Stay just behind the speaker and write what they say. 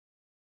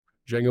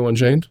Django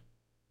Unchained?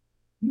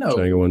 No.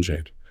 Django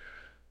Unchained.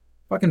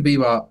 Fucking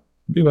Bebop.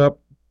 Bebop.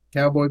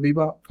 Cowboy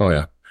Bebop. Oh,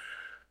 yeah.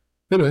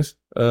 Anyways,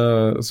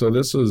 so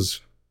this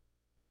is,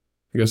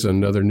 I guess,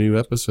 another new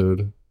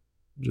episode.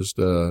 Just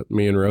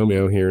me and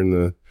Romeo here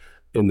in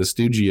the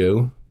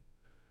studio.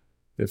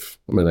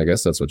 I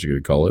guess that's what you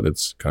could call it.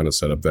 It's kind of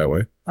set up that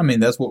way. I mean,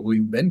 that's what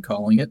we've been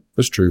calling it.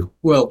 It's true.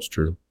 Well, It's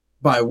true.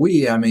 by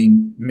we, I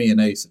mean me and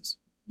Aces.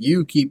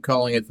 You keep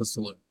calling it the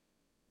saloon.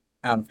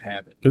 Out of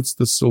habit. It's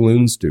the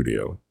saloon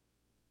studio.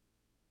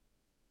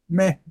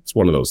 Meh. It's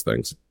one of those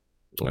things.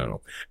 I don't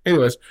know.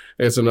 Anyways,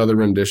 it's another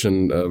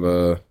rendition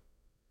of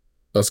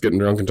us getting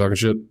drunk and talking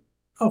shit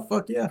Oh,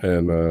 fuck yeah.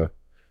 and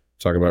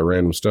talking about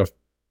random stuff.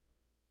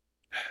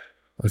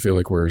 I feel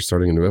like we're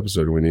starting a new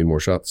episode and we need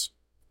more shots.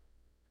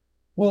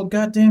 Well,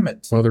 goddamn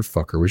it.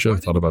 Motherfucker, we should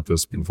have thought about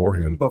this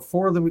beforehand.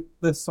 Before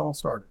this all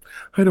started.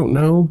 I don't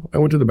know. I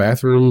went to the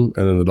bathroom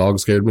and then the dog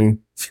scared me.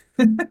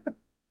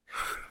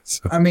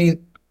 So, I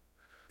mean,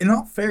 in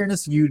all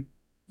fairness, you'd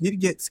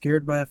get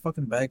scared by a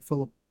fucking bag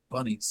full of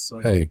bunnies. So.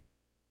 hey,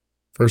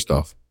 first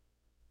off,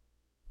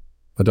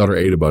 my daughter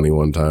ate a bunny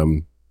one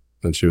time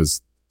and she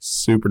was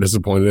super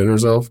disappointed in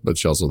herself, but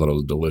she also thought it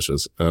was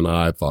delicious and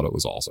I thought it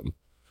was awesome.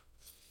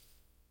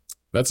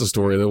 That's a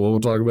story that we'll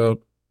talk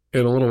about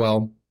in a little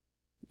while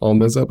on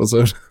this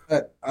episode.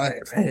 I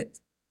have read it.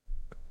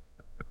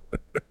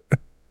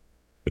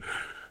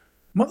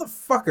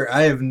 Motherfucker,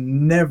 I have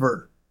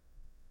never.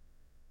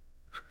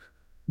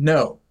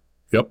 No.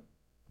 Yep.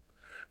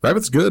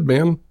 Rabbit's good,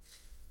 man.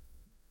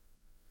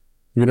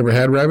 You never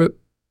had rabbit?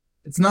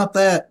 It's not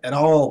that at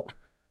all.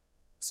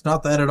 It's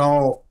not that at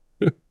all.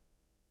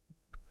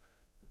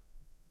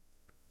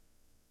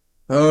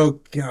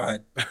 Oh,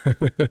 God.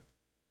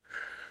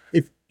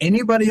 If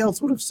anybody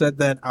else would have said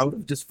that, I would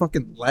have just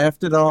fucking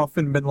laughed it off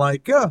and been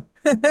like, oh.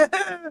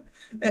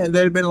 And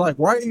they'd been like,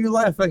 why are you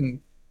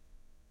laughing?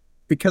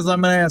 Because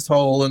I'm an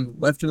asshole, and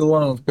left it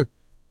alone.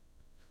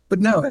 But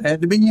no, it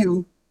had to be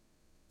you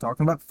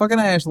talking about fucking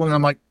Ashley, and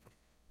I'm like,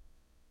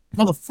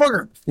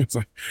 motherfucker. It's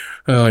like,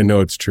 oh, I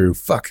know it's true.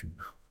 Fuck.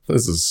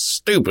 This is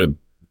stupid.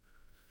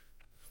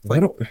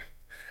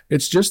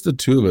 It's just the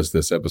two of us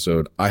this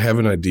episode. I have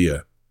an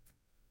idea.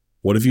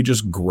 What if you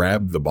just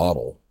grab the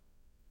bottle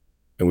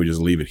and we just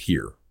leave it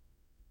here?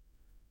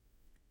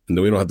 And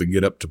then we don't have to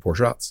get up to pour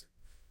shots.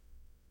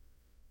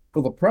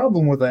 Well, the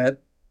problem with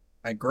that,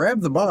 I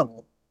grabbed the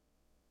bottle.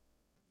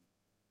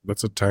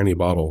 That's a tiny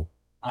bottle.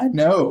 I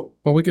know.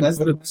 Well, we can That's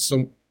put it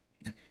some.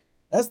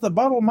 That's the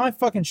bottle my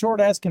fucking short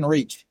ass can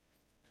reach.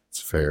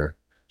 It's fair.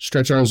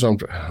 Stretch arms. I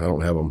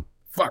don't have them.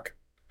 Fuck.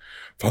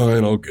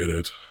 Fine, I'll get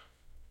it.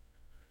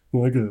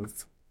 I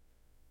guess.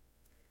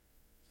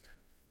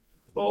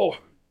 Oh.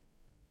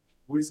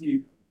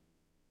 Whiskey.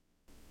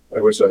 I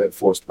wish I had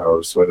force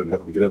powers so I didn't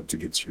have to get up to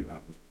get you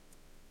out.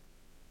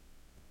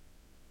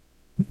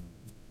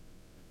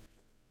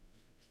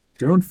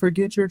 Don't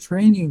forget your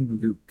training,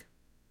 Luke.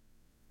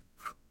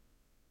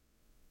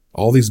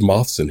 All these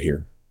moths in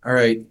here. All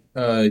right.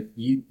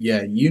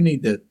 You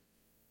need to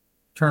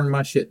turn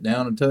my shit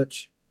down a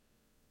touch.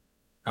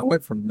 I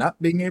went from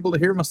not being able to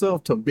hear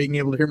myself to being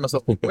able to hear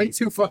myself way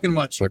too fucking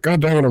much. Like,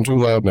 God damn it, I'm too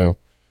loud now.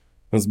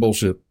 That's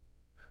bullshit.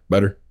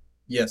 Better?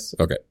 Yes.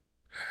 Okay.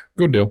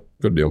 Good deal.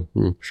 Good deal.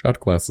 Shot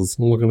glasses.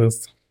 Look at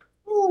this.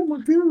 Oh my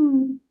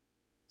god.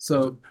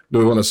 So, Do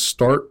we want to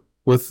start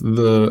with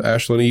the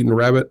Ashlyn eating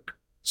rabbit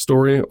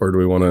story, or do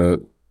we want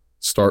to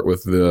start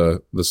with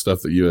the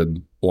stuff that you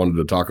had wanted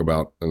to talk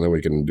about, and then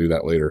we can do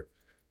that later?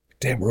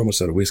 Damn, we're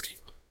almost out of whiskey.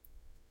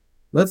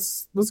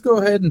 let's go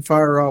ahead and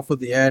fire off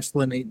with the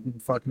Ashlyn eating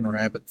fucking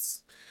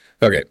rabbits.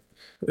 Okay.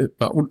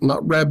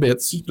 Not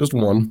rabbits, just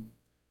one.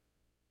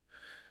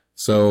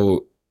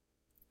 So,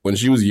 when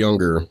she was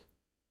younger, it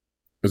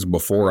was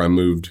before I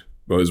moved.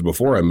 Well, it was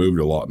before I moved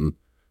to Lawton.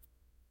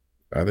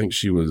 I think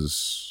she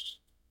was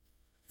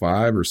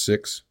 5 or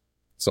 6,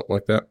 something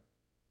like that.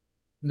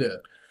 Yeah.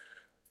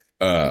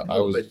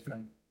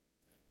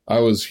 I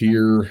was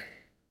here,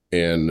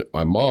 and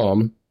my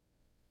mom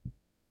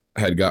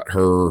had got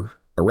her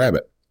a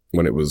rabbit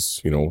when it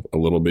was, a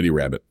little bitty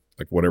rabbit,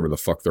 like whatever the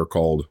fuck they're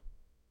called.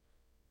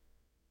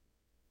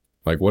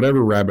 Like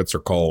whatever rabbits are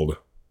called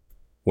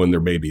when they're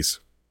babies.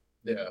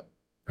 Yeah.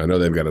 I know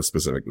they've got a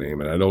specific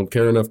name, and I don't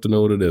care enough to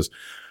know what it is.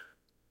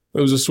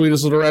 It was the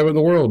sweetest little rabbit in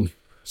the world,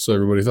 so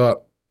everybody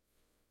thought.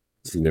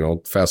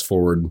 Fast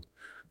forward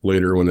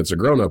later when it's a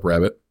grown-up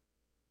rabbit,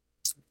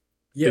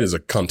 Yeah. it is a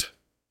cunt.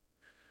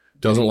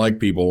 Doesn't like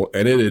people,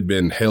 and it had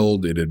been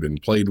held, it had been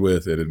played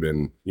with, it had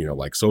been,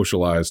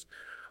 socialized,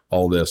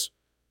 all this.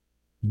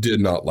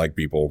 Did not like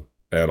people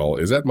at all.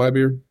 Is that my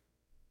beer?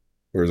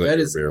 Or is that That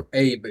your is beer?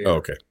 a beer. Oh,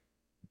 okay.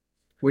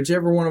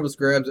 Whichever one of us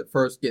grabs it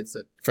first gets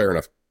it. Fair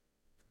enough.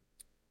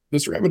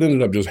 This rabbit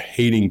ended up just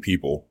hating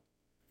people.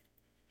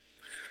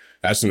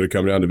 Asked him to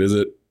come down to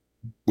visit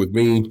with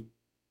me.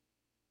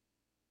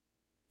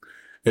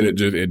 And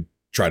it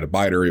tried to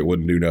bite her. It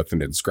wouldn't do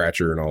nothing. It'd scratch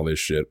her and all this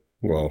shit.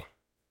 Well,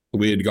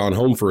 we had gone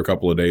home for a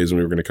couple of days and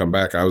we were going to come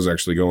back. I was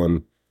actually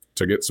going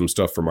to get some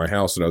stuff for my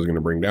house that I was going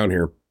to bring down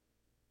here.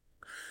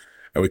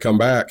 And we come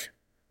back,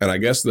 and I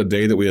guess the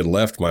day that we had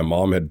left, my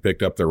mom had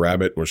picked up the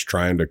rabbit and was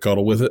trying to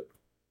cuddle with it,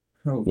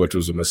 which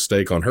was a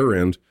mistake on her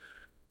end,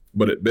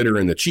 but it bit her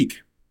in the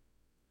cheek.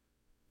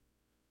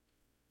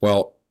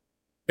 Well,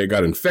 it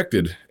got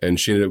infected, and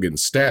she ended up getting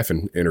staph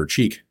in her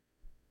cheek.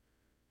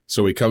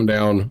 So we come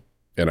down,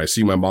 and I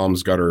see my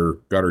mom's got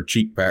her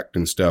cheek packed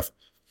and stuff.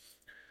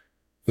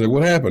 I'm like,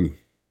 what happened?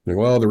 Like,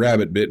 well, the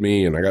rabbit bit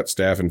me, and I got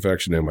staph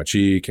infection in my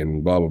cheek,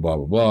 and blah, blah, blah,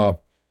 blah, blah.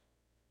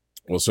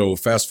 Well, so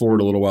fast forward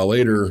a little while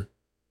later,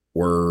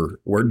 we're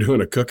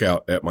doing a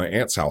cookout at my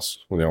aunt's house.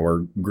 You know,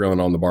 we're grilling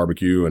on the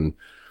barbecue and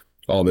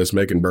all this,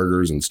 making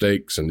burgers and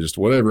steaks and just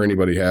whatever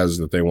anybody has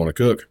that they want to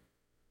cook.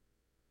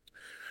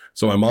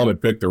 So my mom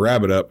had picked the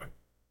rabbit up,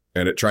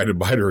 and it tried to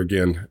bite her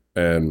again.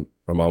 And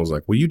my mom was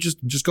like, "Will you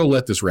just go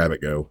let this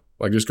rabbit go?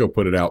 Like, just go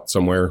put it out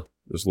somewhere.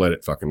 Just let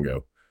it fucking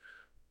go."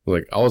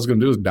 Like, all it's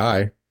gonna do is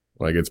die.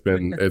 Like, it's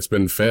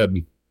been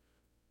fed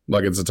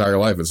like its entire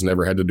life. It's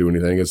never had to do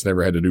anything. It's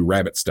never had to do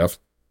rabbit stuff.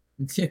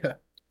 Yeah.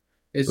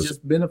 It's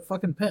just been a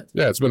fucking pet.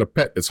 Yeah, it's been a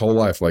pet its whole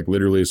life, like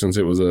literally since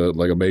it was a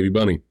baby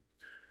bunny.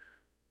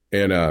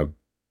 And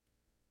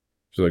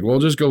she's like, "Well,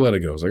 just go let it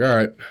go." I was like, "All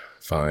right,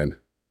 fine."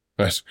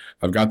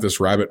 I've got this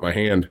rabbit in my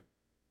hand,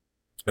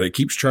 and it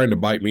keeps trying to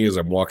bite me as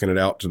I'm walking it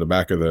out to the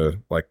back of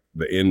the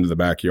end of the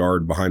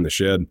backyard behind the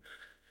shed.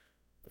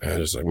 And I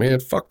was just like,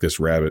 man, fuck this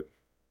rabbit.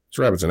 This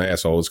rabbit's an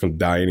asshole. It's going to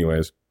die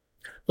anyways.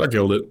 So I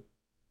killed it.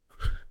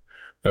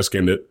 I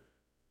skinned it.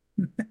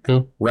 You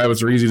know,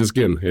 rabbits are easy to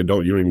skin. You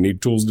don't even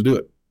need tools to do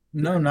it.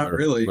 No, not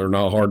really. They're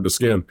not hard to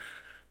skin.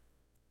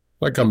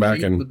 I come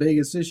back and the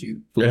biggest issue.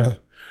 Yeah.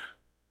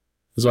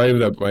 So I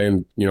ended up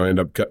cutting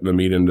the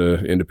meat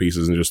into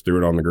pieces and just threw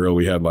it on the grill.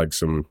 We had like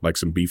some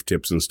beef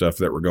tips and stuff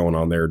that were going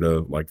on there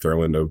to like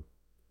throw into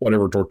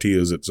whatever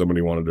tortillas that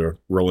somebody wanted to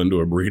roll into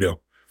a burrito.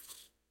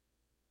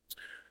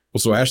 Well,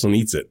 so Ashlyn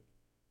eats it.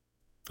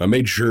 I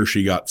made sure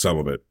she got some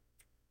of it.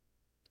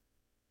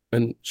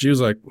 And she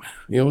was like,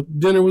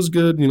 dinner was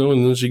good, and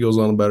then she goes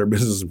on about her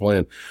business and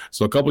plan.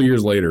 So a couple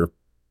years later,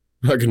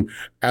 fucking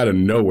out of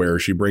nowhere,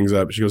 she brings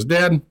up, she goes,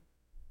 "Dad, you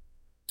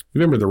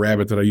remember the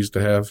rabbit that I used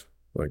to have?"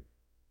 Like,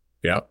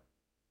 "Yeah."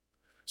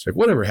 She's like,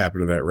 "Whatever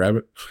happened to that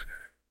rabbit?"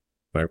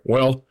 Like,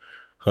 "Well,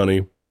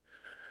 honey,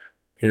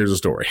 here's a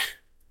story.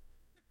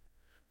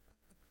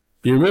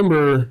 You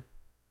remember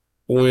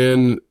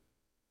when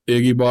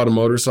Iggy bought a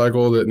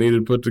motorcycle that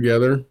needed put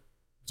together?"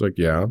 It's like,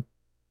 "Yeah."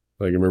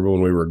 Like, remember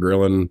when we were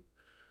grilling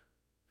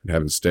and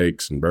having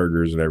steaks and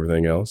burgers and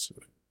everything else?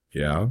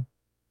 "Yeah."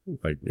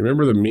 Like, you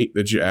remember the meat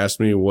that you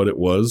asked me what it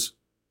was?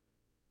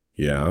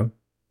 "Yeah."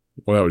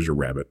 "Well, that was your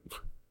rabbit."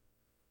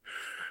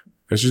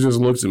 And she just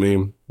looks at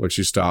me like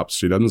she stops.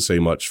 She doesn't say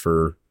much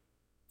for,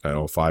 I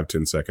don't know,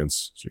 5-10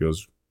 seconds. She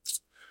goes,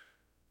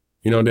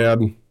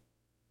 "Dad,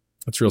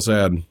 that's real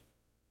sad.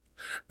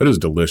 That is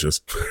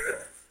delicious."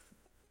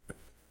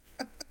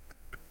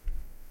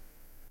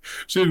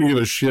 She didn't give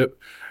a shit.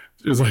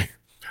 She was like,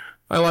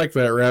 "I like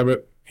that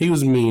rabbit. He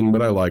was mean,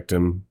 but I liked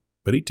him.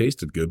 But he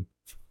tasted good."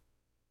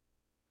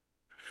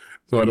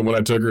 So when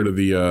I took her to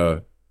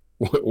the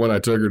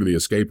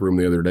escape room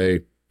the other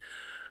day,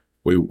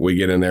 we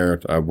get in there.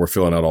 We're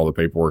filling out all the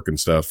paperwork and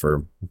stuff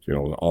for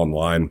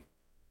online.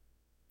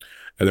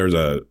 And there's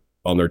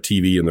on their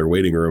TV in their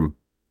waiting room,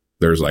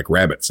 there's like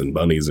rabbits and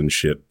bunnies and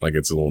shit. Like,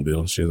 it's a little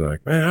deal. She's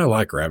like, "Man, I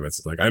like rabbits."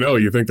 It's like, "I know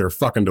you think they're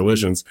fucking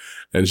delicious."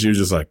 And she was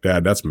just like,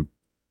 "Dad, that's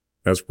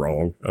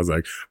wrong." I was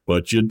like,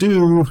 "But you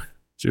do."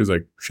 She was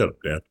like, "Shut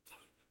up, Dad."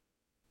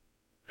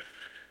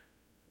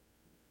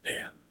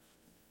 Yeah.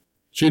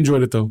 She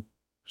enjoyed it though.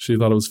 She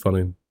thought it was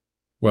funny.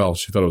 Well,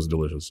 she thought it was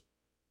delicious.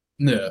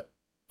 Yeah.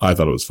 I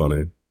thought it was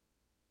funny.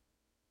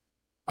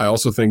 I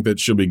also think that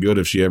she'll be good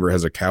if she ever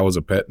has a cow as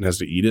a pet and has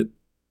to eat it.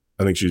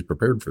 I think she's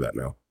prepared for that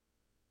now.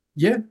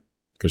 Yeah.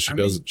 Because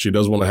she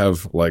does want to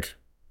have like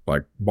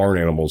barn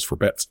animals for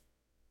pets.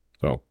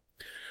 So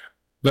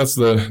that's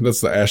the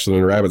Ashlyn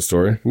and Rabbit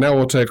story. Now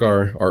we'll take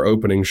our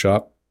opening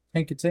shot.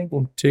 Tink a tink.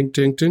 Tink,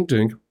 tink, tink,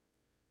 tink.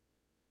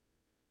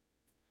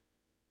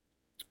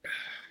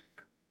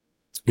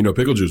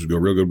 Pickle juice would go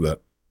real good with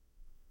that.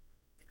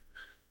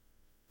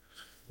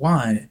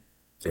 Why?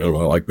 I don't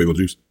know, I like pickle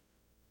juice.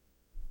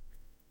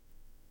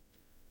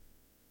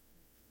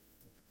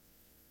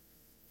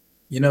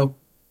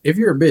 If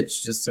you're a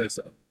bitch, just say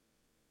so.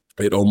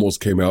 It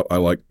almost came out, I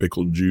like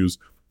pickled juice.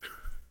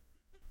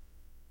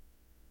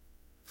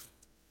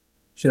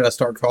 Should I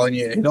start calling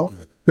you Adolf?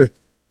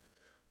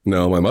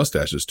 No, my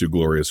mustache is too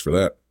glorious for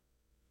that.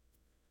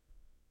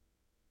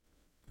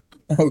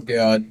 Oh,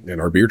 God. And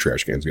our beer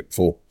trash can's getting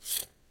full.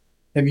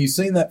 Have you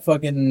seen that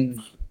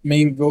fucking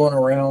meme going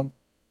around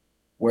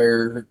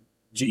where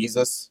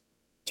Jesus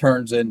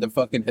turns into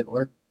fucking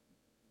Hitler?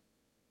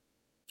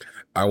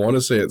 I want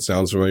to say it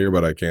sounds familiar,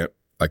 but I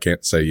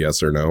can't say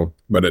yes or no.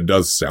 But it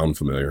does sound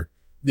familiar.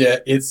 Yeah,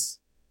 it's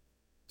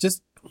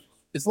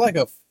like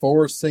a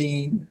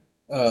 4-scene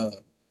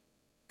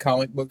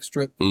comic book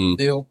strip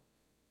deal.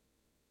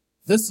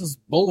 This is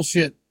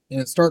bullshit,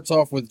 and it starts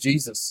off with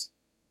Jesus,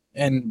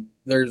 and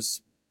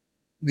there's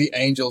the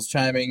angels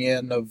chiming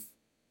in of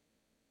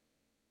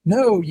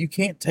No, you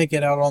can't take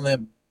it out on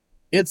them.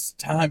 It's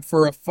time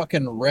for a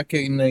fucking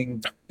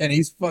reckoning. And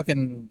he's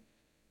fucking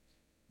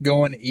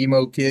going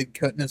emo kid,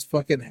 cutting his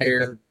fucking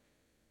hair.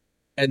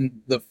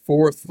 And the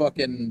fourth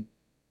fucking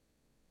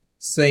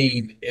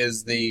scene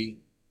is he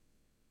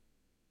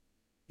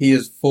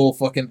is full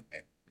fucking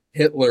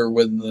Hitler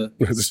with the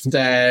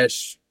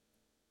stash,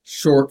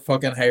 short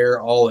fucking hair,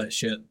 all that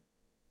shit.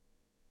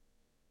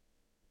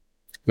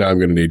 Now I'm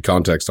going to need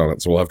context on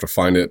it, so we'll have to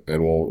find it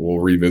and we'll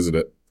revisit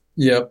it.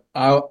 Yep,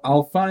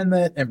 I'll find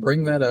that and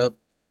bring that up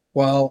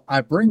while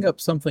I bring up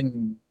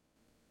something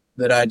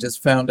that I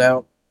just found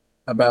out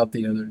about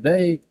the other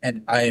day,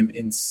 and I am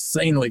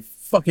insanely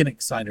fucking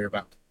excited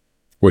about.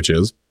 Which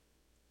is?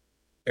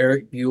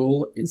 Eric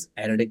Buell is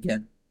at it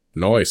again.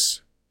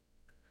 Nice.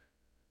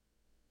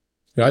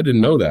 Yeah, I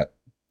didn't know that.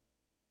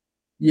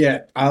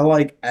 Yeah, I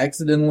like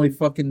accidentally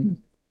fucking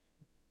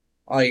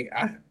like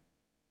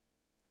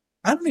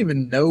I don't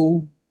even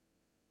know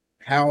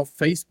how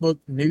Facebook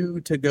knew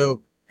to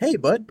go, hey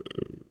bud,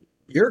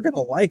 you're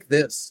gonna like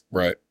this.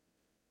 Right.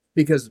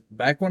 Because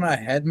back when I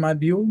had my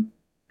Buell,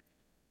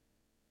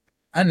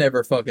 I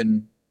never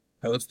fucking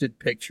posted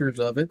pictures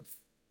of it.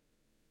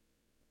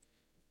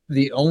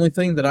 The only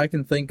thing that I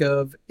can think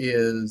of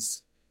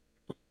is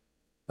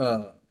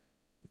uh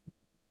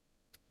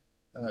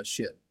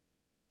shit.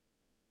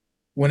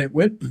 When it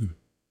went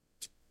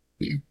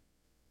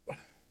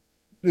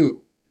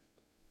ooh,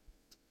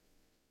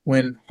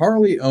 when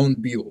Harley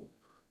owned Buell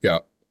Yeah.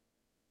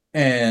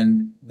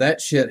 and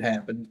that shit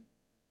happened,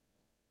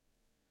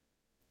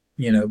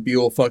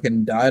 Buell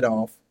fucking died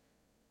off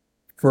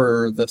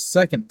for the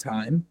second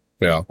time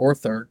Yeah. or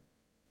third.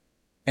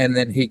 And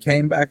then he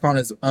came back on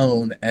his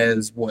own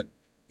as what?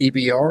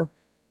 EBR?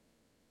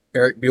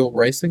 Eric Buell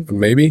Racing?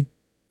 Maybe.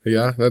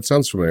 Yeah, that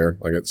sounds familiar.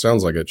 Like it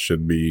sounds like it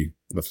should be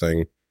the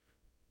thing.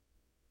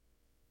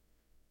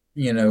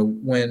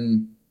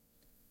 When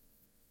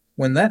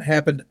that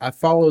happened, I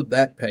followed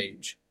that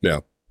page. Yeah.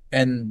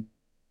 And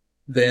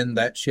then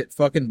that shit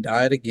fucking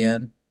died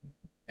again.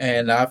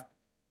 And I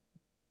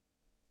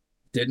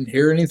didn't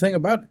hear anything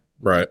about it.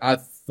 Right. I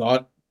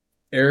thought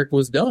Eric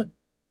was done.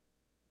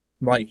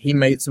 Like, he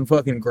made some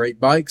fucking great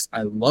bikes.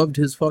 I loved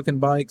his fucking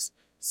bikes.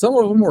 Some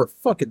of them were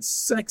fucking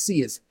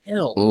sexy as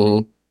hell.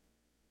 Mm-hmm.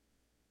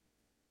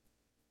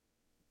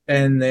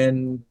 And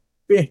then,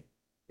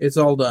 it's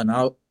all done.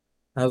 I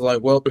was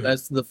like, well,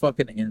 that's the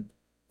fucking end.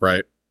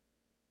 Right.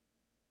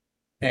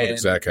 And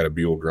Zach had a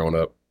Buell growing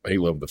up. He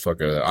loved the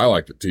fuck out of that. I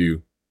liked it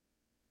too.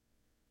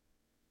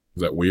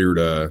 That weird,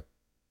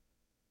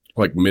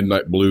 like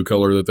midnight blue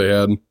color that they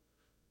had.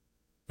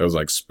 That was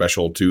like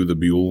special to the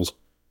Buells.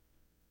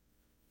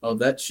 oh,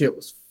 that shit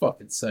was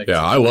fucking sexy.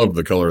 Yeah, I loved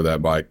the color of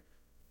that bike.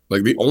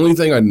 Like the only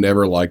thing I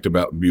never liked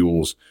about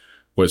Buells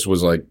was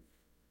like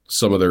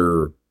some of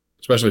their,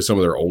 especially some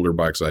of their older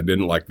bikes, I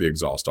didn't like the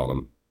exhaust on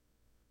them.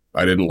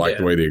 I didn't like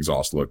the way the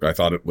exhaust looked. I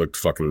thought it looked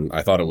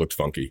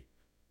funky.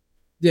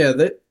 Yeah,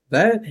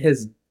 that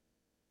has,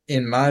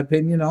 in my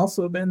opinion,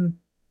 also been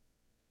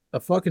a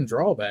fucking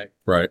drawback.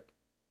 Right.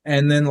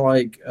 And then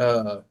like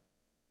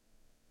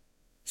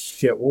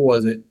shit, what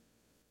was it?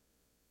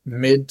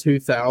 Mid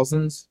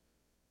 2000s.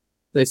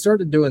 They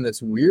started doing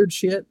this weird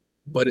shit,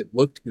 but it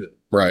looked good.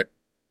 Right.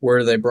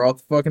 Where they brought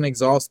the fucking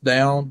exhaust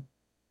down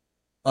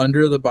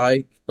under the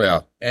bike.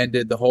 Yeah. And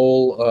did the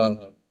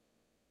whole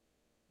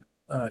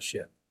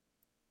shit.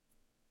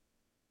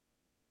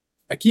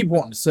 I keep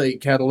wanting to say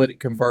catalytic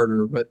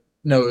converter, but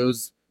no, it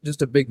was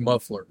just a big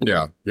muffler.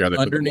 Yeah. Yeah. They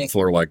put the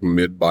muffler like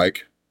mid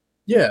bike.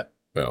 Yeah.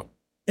 Yeah.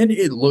 And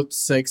it looked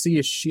sexy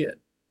as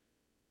shit.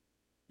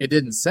 It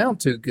didn't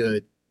sound too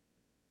good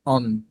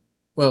on,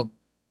 well,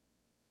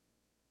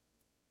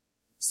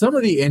 some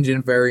of the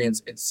engine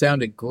variants, it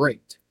sounded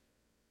great.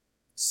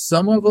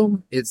 Some of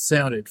them, it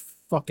sounded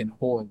fucking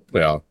horrible.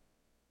 Yeah.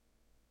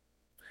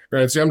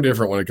 Right. See, I'm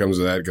different when it comes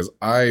to that because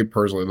I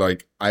personally,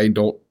 I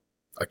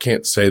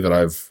can't say that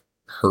I've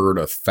heard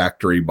a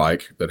factory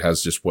bike that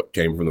has just what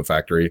came from the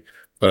factory,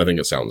 but I think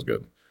it sounds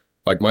good.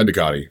 Like my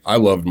Ducati. I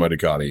loved my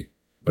Ducati,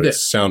 but it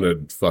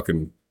sounded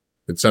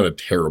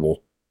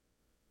terrible.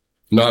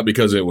 Not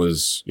because it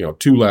was,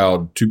 too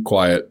loud, too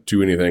quiet,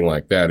 too anything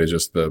like that. It's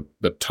just the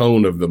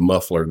tone of the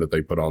muffler that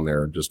they put on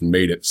there just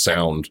made it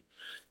sound,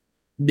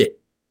 like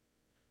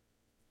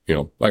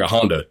a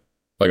Honda,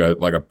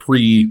 like a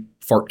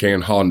pre-fart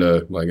can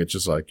Honda. Like it's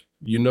just like,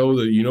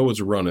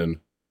 it's running,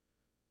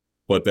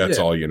 but that's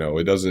all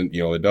It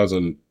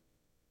doesn't.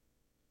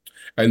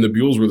 And the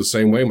Buells were the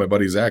same way. My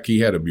buddy Zach, he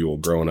had a Buell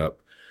growing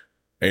up,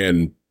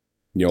 and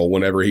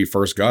whenever he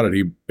first got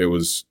it, it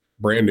was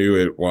brand new.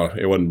 It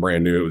wasn't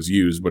brand new. It was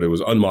used, but it was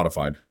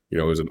unmodified.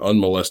 It was an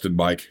unmolested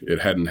bike.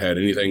 It hadn't had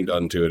anything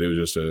done to it. It was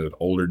just an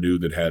older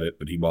dude that had it,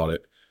 but he bought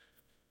it.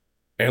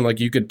 And like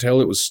you could tell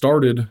it was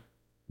started,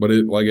 but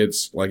it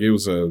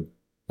was a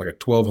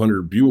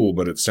 1200 Buell,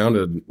 but it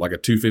sounded like a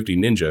 250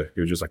 Ninja. It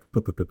was just like,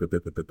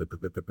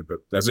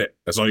 that's it.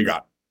 That's all you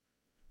got.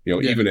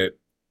 Even at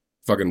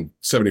fucking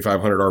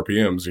 7,500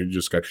 RPMs,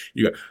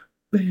 you got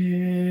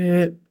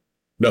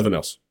nothing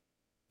else.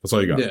 That's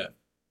all you got. Yeah.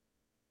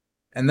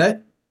 And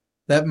that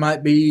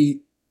might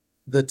be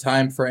the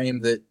time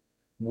frame that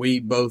we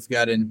both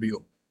got into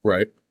Buell.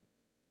 Right.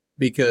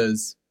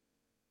 Because,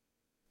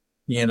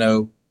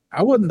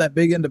 I wasn't that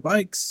big into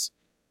bikes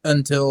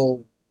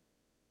until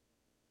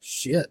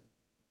shit.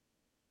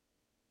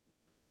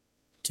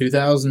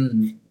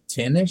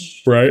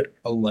 2010-ish? Right.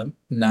 11,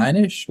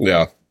 9-ish?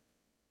 Yeah.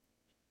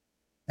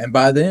 And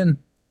by then,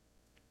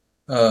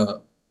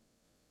 Buell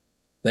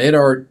had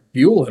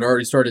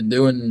already started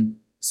doing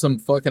some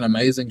fucking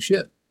amazing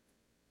shit.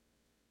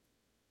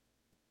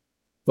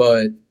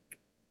 But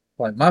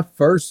like my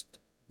first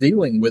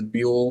dealing with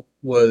Buell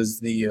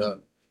was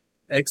the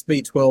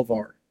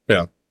XB12R.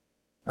 Yeah.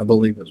 I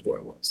believe is what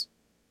it was.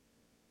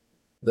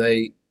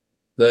 The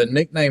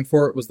nickname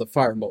for it was the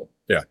Firebolt.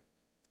 Yeah.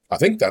 I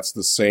think that's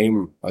the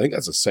same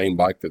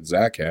bike that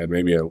Zach had.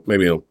 Maybe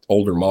an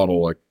older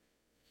model,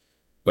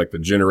 like the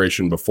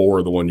generation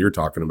before the one you're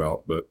talking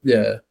about. But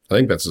Yeah. I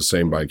think that's the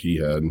same bike he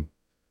had.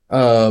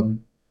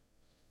 I'm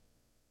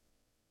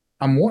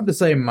wanting to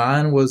say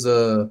mine was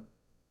a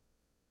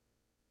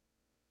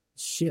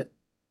shit.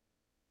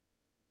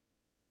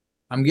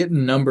 I'm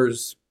getting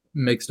numbers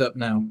mixed up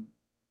now.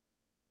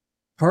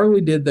 Harley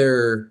did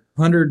their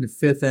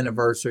 105th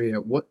anniversary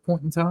at what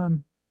point in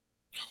time?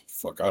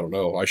 Fuck, I don't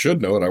know. I should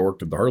know it. I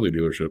worked at the Harley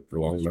dealership for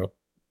long enough.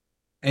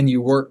 And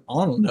you worked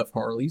on enough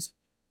Harleys.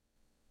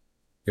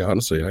 Yeah,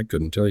 honestly, I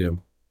couldn't tell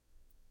you.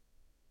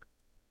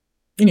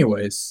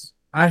 Anyways,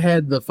 I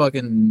had the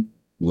fucking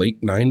Late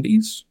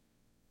 90s?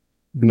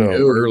 No,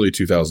 early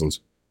 2000s.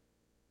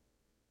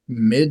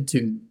 Mid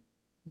to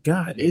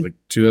God, Like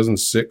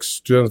 2006,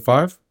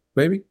 2005,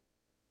 maybe?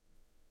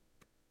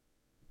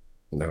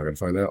 Now I gotta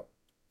find out.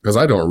 Because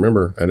I don't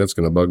remember, and it's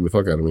gonna bug the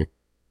fuck out of me.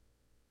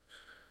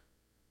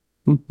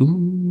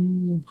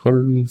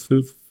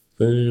 105th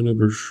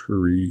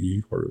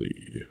anniversary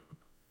Harley.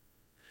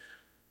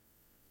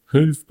 How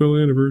do you spell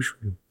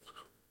anniversary?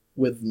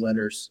 with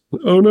letters.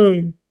 Oh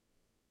no.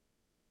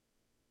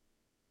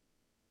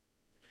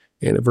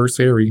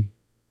 Anniversary.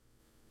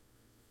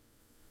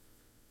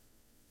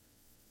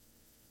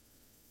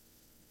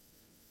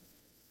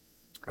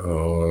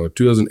 Oh,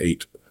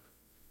 2008.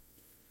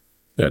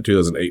 Yeah,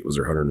 2008 was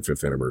their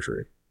 105th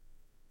anniversary.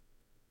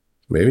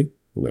 Maybe?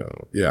 No.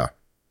 Yeah.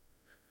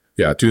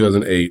 Yeah,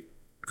 2008,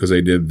 because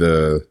they did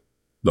the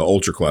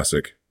Ultra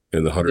Classic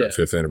in the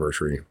 105th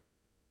anniversary.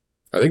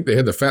 I think they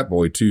had the Fat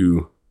Boy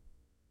too.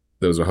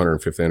 That was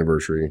 105th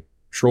anniversary.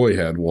 Troy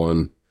had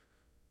one.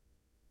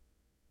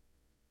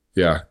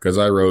 Yeah, because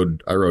I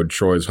rode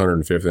Troy's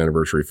 105th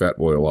anniversary Fat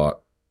Boy a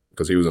lot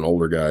because he was an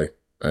older guy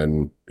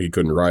and he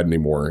couldn't ride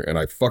anymore. And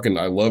I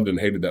loved and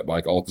hated that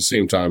bike all at the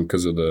same time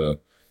because of the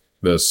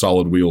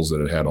solid wheels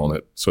that it had on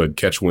it. So it'd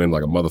catch wind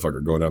like a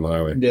motherfucker going down the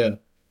highway. Yeah.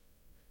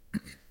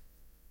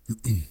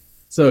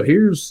 So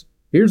here's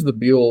the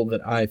Buell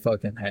that I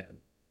fucking had.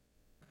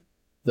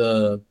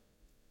 The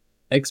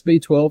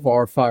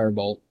XB12R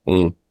Firebolt.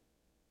 Mm.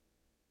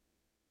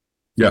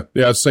 Yeah,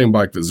 it's the same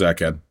bike that Zach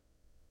had.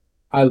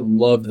 I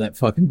loved that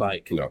fucking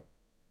bike. No.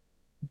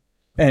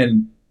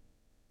 And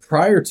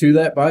prior to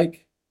that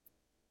bike,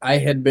 I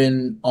had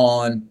been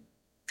on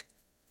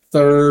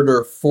third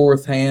or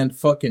fourth hand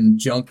fucking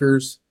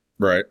junkers.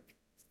 Right.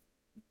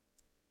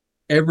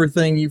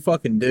 Everything you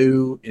fucking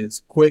do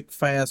is quick,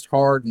 fast,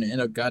 hard, and in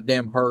a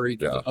goddamn hurry.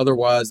 Yeah.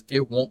 Otherwise,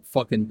 it won't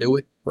fucking do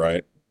it.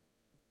 Right.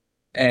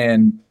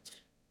 And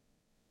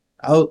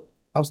I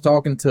was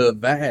talking to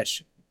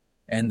Vash,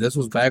 and this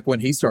was back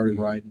when he started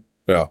riding.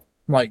 Yeah.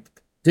 I'm like,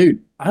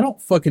 dude, I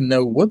don't fucking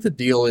know what the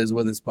deal is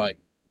with this bike.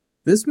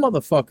 This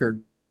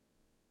motherfucker,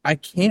 I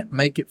can't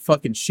make it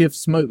fucking shift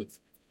smooth.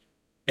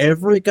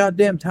 Every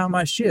goddamn time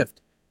I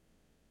shift,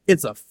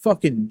 it's a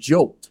fucking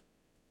jolt.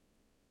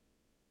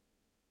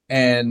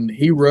 And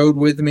he rode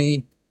with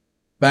me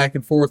back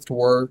and forth to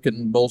work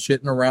and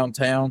bullshitting around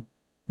town.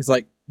 He's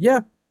like,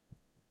 yeah,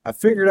 I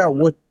figured out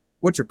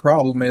what your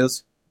problem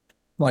is.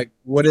 I'm like,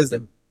 what is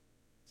it?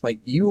 It's like,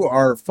 you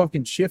are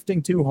fucking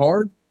shifting too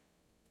hard?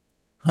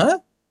 Huh?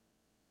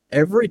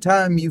 Every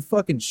time you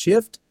fucking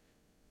shift,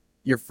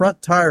 your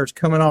front tire's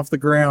coming off the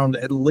ground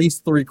at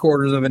least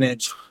 3/4 of an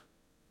inch.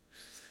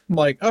 I'm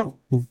like, oh,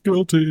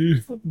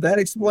 Guilty. that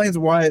explains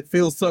why it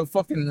feels so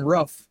fucking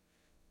rough.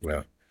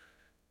 Yeah.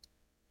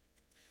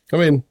 I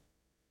mean,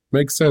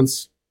 makes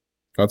sense.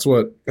 That's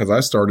what, as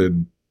I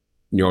started,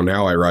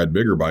 now I ride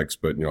bigger bikes,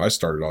 but, I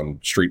started on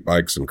street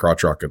bikes and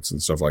crotch rockets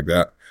and stuff like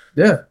that.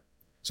 Yeah.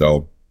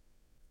 So,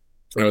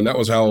 and that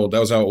was how it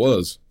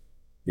was,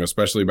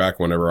 especially back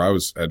whenever I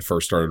had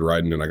first started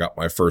riding and I got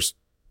the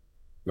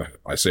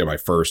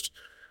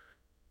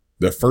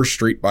first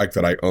street bike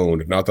that I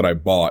owned, not that I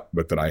bought,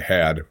 but that I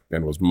had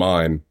and was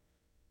mine,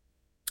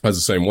 was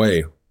the same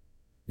way,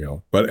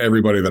 but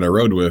everybody that I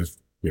rode with,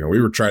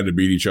 we were trying to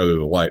beat each other to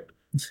the light.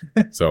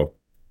 So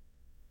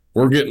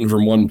we're getting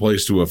from one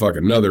place to a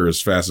fucking another as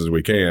fast as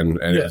we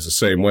can. And It's the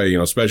same way,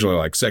 especially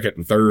like second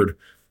and third.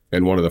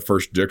 And one of the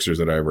first Gixxers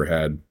that I ever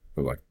had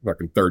was like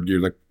fucking third gear,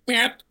 like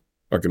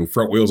fucking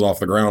front wheels off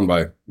the ground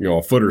by,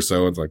 a foot or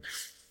so. It's like,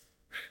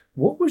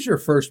 What was your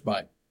first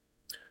bike?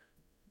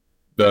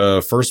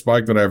 The first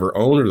bike that I ever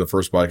owned or the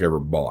first bike I ever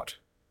bought?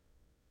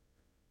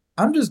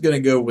 I'm just gonna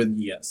go with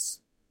yes.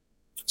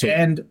 So,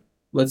 And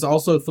let's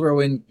also throw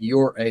in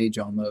your age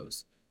on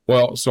those.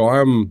 well, so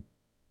I'm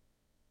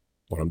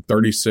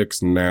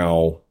 36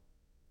 now.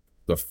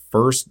 The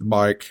first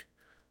bike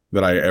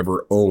that I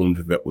ever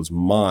owned that was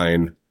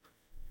mine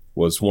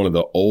was one of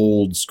the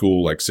old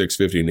school like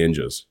 650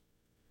 Ninjas.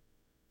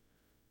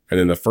 And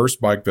then the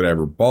first bike that I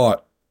ever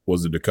bought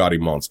was the Ducati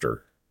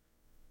Monster.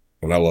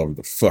 And I loved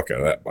the fuck out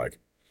of that bike.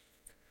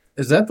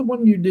 Is that the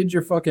one you did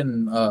your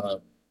fucking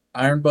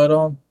iron butt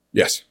on?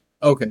 Yes.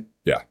 Okay.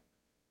 Yeah.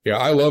 Yeah,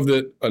 I loved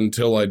it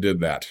until I did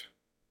that.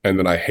 And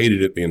then I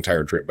hated it the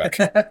entire trip back.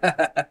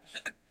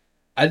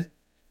 I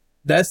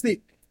that's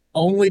the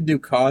only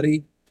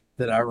Ducati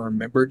that I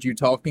remembered you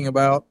talking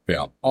about.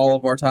 Yeah. All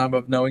of our time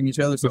of knowing each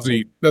other. So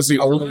That's the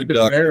only to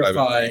duck I've ever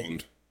verify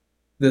owned.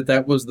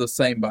 that was the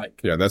same bike.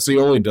 Yeah, that's the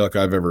only duck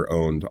I've ever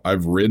owned.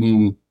 I've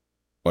ridden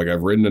a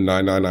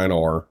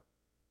 999R.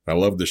 I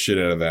love the shit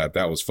out of that.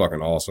 That was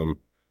fucking awesome.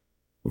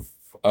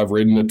 I've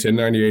ridden a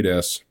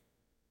 1098S,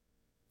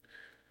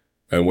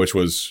 and which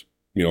was,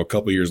 a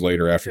couple years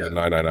later after the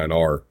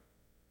 999R.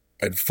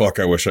 And fuck,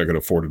 I wish I could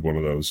have afforded one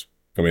of those.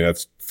 I mean,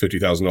 that's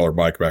 $50,000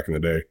 bike back in the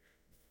day.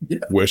 Yeah.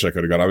 Wish I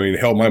could have got. I mean,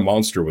 hell, my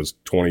Monster was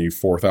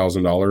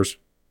 $24,000.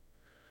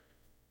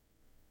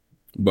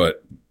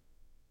 But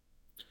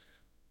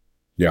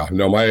yeah,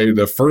 no,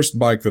 the first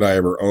bike that I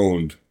ever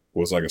owned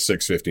was like a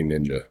 650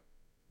 Ninja.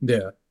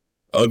 Yeah.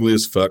 Ugly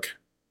as fuck.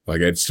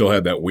 Like it still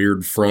had that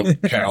weird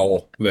front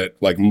cowl that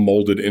like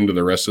molded into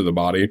the rest of the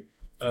body.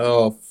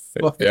 Oh,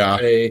 fucking Yeah.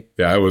 A.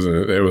 Yeah, it was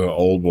an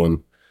old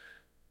one.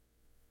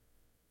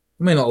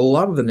 I mean, a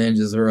lot of the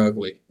ninjas are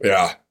ugly.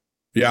 Yeah.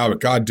 Yeah, but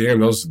goddamn,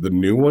 the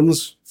new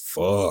ones,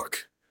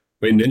 fuck.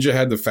 I mean, Ninja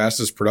had the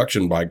fastest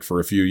production bike for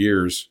a few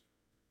years,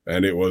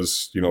 and it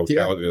was, Yeah.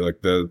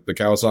 like the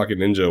Kawasaki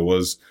Ninja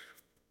was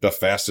the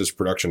fastest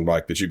production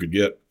bike that you could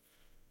get,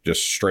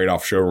 just straight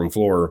off showroom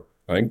floor.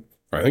 I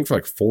think for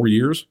like 4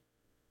 years.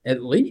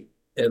 At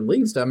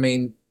least, I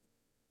mean,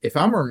 if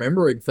I'm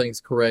remembering things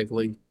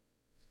correctly,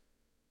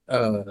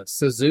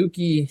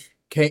 Suzuki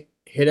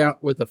hit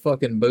out with the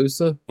fucking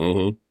Busa,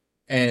 Mm-hmm.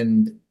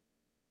 and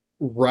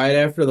right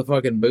after the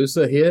fucking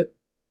Busa hit,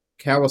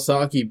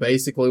 Kawasaki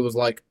basically was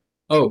like,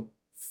 "Oh,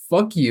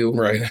 fuck you,"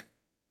 Right.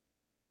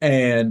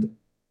 and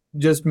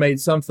just made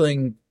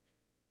something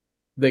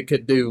that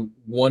could do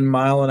 1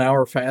 mile an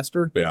hour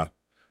faster, Yeah.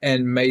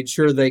 and made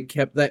sure they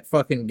kept that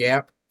fucking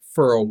gap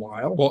for a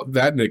while. Well,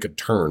 that and they could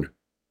turn.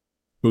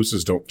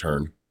 Boosas don't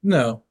turn.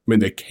 No, I mean,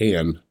 they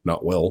can,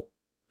 not will.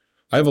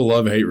 I have a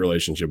love-hate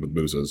relationship with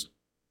Boosas.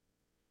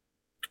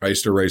 I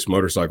used to race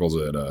motorcycles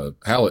at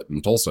Hallett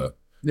in Tulsa.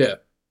 yeah,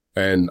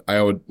 And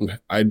I would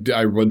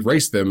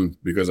race them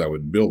because I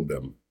would build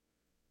them.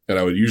 And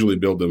I would usually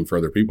build them for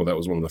other people. That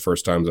was one of the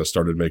first times I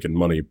started making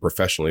money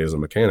professionally as a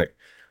mechanic.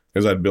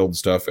 Because I'd build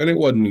stuff, and it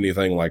wasn't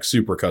anything like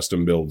super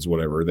custom builds,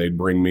 whatever. They'd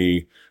bring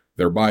me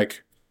their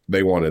bike.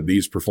 They wanted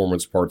these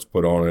performance parts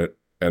put on it.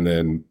 And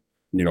then,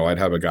 I'd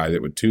have a guy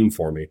that would tune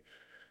for me.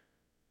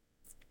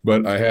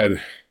 But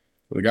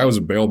the guy was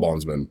a bail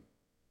bondsman.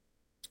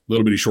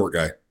 Little bitty short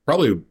guy.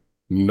 Probably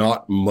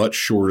not much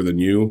shorter than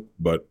you,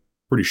 but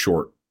pretty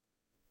short.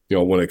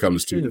 When it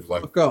comes to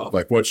fuck off.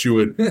 like what you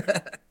would,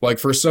 like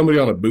for somebody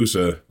on a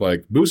Busa,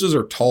 like Busas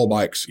are tall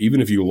bikes. Even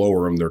if you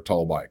lower them, they're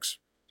tall bikes.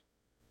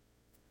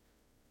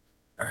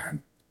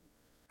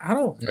 I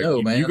don't know,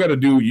 Like, man. You got to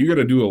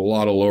do a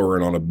lot of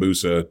lowering on a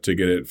Busa to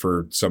get it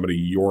for somebody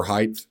your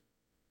height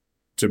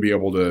to be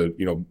able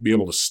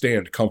to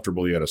stand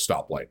comfortably at a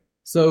stoplight.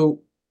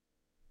 So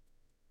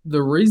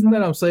the reason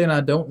that I'm saying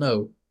I don't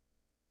know,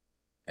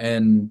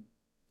 and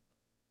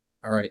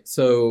all right,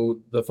 so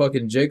the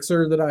fucking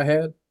Gixxer that I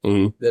had,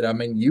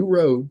 Mm-hmm. you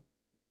rode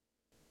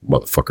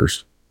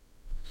Motherfuckers.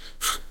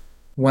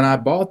 when I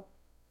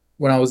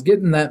was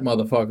getting that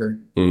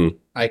motherfucker, Mm-hmm.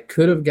 I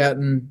could have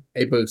gotten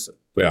a Busa.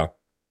 Yeah.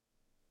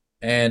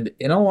 And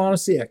in all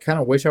honesty, I kind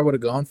of wish I would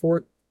have gone for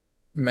it.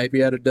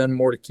 Maybe I'd have done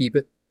more to keep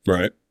it.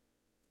 Right.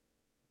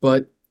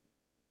 But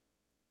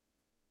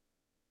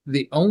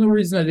the only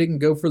reason I didn't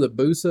go for the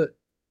Busa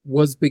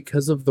was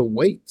because of the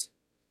weight.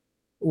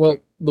 Well,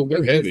 the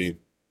weight. They're heavy.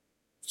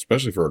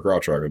 Especially for a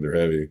crotch rocker, they're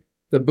heavy.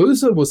 The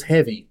Busa was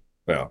heavy.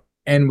 Yeah.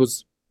 And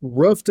was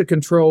rough to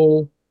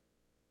control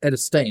at a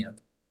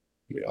stand.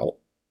 Yeah.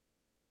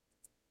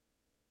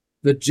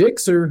 The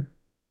Gixxer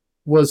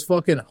was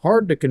fucking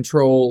hard to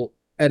control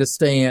at a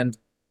stand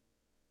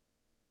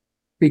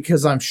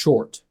because I'm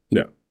short.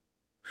 Yeah.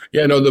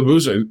 Yeah, no, the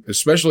Busa,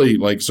 especially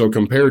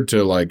compared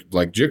to like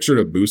Gixxer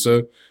to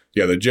Busa,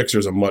 yeah, the Gixxer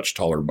is a much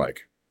taller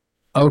bike.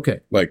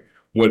 Okay. But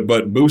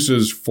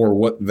Busas for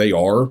what they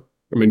are,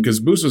 I mean, because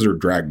Busas are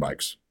drag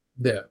bikes.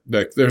 Yeah.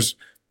 Like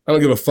I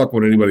don't give a fuck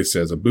what anybody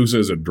says. A Busa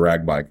is a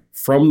drag bike.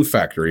 From the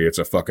factory, it's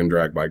a fucking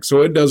drag bike.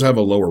 So it does have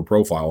a lower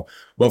profile,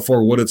 but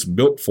for what it's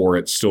built for,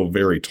 it's still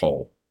very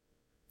tall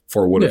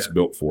for what it's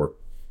built for.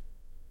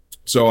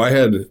 So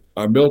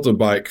I built a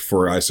bike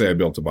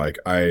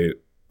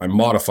I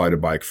modified a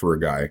bike for a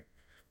guy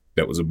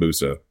that was a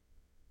Busa.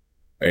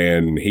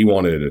 and he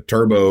wanted a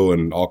turbo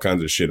and all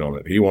kinds of shit on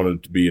it. He wanted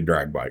it to be a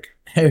drag bike.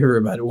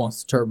 Everybody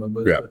wants the turbo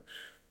booster. Yeah.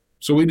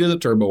 So we did a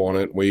turbo on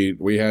it.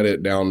 We had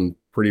it down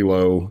pretty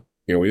low.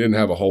 You know, we didn't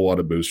have a whole lot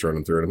of boost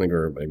running through it. I think we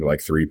were maybe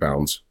like 3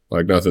 pounds,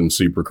 like nothing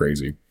super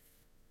crazy.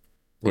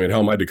 I mean,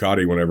 hell, my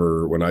Ducati,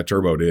 when I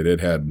turboed it,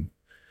 it had,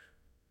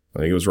 I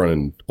think it was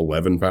running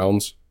 11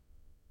 pounds.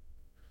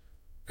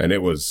 And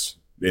it was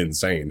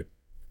insane.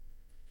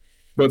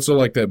 But so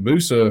like that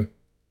Busa,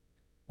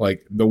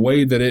 like the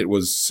way that it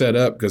was set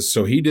up, because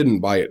so he didn't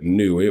buy it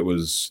new. It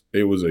was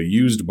a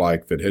used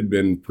bike that had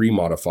been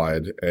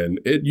pre-modified, and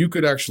you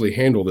could actually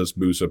handle this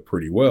Busa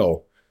pretty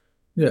well.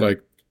 Yeah.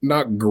 Like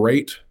not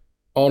great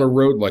on a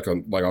road,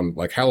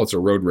 like Hallett's a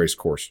road race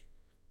course.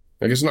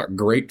 Like it's not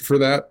great for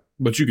that,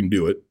 but you can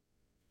do it.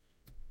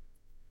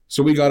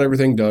 So we got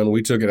everything done.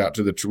 We took it out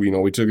to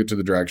we took it to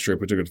the drag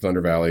strip. We took it to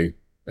Thunder Valley,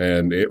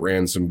 and it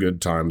ran some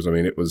good times. I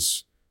mean, it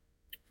was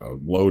a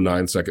low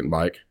 9-second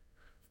bike.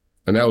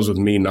 And that was with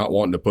me not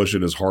wanting to push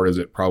it as hard as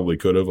it probably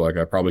could have. Like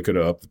I probably could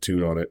have upped the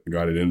tune on it and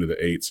got it into the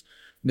 8s.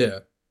 Yeah.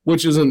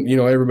 Which isn't,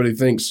 everybody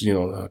thinks,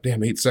 oh,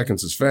 damn, 8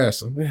 seconds is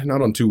fast.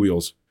 Not on 2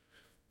 wheels.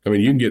 I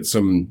mean, you can get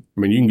some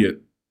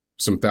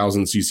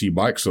 1,000cc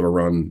bikes that'll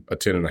run a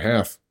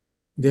 10.5.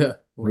 Yeah.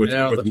 With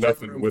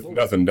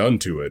nothing done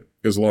to it,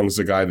 as long as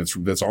the guy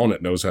that's on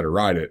it knows how to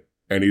ride it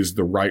and he's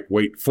the right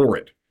weight for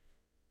it.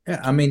 Yeah.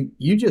 I mean,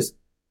 you just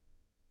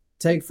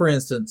take, for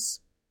instance,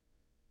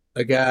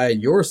 a guy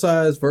your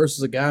size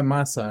versus a guy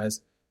my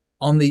size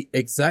on the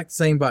exact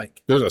same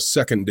bike. There's a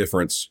second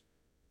difference.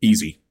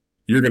 Easy.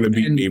 You're going to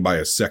beat me by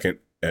a second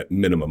at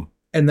minimum.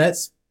 And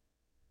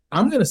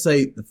I'm going to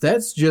say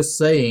that's just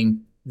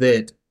saying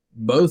that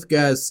both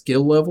guys'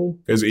 skill level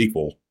is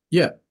equal.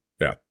 Yeah.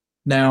 Yeah.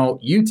 Now,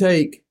 you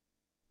take,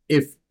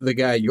 if the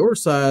guy your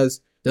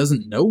size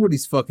doesn't know what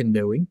he's fucking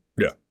doing.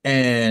 Yeah.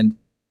 And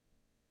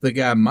the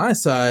guy my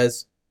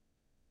size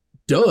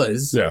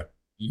does. Yeah.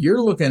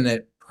 You're looking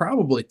at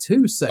probably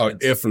 2 seconds.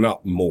 If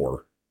not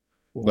more.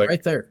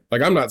 Right there.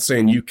 Like, I'm not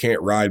saying you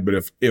can't ride,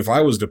 but if I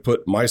was to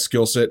put my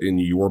skill set in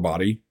your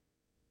body,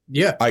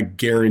 yeah, I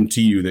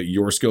guarantee you that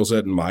your skill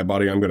set in my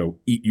body, I'm going to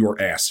eat your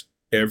ass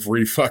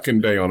every fucking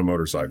day on a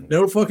motorcycle.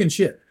 No fucking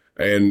shit.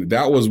 And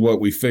that was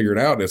what we figured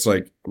out. It's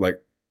like,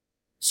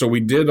 so we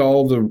did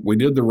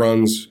the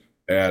runs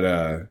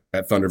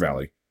at Thunder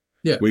Valley.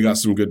 Yeah. We got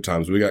some good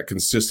times. We got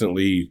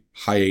consistently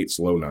high 8s,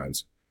 low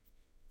 9s.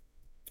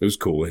 It was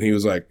cool. And he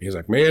was like,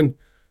 man,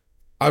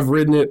 I've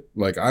ridden it.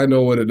 Like, I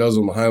know what it does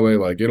on the highway.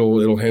 Like,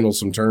 it'll handle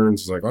some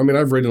turns. It's like, I mean,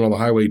 I've ridden it on the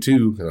highway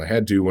too, and I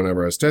had to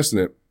whenever I was testing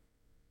it.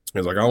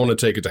 He's like, I want to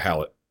take it to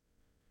Hallett.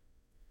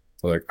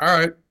 I was like, all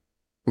right.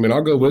 I mean,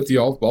 I'll go with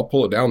you. I'll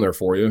pull it down there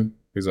for you.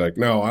 He's like,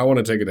 no, I want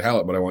to take it to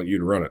Hallett, but I want you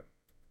to run it.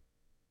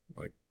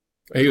 Like,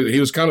 he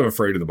was kind of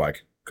afraid of the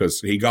bike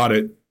because he got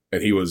it,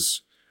 and he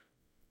was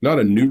not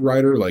a new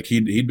rider. Like,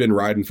 he'd been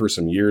riding for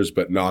some years,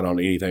 but not on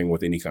anything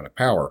with any kind of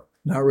power.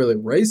 Not really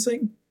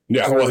racing?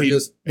 Yeah, well,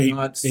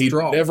 he'd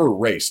never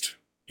raced.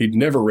 He'd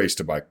never raced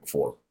a bike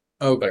before.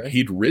 Okay. Like,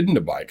 he'd ridden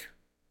a bike.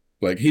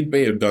 Like, he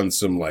may have done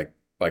some, like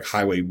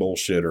highway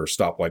bullshit or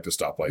stoplight to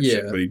stoplight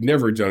shit, but he'd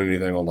never done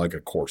anything on, like, a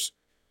course.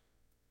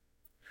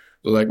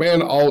 So, like,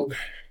 man,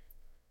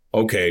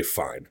 okay,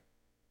 fine.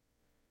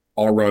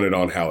 I'll run it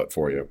on Hallett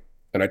for you.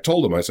 And I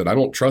told him, I said, I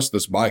don't trust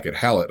this bike at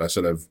Hallett. I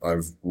said,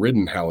 I've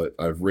ridden Hallett.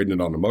 I've ridden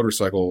it on a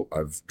motorcycle.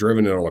 I've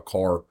driven it on a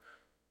car.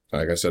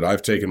 Like I said,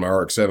 I've taken my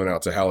RX-7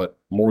 out to Hallett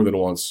more than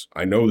once.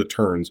 I know the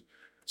turns.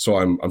 So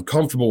I'm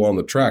comfortable on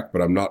the track,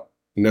 but I'm not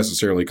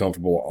necessarily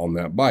comfortable on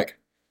that bike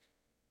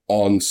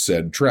on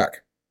said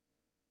track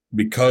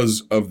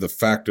because of the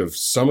fact of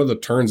some of the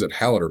turns at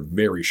Hallett are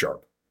very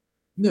sharp.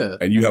 Yeah.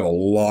 And you have a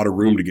lot of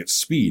room to get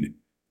speed.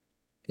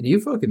 And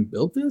you fucking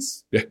built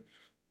this? Yeah.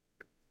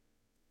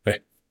 Hey.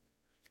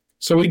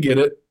 So we get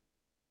it.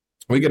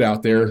 We get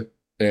out there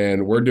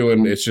and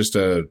it's just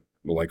a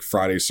like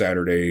Friday,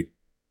 Saturday.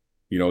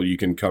 You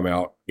can come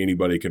out.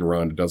 Anybody can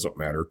run. It doesn't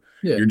matter.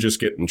 Yeah. You're just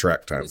getting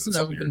track time. It's an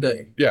open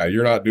day. Yeah,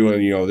 you're not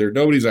doing.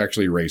 Nobody's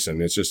actually racing.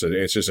 It's just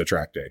a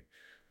track day.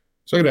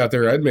 So I get out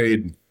there.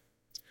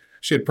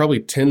 She had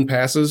probably 10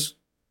 passes,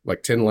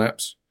 like 10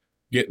 laps,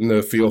 getting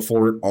the feel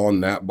for it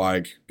on that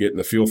bike, getting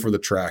the feel for the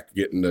track,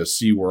 getting to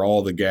see where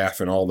all the gaff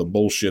and all the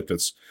bullshit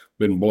that's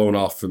been blown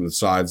off from the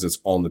sides that's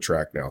on the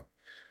track now.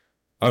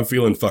 I'm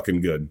feeling fucking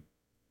good,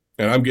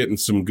 and I'm getting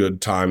some good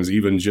times,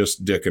 even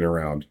just dicking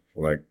around.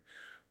 Like.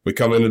 We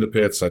come into the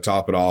pits, I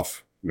top it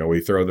off.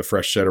 We throw the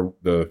fresh set of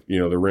the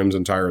rims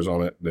and tires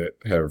on it that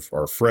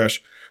are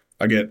fresh.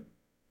 I get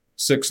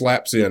 6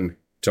 laps in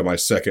to my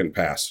second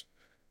pass.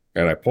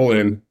 And I pull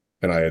in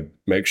and I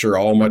make sure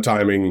all my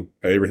timing,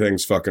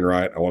 everything's fucking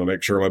right. I want to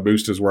make sure my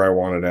boost is where I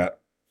want it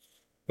at.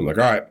 I'm like,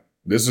 all right,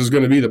 this is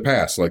going to be the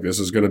pass. Like, this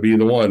is going to be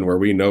the one where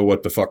we know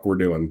what the fuck we're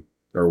doing,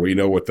 or we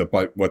know what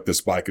this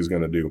bike is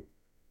going to do.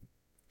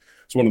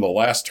 So one of the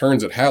last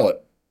turns at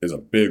Hallett is a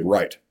big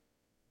right.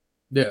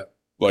 Yeah.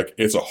 Like,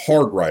 it's a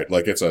hard right.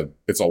 Like, it's a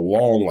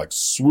long, like,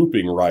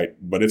 swooping right,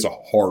 but it's a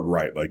hard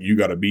right. Like, you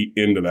got to be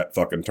into that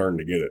fucking turn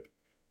to get it.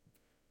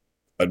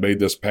 I made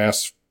this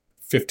pass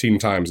 15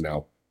 times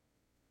now.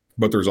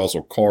 But there's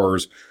also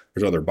cars,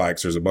 there's other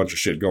bikes, there's a bunch of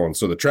shit going.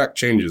 So the track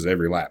changes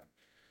every lap.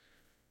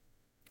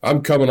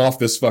 I'm coming off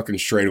this fucking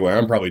straightaway.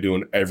 I'm probably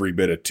doing every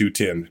bit of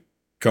 210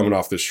 coming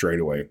off this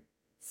straightaway.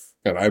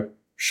 And I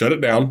shut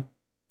it down.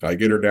 I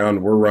get her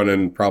down. We're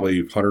running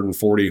probably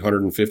 140,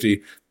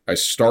 150. I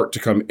start to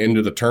come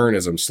into the turn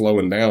as I'm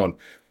slowing down.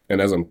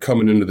 And as I'm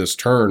coming into this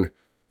turn,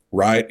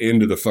 right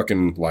into the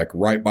fucking, like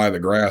right by the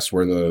grass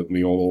where the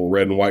old little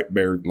red and white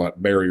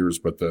not barriers,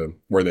 but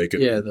where they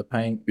could. Yeah, the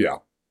paint. Yeah.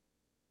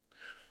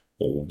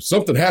 Well,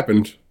 something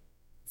happened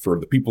for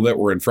the people that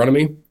were in front of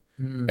me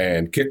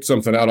and kicked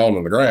something out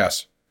onto the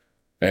grass.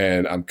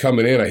 And I'm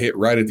coming in, I hit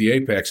right at the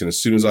apex. And as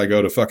soon as I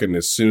go to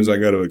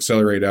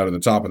accelerate out of the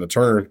top of the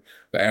turn,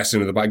 the ass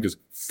end of the bike just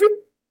flip,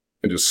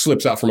 and just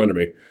slips out from under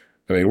me.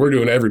 I mean, we're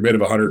doing every bit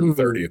of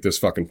 130 at this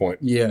fucking point.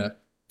 Yeah.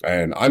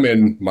 And I'm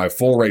in my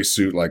full race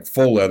suit, like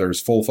full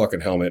leathers, full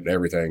fucking helmet and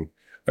everything.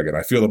 Again,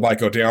 I feel the bike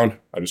go down.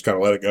 I just kind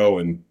of let it go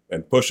and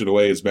push it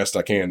away as best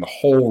I can. The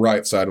whole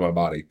right side of my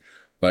body.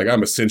 Like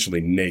I'm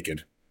essentially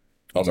naked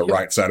on the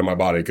right side of my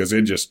body because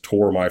it just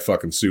tore my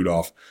fucking suit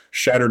off.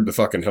 Shattered the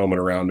fucking helmet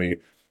around me.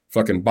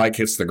 Fucking bike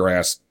hits the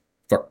grass.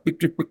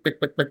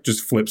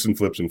 Just flips and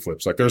flips and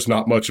flips. Like there's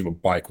not much of a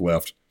bike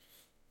left.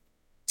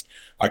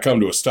 I come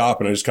to a stop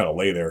and I just kind of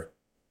lay there.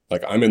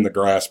 Like I'm in the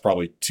grass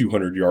probably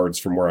 200 yards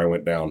from where I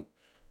went down.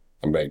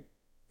 I'm like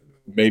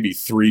maybe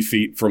 3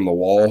 feet from the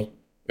wall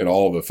and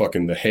all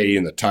the hay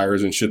and the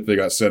tires and shit they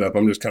got set up.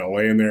 I'm just kind of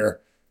laying there.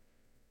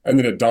 And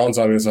then it dawns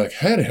on me, it's like,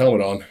 I had a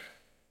helmet on.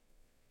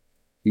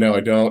 No, I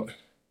don't.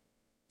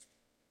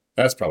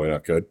 That's probably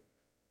not good.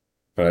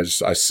 And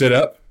I sit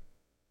up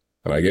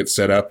and I get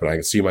set up and I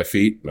can see my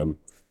feet and I'm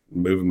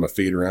moving my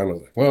feet around.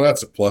 I'm like, well,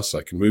 that's a plus.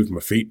 I can move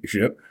my feet and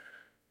shit.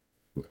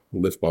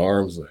 Lift my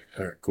arms. Like,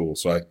 all right, cool.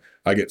 So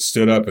I get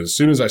stood up. As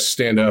soon as I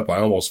stand up, I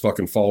almost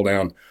fucking fall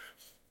down.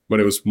 But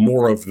it was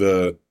more of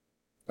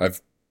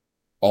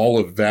all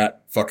of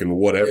that fucking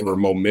whatever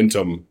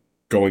momentum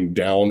going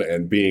down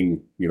and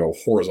being,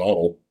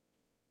 horizontal.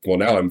 Well,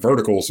 now I'm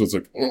vertical. So it's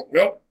like,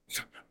 well,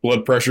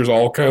 blood pressure's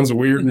all kinds of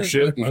weird and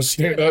shit. And I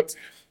stand up.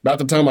 About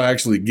the time I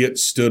actually get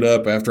stood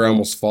up after I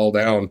almost fall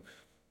down,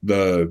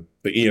 the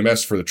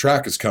EMS for the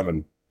track is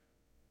coming.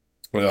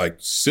 They're like,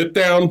 sit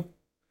down.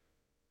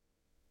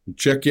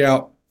 Check you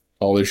out,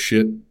 all this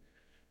shit. I'm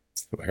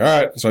like, all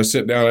right. So I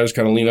sit down, I just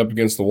kind of lean up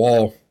against the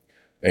wall,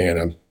 and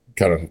I'm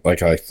kind of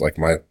like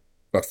my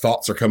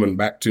thoughts are coming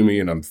back to me,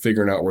 and I'm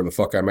figuring out where the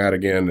fuck I'm at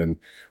again, and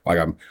like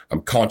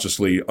I'm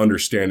consciously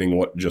understanding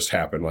what just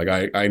happened. Like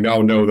I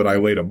now know that I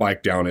laid a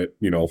bike down at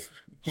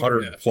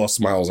 100 plus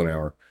miles an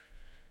hour,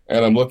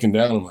 and I'm looking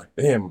down. I'm like,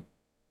 damn,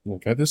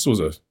 okay, this is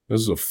a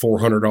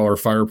 $400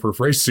 fireproof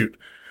race suit.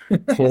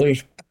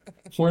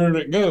 Where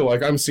did it go?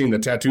 Like I'm seeing the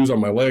tattoos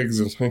on my legs,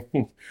 and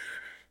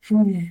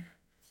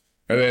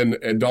then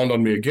it dawned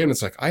on me again.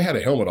 It's like I had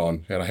a helmet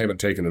on and I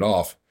haven't taken it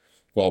off.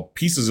 Well,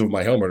 pieces of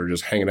my helmet are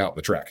just hanging out in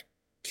the track.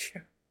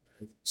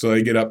 So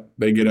they get up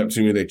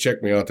to me, they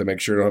check me out to make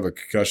sure I don't have a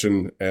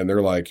concussion, and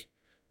they're like,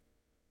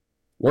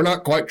 we're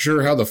not quite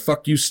sure how the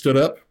fuck you stood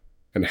up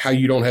and how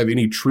you don't have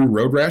any true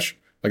road rash.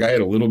 Like I had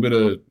a little bit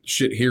of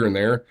shit here and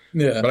there,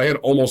 but I had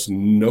almost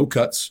no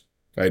cuts.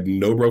 I had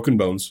no broken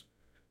bones,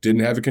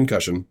 didn't have a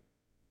concussion,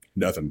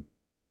 nothing.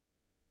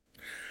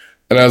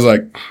 And I was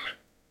like,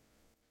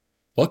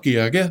 lucky,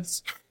 I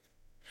guess.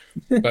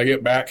 I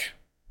get back,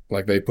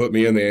 like they put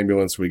me in the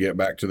ambulance. We get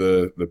back to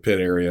the pit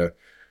area,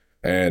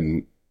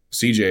 and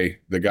CJ,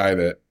 the guy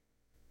that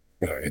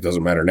it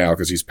doesn't matter now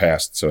because he's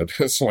passed, so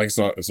it's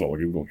not like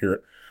you're gonna hear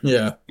it.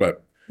 Yeah,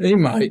 but he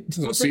might.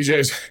 So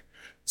CJ's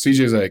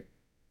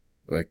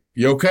like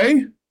you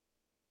okay?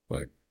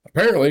 Like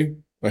apparently,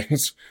 like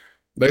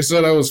they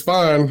said I was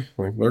fine.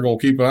 Like they're gonna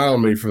keep an eye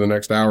on me for the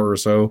next hour or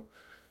so.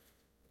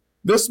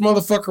 This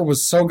motherfucker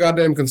was so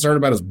goddamn concerned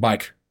about his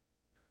bike.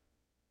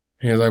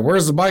 He was like,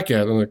 "Where's the bike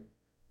at?" I'm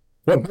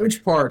like,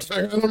 "Which part?"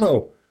 I don't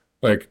know.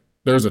 Like,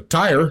 there's a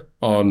tire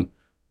on,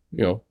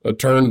 a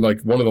turn,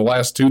 like one of the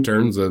last 2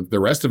 turns. The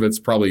rest of it's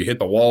probably hit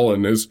the wall,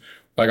 and there's,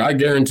 like, I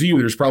guarantee you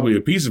there's probably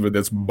a piece of it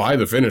that's by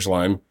the finish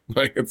line.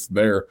 Like, it's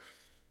there.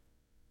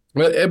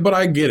 But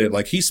I get it.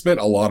 Like, he spent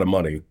a lot of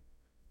money.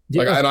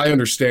 Yeah. Like, and I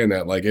understand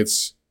that. Like,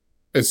 it's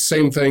the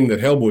same thing that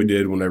Hellboy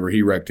did whenever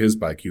he wrecked his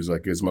bike. He was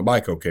like, is my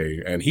bike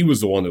okay? And he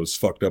was the one that was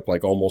fucked up,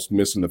 like, almost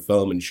missing the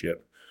thumb and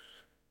shit.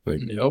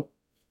 Like, yep.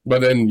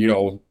 But then,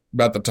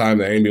 about the time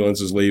the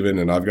ambulance is leaving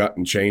and I've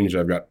gotten changed,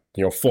 I've got,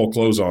 full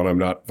clothes on. I'm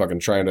not fucking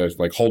trying to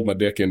like hold my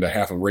dick into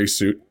half a race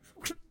suit.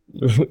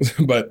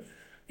 But,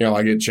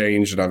 I get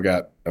changed and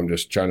I'm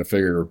just trying to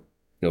figure,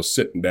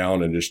 sitting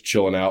down and just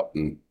chilling out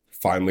and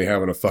finally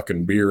having a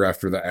fucking beer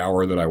after the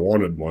hour that I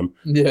wanted one.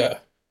 Yeah.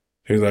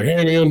 He's like,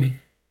 hey man,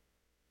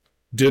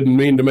 didn't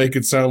mean to make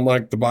it sound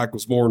like the bike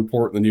was more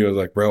important than you. I was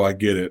like, bro, I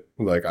get it.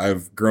 Like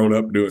I've grown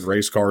up doing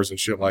race cars and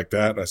shit like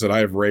that. And I said, I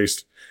have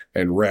raced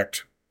and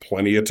wrecked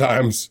plenty of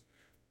times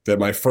that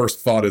my first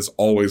thought is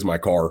always my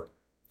car.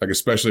 Like,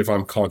 especially if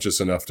I'm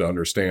conscious enough to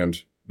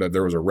understand that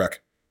there was a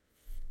wreck.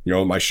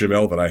 My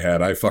Chevelle that I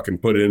had, I fucking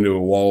put it into a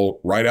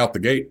wall right out the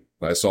gate.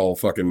 I saw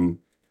fucking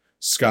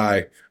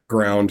sky,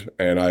 ground,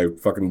 and I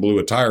fucking blew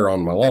a tire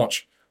on my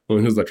launch. And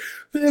it was like,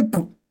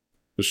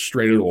 just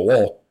straight into a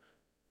wall.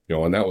 You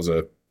know, and that was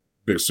a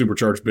big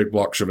supercharged big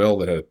block Chevelle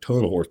that had a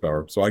ton of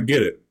horsepower. So I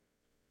get it.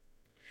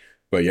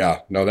 But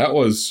yeah, no, that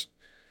was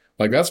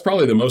like, that's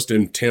probably the most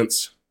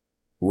intense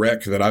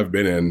wreck that I've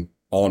been in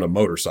on a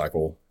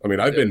motorcycle. I mean,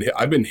 I've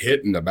been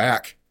hit in the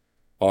back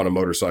on a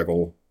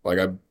motorcycle. But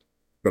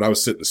I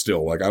was sitting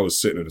still. Like I was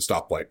sitting at a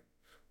stoplight.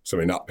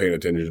 Somebody not paying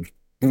attention.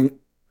 And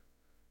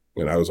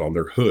I was on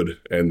their hood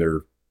and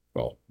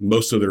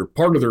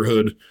part of their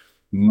hood,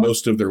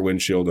 most of their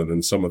windshield, and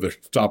then some of the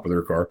top of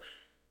their car.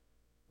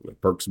 The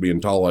perks of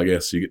being tall, I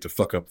guess, you get to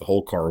fuck up the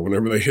whole car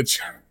whenever they hit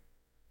you.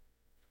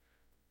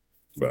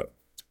 But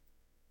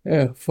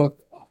yeah, fuck.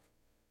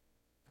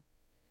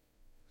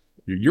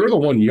 You're the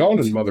one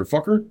yawning,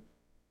 motherfucker.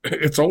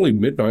 It's only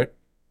midnight.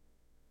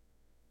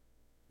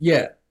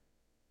 Yeah.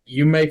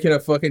 You making a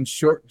fucking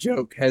short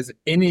joke has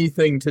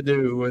anything to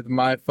do with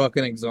my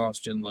fucking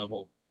exhaustion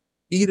level.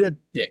 Eat a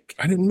dick.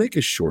 I didn't make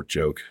a short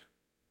joke.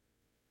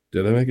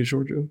 Did I make a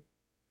short joke?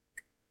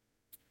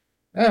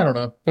 I don't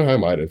know. I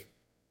might have.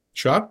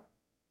 Shot?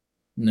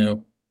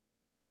 No.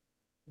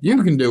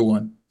 You can do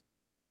one.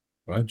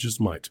 I just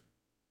might.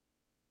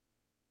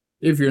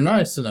 If you're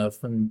nice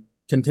enough and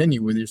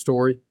continue with your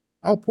story,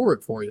 I'll pour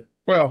it for you.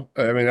 Well,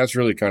 I mean, that's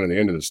really kind of the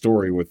end of the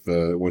story with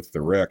the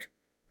wreck.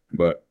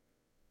 But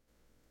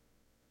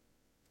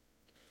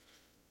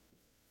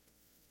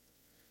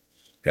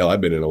hell,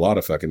 I've been in a lot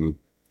of fucking,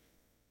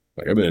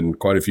 like I've been in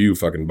quite a few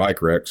fucking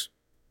bike wrecks,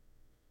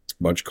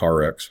 a bunch of car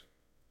wrecks,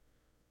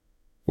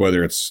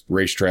 whether it's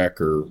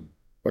racetrack or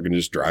fucking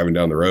just driving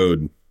down the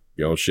road.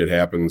 You know, shit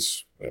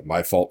happens.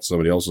 My fault,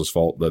 somebody else's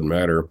fault, doesn't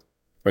matter.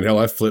 But hell,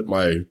 I flipped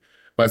my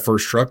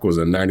first truck was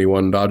a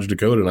 91 Dodge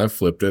Dakota, and I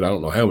flipped it I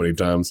don't know how many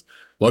times.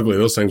 Luckily,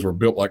 those things were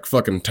built like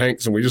fucking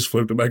tanks, and we just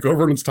flipped it back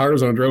over on its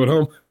tires and I drove it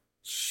home.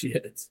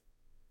 Shit.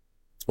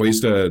 We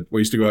used to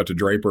go out to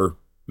Draper,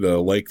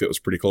 the lake that was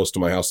pretty close to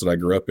my house that I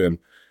grew up in,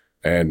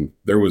 and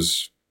there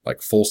was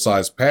like full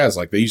size paths.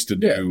 Like they used to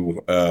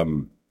do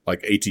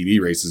like ATV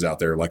races out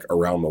there, like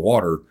around the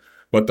water.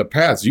 But the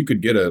paths, you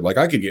could get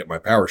I could get my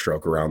Power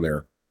Stroke around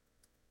there,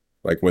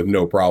 like with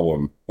no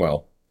problem.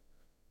 Well,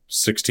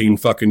 16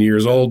 fucking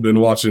years old, been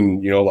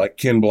watching, you know, like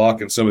Ken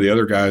Block and some of the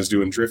other guys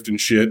doing drifting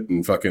shit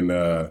and fucking,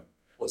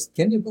 was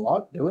Kenny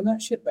Block doing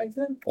that shit back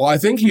then? Well, I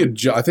think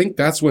I think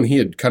that's when he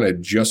had kind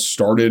of just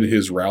started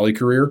his rally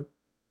career.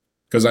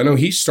 Cause I know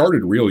he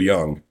started real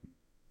young.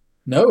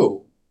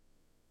 No.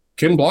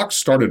 Ken Block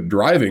started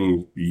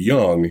driving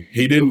young.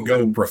 He didn't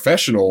go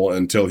professional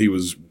until he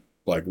was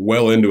like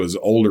well into his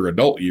older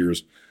adult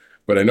years.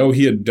 But I know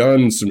he had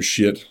done some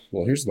shit.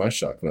 Well, here's my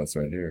shot glass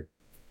right here.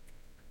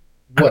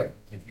 What?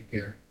 If you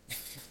care.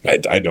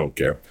 I don't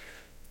care.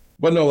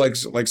 But no, like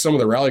some of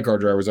the rally car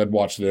drivers, I'd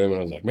watch them and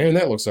I was like, man,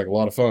 that looks like a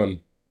lot of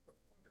fun.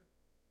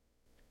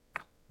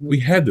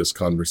 We had this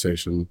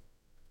conversation.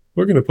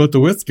 We're going to put the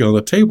whiskey on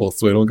the table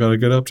so we don't got to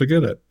get up to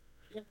get it.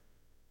 Yeah.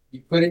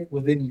 You put it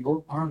within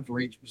your arm's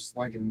reach, which is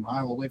like a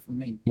mile away from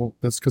me. Well,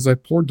 that's because I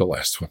poured the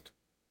last one.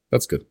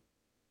 That's good.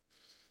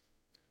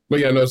 But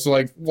yeah, no, so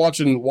like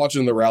watching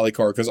the rally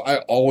car, because I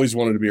always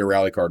wanted to be a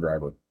rally car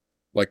driver.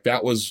 Like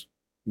that was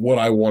what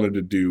I wanted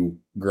to do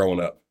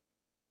growing up.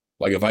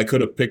 Like if I could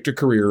have picked a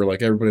career,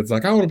 like everybody's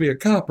like, I want to be a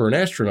cop or an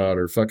astronaut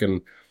or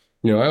fucking,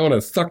 you know, I want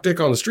to suck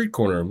dick on the street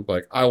corner.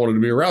 Like I wanted to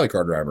be a rally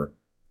car driver.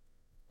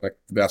 Like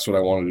that's what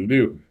I wanted to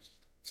do.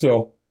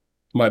 So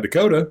my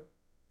Dakota,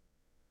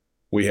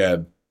 we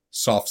had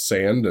soft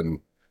sand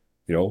and,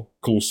 you know,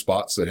 cool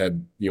spots that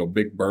had, you know,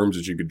 big berms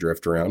that you could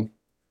drift around.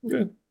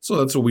 Yeah. So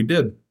that's what we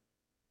did.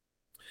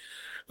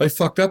 I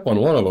fucked up on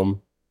one of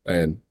them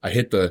and I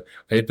hit the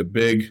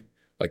big,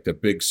 like the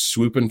big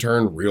swoop and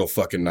turn real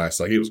fucking nice.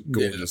 Like it was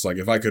gorgeous. Yeah. Like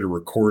if I could have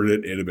recorded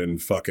it, it'd have been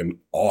fucking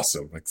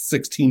awesome. Like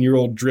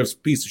 16-year-old drifts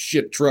piece of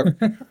shit truck,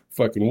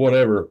 fucking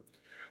whatever.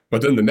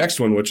 But then the next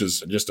one, which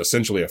is just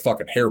essentially a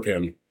fucking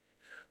hairpin.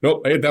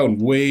 Nope, I hit that one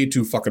way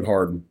too fucking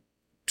hard.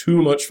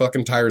 Too much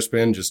fucking tire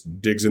spin, just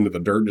digs into the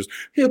dirt, just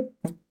hip.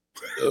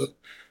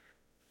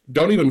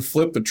 Don't even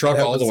flip the truck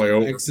all the way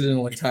over.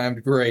 Accidentally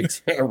timed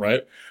great.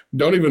 Right?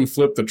 Don't even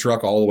flip the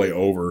truck all the way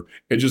over.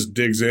 It just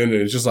digs in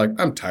and it's just like,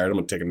 I'm tired. I'm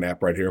going to take a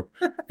nap right here.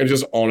 And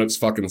just on its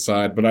fucking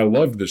side. But I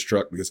loved this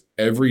truck because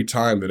every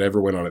time that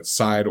ever went on its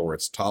side or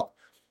its top,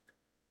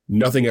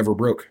 nothing ever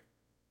broke.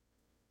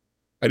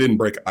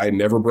 I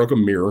never broke a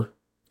mirror.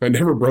 I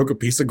never broke a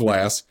piece of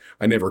glass.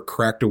 I never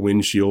cracked a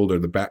windshield or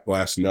the back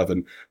glass,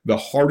 nothing. The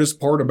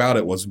hardest part about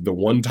it was the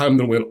one time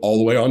that it went all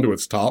the way onto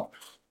its top,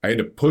 I had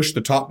to push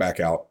the top back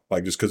out,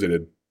 like just because it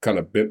had kind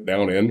of bent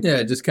down in.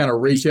 Yeah, just kind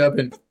of reach up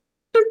and...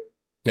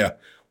 Yeah,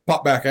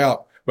 pop back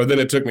out. But then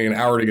it took me an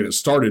hour to get it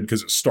started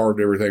because it starved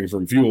everything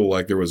from fuel.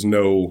 Like there was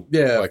no...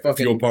 Yeah, like the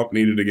fuel pump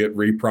needed to get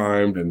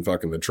reprimed and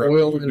fucking the truck...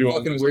 Oil in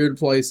fucking weird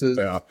places.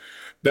 Yeah,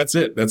 that's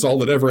it. That's all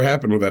that ever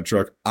happened with that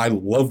truck. I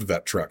loved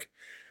that truck.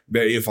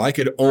 If I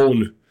could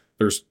own...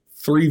 There's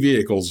 3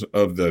 vehicles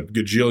of the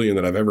gajillion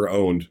that I've ever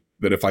owned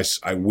that if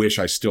I wish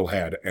I still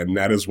had, and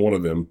that is one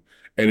of them.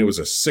 and it was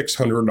a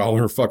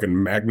 $600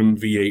 fucking Magnum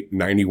V8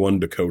 91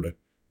 Dakota.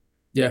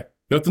 Yeah.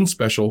 Nothing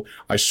special.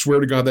 I swear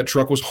to God, that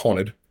truck was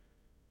haunted.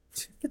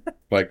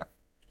 like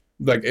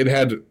it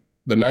had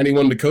the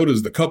 91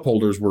 Dakotas, the cup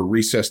holders were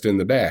recessed in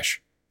the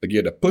dash. Like you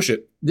had to push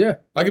it. Yeah.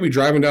 I could be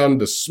driving down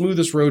the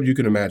smoothest road you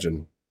can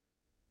imagine.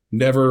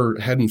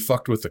 Hadn't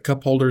fucked with the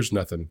cup holders,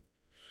 nothing.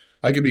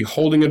 I could be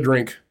holding a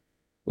drink,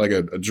 like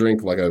a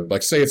drink,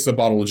 like say it's the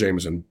bottle of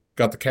Jameson,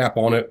 got the cap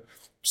on it,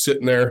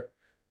 sitting there,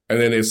 and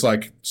then it's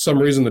like, some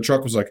reason the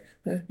truck was like,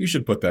 you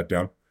should put that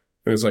down.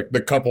 And it's like,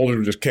 the cup holder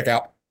would just kick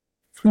out.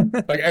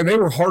 And they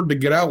were hard to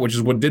get out, which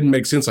is what didn't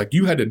make sense. Like,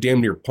 you had to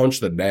damn near punch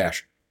the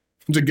dash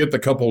to get the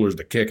cup holders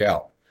to kick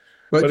out.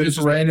 But just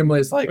randomly,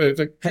 it's like,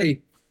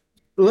 hey,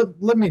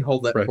 let me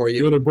hold that for you.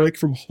 You want a break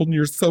from holding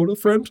your soda,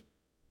 friend?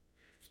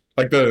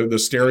 Like the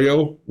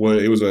stereo, when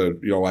it was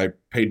I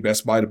paid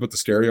Best Buy to put the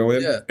stereo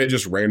in. Yeah. It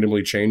just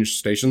randomly changed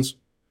stations.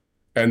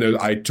 And then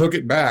I took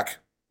it back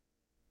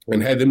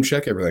and had them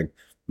check everything.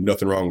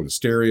 Nothing wrong with the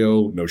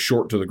stereo, no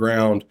short to the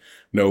ground,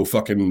 no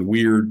fucking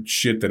weird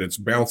shit that it's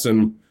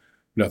bouncing,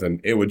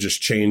 nothing. It would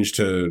just change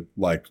to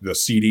like the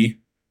CD.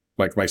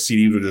 Like my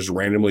CD would just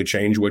randomly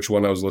change which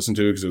one I was listening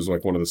to because it was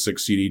like one of the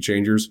 6 CD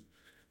changers.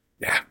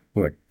 Yeah.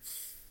 I'm like,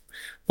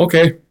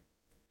 okay.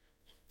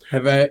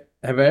 Have I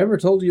ever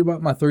told you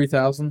about my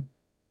 3000?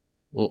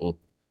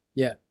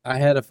 Yeah, I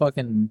had a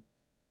fucking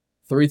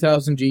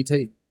 3000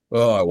 GT.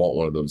 Oh, I want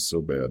one of those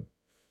so bad.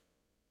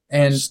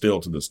 And still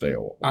to this day, I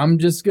want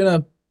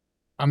one.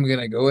 I'm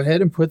gonna go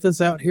ahead and put this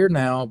out here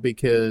now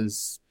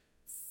because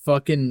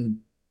fucking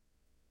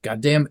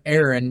goddamn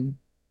Aaron,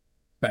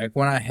 back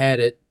when I had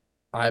it,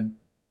 I've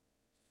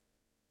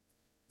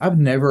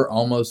never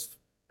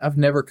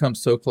come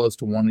so close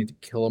to wanting to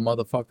kill a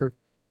motherfucker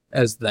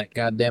as that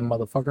goddamn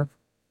motherfucker.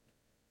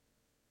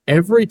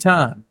 Every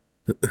time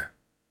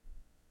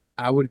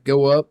I would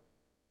go up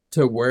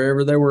to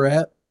wherever they were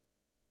at,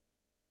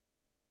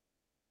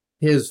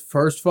 his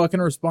first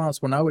fucking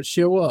response when I would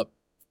show up,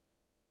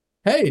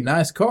 hey,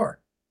 nice car.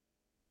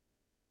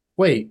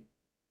 Wait,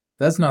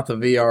 that's not the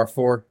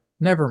VR4.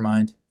 Never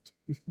mind.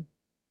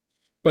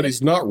 But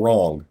he's not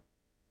wrong.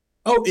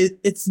 Oh,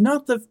 it's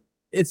not that.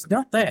 It's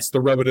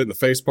the rub it in the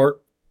face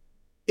part.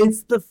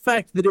 It's the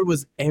fact that it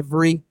was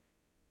every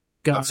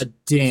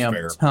goddamn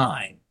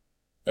time.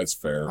 That's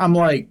fair. I'm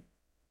like,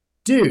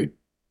 dude,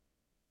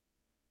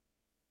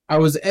 I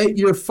was at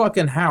your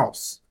fucking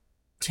house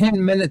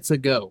 10 minutes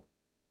ago.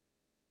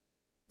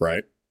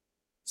 Right.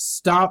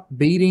 Stop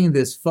beating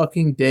this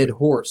fucking dead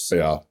horse.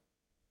 Yeah.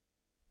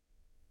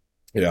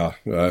 Yeah,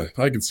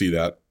 I can see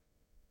that.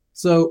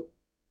 So,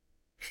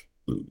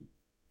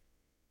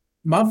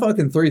 my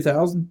fucking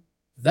 3000,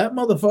 that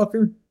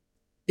motherfucker,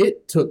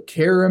 it took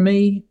care of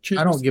me. Cheers.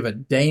 I don't give a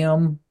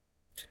damn.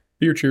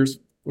 Beer cheers.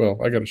 Well,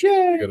 I got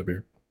a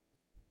beer.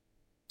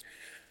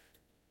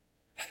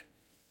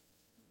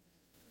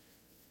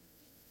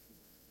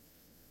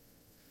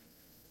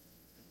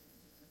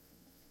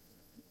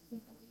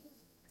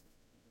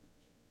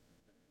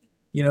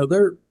 You know,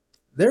 there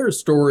are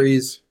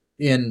stories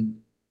in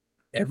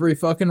every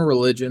fucking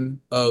religion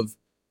of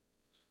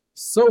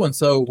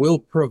so-and-so will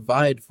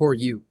provide for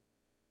you.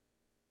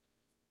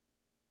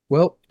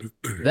 Well,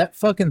 that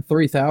fucking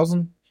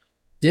 3000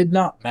 did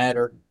not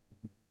matter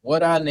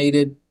what I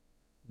needed.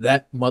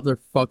 That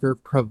motherfucker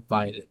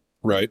provided.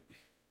 Right.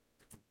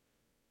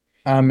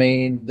 I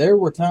mean, there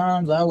were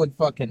times I would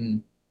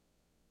fucking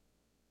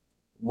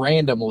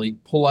randomly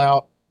pull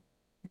out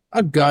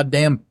a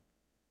goddamn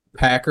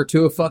pack or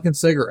two of fucking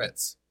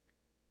cigarettes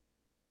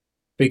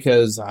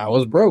because I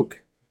was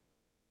broke.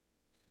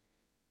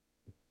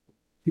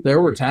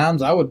 There were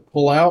times I would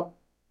pull out,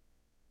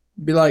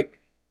 be like,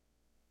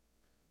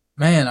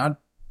 man,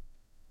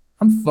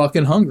 I'm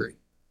fucking hungry.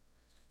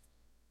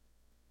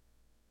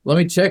 Let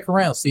me check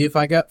around, see if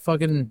I got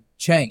fucking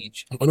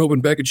change.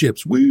 Unopened bag of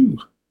chips. Woo.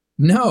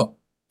 No,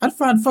 I'd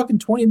find fucking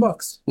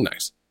 $20.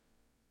 Nice.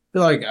 Be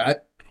like, I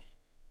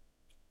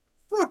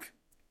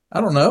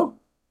don't know.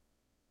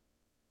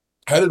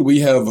 How did we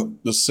have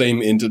the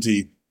same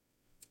entity,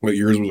 but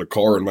yours was a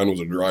car and mine was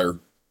a dryer?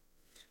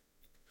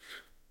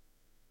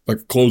 Like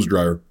a clothes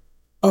dryer.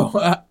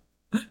 Oh,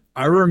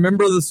 I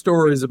remember the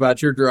stories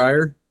about your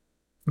dryer,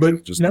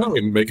 but just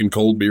making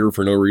cold beer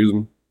for no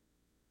reason.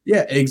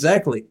 Yeah,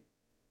 exactly.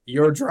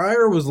 Your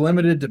dryer was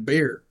limited to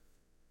beer.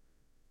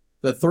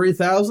 The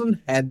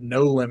 3000 had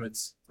no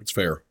limits. It's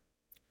fair.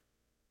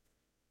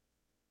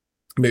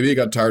 Maybe I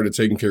got tired of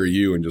taking care of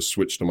you and just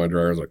switched to my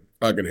dryer. I was like,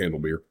 I can handle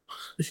beer.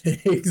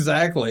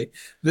 Exactly.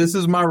 This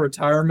is my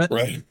retirement.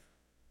 Right.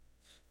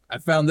 I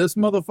found this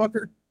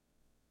motherfucker.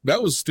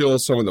 That was still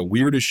some of the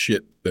weirdest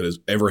shit that has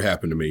ever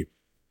happened to me.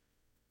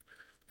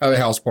 At a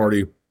house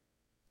party,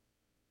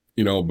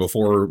 you know,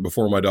 before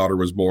my daughter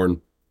was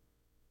born.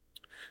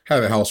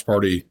 Had a house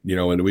party, you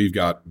know, and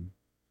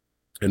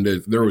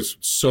there was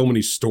so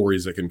many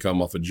stories that can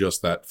come off of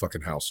just that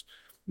fucking house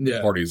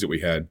parties that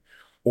we had,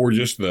 or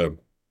just the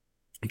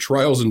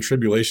trials and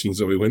tribulations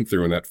that we went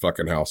through in that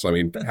fucking house. I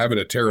mean, having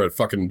to tear a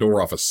fucking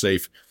door off a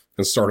safe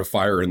and start a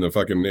fire in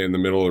the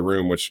middle of the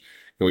room, which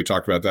we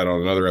talked about that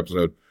on another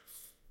episode.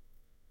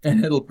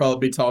 And it'll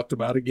probably be talked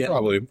about again.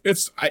 Probably.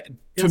 It's a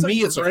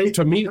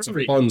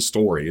fun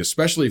story,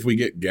 especially if we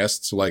get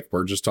guests like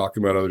we're just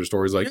talking about other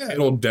stories. Like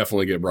it'll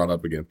definitely get brought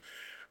up again.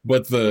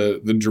 But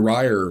the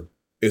dryer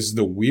is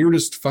the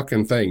weirdest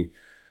fucking thing,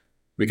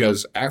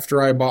 because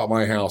after I bought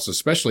my house,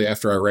 especially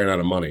after I ran out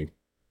of money,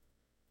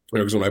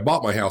 because when I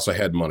bought my house, I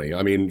had money.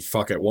 I mean,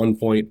 at one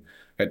point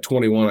at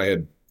 21, I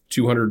had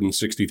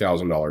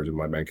 $260,000 in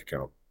my bank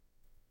account.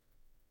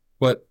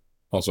 But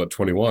also at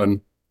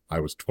 21, I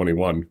was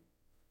 21.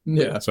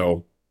 Yeah.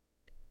 So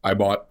I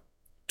bought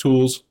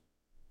tools,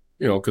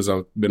 because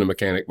I've been a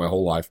mechanic my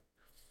whole life.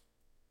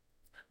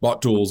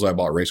 Bought tools. I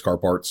bought race car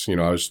parts.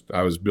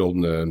 I was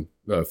building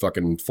a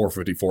fucking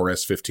 454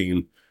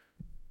 S15.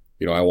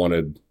 I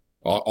wanted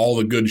all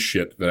the good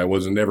shit that I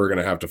was never going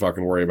to have to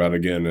fucking worry about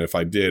again. And if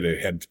I did,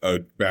 it had a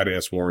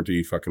badass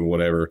warranty, fucking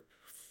whatever.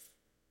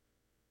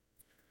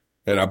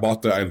 And I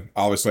bought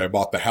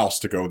the house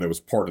to go. That was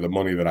part of the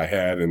money that I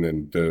had, and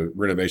then the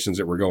renovations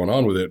that were going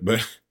on with it.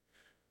 But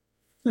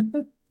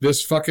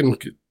this fucking,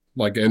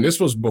 and this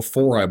was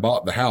before I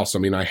bought the house. I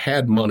mean, I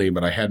had money,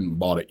 but I hadn't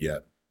bought it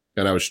yet.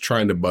 And I was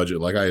trying to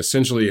budget. I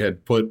essentially had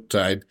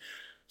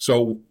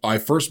so I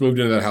first moved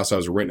into that house. I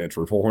was renting it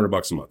for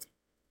 $400 a month.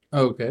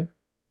 Okay.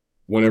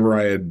 Whenever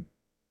I had.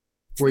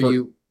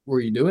 Were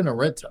you doing a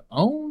rent to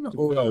own?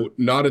 Or? No,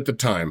 not at the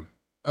time.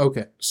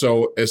 Okay.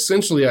 So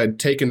essentially I'd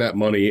taken that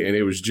money and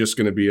it was just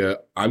going to be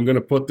I'm going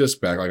to put this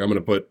back. I'm going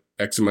to put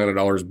X amount of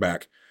dollars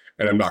back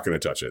and I'm not going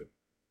to touch it.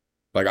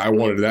 I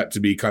wanted that to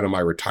be kind of my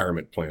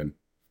retirement plan.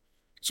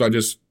 So I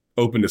just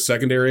opened a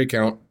secondary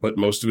account, put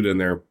most of it in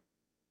there.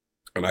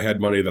 And I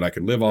had money that I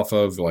could live off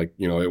of.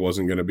 It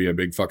wasn't going to be a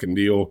big fucking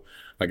deal.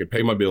 I could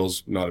pay my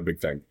bills, not a big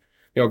thing.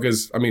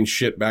 Because,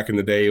 shit, back in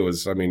the day, it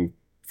was,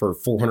 for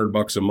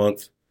 $400 a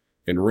month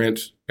in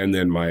rent and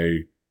then my,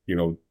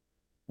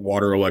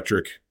 water,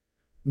 electric,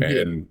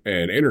 and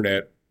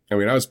internet. I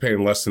was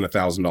paying less than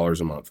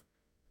 $1,000 a month.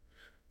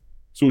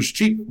 So it was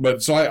cheap.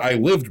 But so I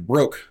lived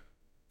broke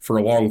for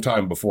a long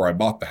time before I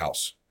bought the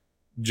house,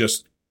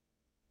 just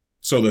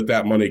so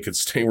that money could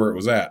stay where it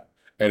was at.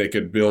 And it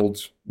could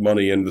build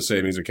money into the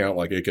savings account.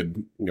 It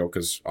could,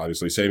 because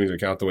obviously savings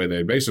account, the way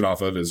they base it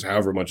off of is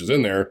however much is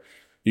in there,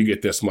 you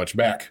get this much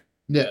back.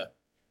 Yeah.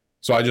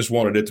 So I just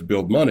wanted it to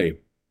build money.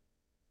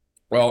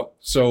 Well,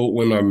 so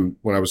when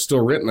I was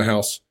still renting the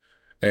house,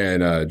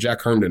 and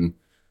Jack Herndon,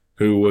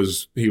 he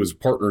was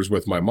partners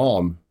with my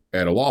mom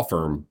at a law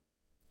firm,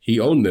 he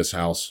owned this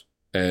house,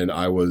 and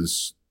I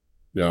was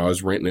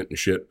renting it and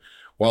shit.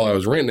 While I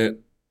was renting it,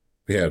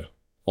 we had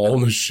all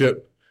this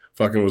shit.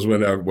 Fucking was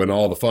when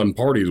all the fun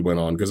parties went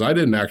on, because I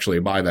didn't actually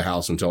buy the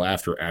house until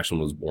after Ashlyn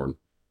was born.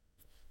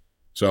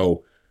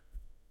 So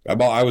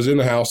I was in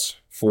the house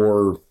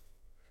for,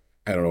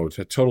 I don't know,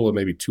 a total of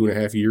maybe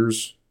 2.5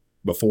 years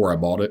before I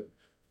bought it.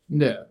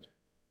 Yeah.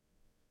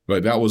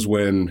 But that was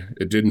when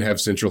it didn't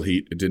have central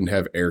heat. It didn't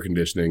have air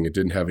conditioning. It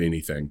didn't have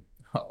anything.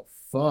 Oh,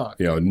 fuck.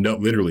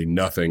 Literally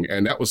nothing.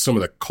 And that was some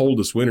of the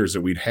coldest winters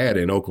that we'd had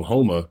in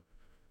Oklahoma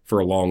for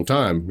a long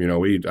time.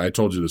 I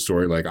told you the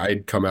story.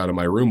 I'd come out of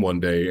my room one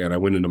day and I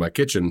went into my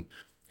kitchen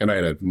and I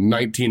had a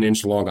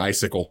 19-inch long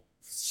icicle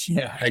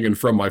hanging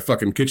from my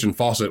fucking kitchen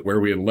faucet where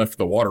we had left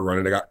the water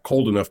running. It got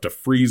cold enough to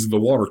freeze the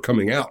water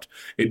coming out.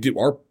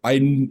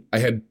 I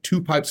had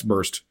 2 pipes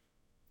burst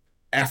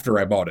after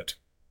I bought it.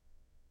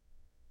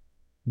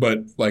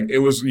 But it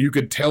was, you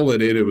could tell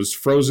that it was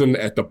frozen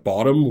at the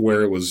bottom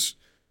where it was.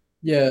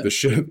 Yeah. The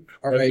shit.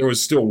 All right. There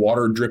was still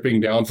water dripping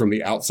down from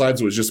the outside,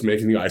 so it was just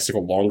making the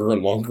icicle longer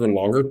and longer and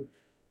longer.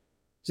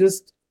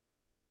 Just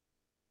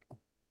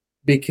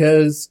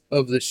because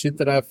of the shit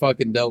that I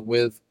fucking dealt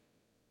with,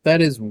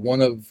 that is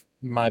one of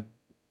my,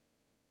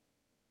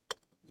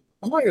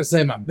 I'm not going to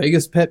say my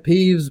biggest pet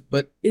peeves,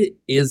 but it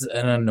is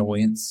an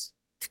annoyance.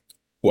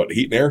 What,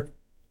 heat and air?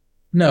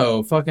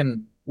 No,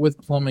 fucking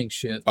with plumbing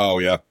shit. Oh,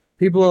 yeah.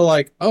 People are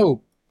like,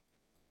 oh,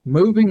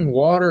 moving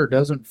water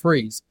doesn't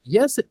freeze.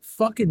 Yes, it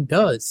fucking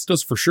does. It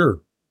does for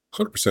sure.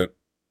 100%.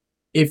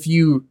 If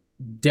you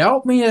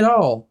doubt me at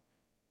all,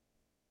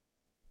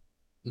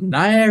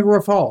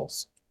 Niagara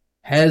Falls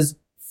has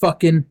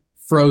fucking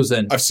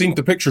frozen. I've seen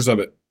the pictures of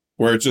it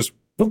where it's just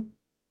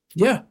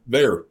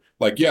there.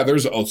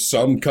 There's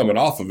some coming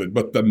off of it,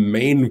 but the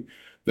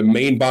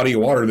main body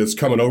of water that's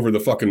coming over the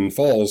fucking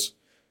falls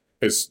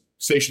is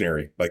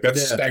stationary.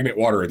 That's stagnant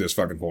water at this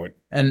fucking point.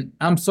 And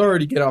I'm sorry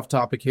to get off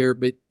topic here,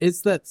 but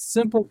it's that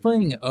simple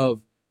thing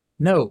of,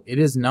 no, it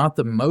is not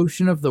the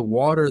motion of the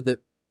water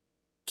that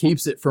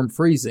keeps it from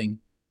freezing.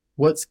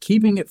 What's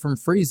keeping it from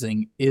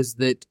freezing is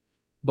that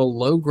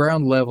below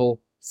ground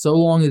level, so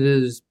long as it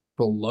is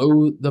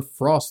below the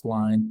frost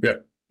line,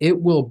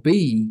 it will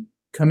be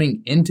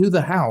coming into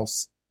the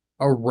house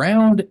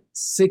around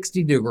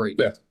 60 degrees.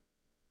 Yeah.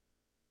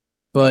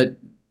 But,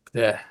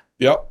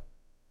 Yep.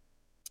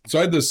 So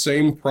I had the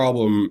same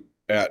problem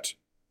at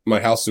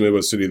my house in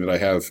Midwest City that I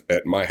have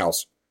at my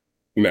house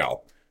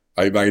now.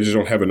 I just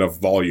don't have enough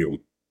volume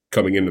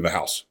coming into the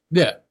house.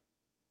 Yeah.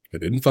 I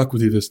didn't fuck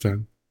with you this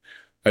time.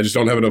 I just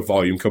don't have enough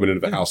volume coming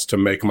into the house to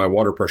make my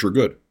water pressure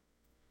good.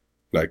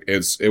 Like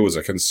it was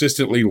a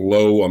consistently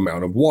low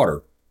amount of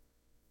water.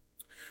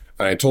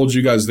 And I told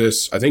you guys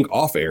this, I think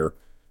off air.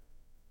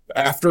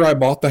 After I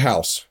bought the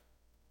house,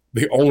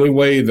 the only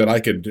way that I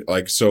could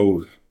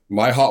so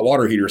my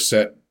water heater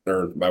set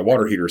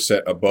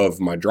above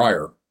my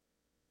dryer.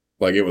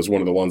 Like it was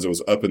one of the ones that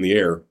was up in the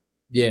air.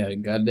 Yeah,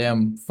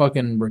 goddamn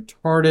fucking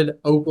retarded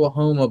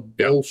Oklahoma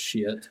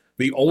bullshit.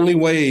 The only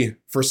way,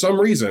 for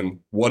some reason,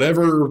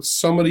 whatever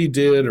somebody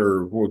did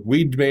or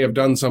we may have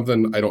done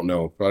something, I don't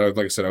know. But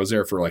like I said, I was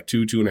there for like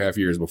 2.5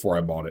 years before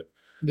I bought it.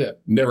 Yeah.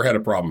 Never had a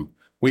problem.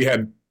 We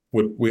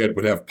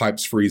would have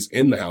pipes freeze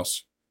in the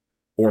house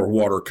or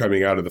water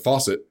coming out of the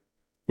faucet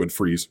would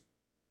freeze.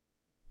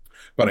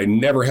 But I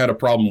never had a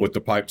problem with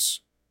the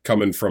pipes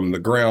coming from the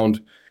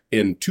ground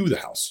into the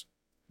house.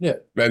 Yeah.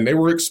 And they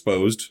were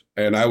exposed,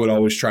 and I would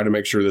always try to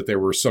make sure that they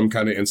were some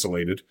kind of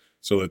insulated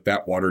so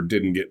that water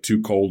didn't get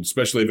too cold,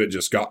 especially if it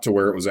just got to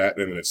where it was at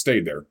and then it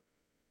stayed there.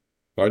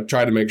 So I'd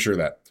try to make sure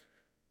that.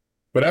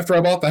 But after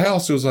I bought the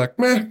house, it was like,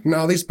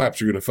 no, these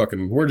pipes are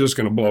we're just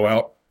going to blow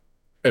out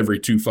every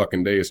 2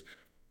 fucking days.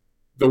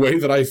 The way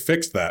that I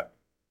fixed that,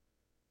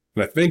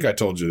 and I think I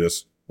told you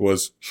this,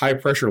 was high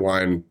pressure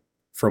line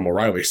from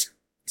O'Reilly's.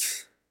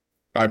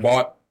 I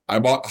bought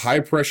high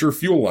pressure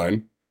fuel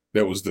line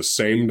that was the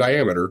same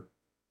diameter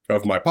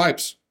of my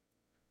pipes,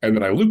 and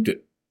then I looped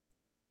it.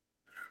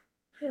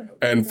 Yeah.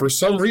 And for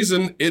some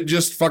reason, it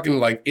just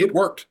fucking it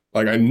worked.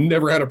 Like I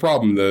never had a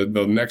problem.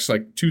 The next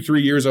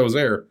 2-3 years I was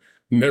there,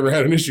 never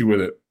had an issue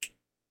with it.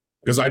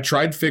 Because I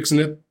tried fixing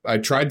it.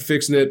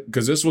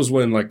 Because this was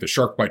when the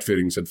shark bite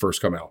fittings had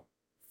first come out.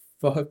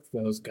 Fuck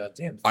those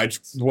goddamn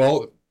things.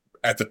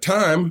 At the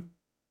time,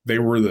 they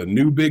were the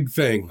new big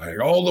thing. Like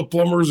all the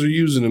plumbers are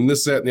using them,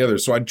 this, that, and the other.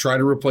 So I'd try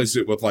to replace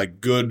it with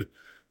good,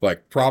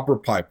 proper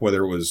pipe,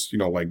 whether it was,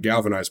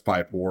 galvanized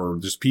pipe or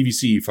just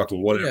PVC,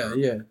 fucking whatever.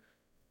 Yeah.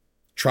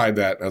 Tried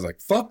that. And I was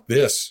like, fuck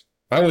this.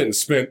 I went and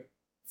spent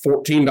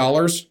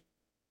 $14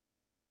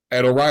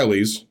 at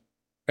O'Reilly's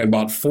and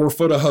bought 4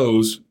 foot of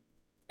hose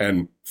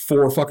and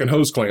 4 fucking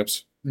hose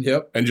clamps.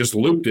 Yep. And just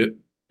looped it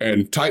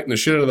and tightened the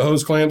shit out of the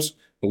hose clamps,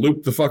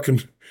 looped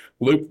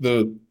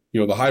the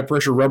high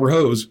pressure rubber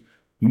hose.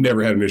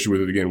 Never had an issue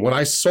with it again. When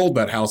I sold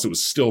that house, it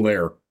was still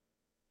there.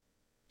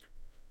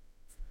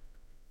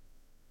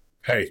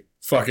 Hey,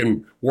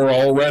 fucking, we're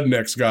all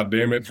rednecks,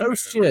 goddammit. Oh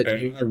shit.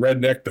 And I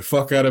rednecked the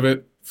fuck out of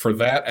it for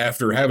that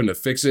after having to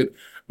fix it.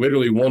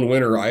 Literally one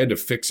winter, I had to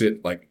fix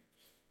it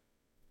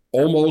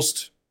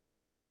almost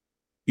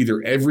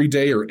either every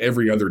day or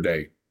every other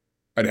day.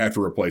 I'd have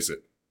to replace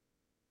it.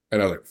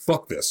 And I was like,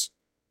 fuck this.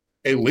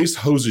 At least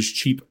hose is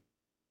cheap.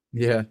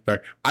 Yeah.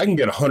 I can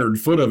get 100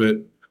 foot of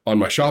it on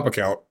my shop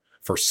account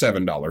for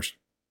 $7.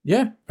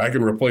 Yeah. I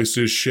can replace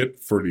this shit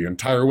for the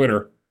entire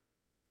winter.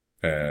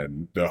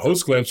 And the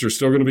hose clamps are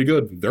still going to be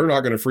good. They're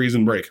not going to freeze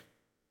and break.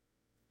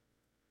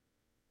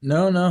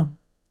 No.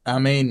 I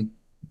mean,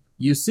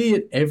 you see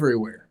it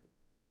everywhere.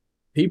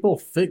 People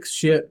fix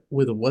shit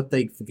with what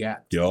they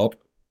forgot. Yup.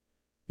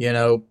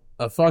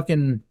 A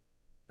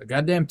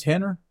goddamn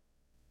tenner.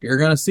 You're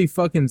going to see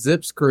fucking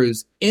zip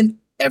screws in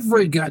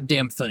every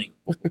goddamn thing.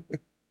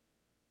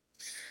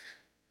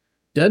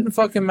 Doesn't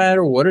fucking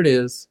matter what it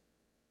is.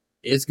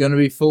 It's going to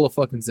be full of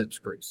fucking zip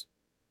screws.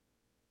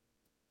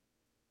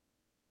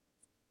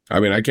 I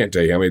mean, I can't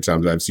tell you how many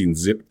times I've seen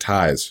zip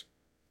ties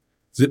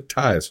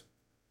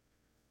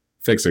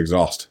fix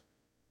exhaust.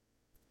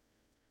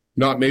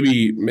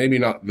 Maybe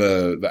not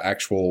the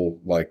actual,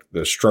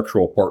 the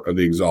structural part of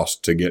the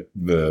exhaust to get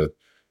the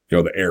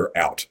air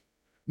out,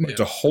 but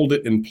to hold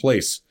it in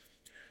place.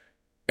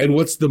 And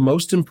what's the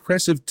most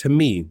impressive to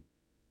me,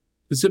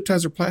 the zip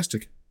ties are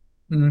plastic.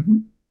 Mm-hmm.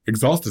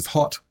 Exhaust is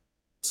hot.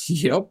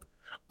 Yep.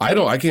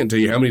 I can't tell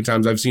you how many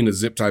times I've seen a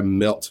zip tie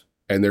melt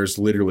and there's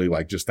literally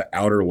just the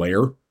outer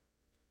layer.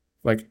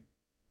 And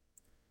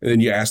then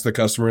you ask the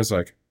customer, it's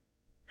like,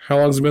 how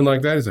long has it been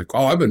like that? He's like,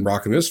 oh, I've been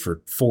rocking this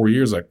for 4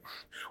 years.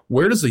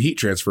 Where does the heat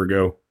transfer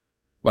go?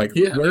 What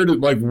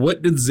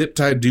did zip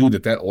tie do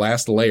that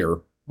last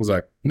layer was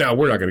no,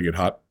 we're not going to get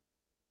hot.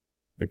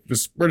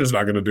 We're just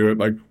not going to do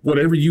it.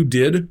 Whatever you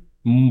did,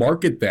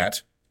 market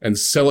that and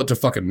sell it to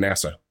fucking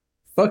NASA.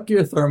 Fuck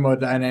your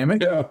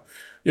thermodynamic. Yeah.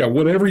 Yeah.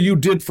 Whatever you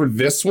did for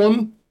this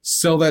one,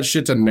 sell that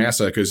shit to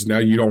NASA because now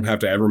you don't have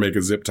to ever make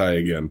a zip tie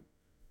again.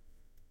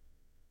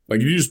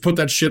 You just put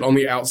that shit on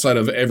the outside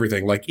of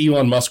everything.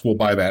 Elon Musk will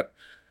buy that.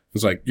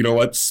 It's you know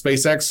what?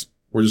 SpaceX,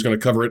 we're just going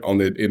to cover it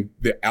in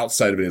the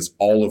outside of it is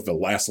all of the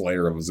last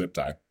layer of a zip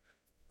tie.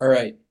 All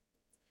right.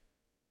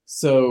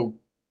 So,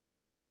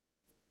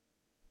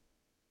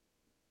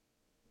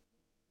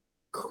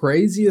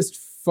 craziest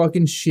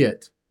fucking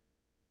shit,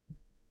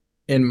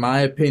 in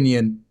my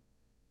opinion,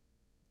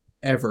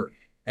 ever.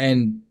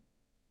 And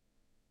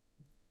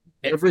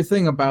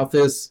everything about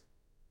this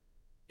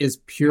is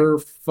pure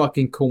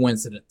fucking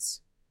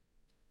coincidence.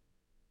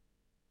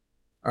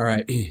 All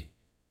right.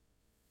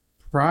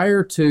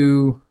 Prior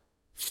to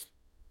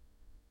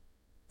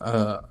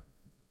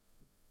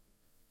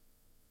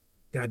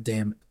God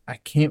damn it. I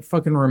can't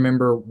fucking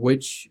remember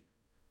which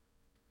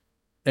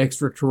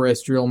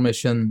extraterrestrial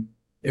mission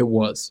it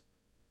was.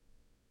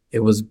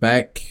 It was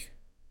back.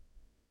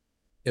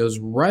 It was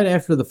right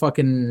after the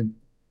fucking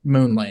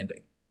moon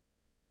landing.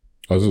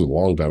 Oh, this was a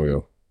long time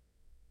ago.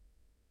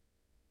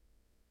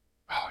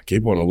 I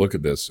keep wanting to look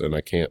at this and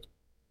I can't.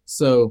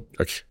 So,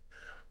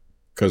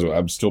 Because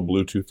I'm still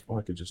Bluetooth. Oh,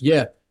 I could just.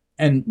 yeah.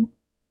 And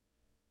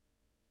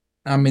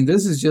I mean,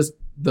 this is just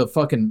the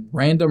fucking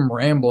random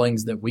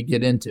ramblings that we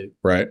get into.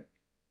 Right.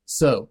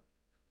 So,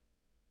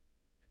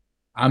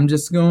 I'm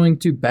just going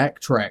to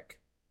backtrack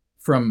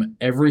from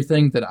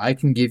everything that I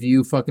can give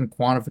you fucking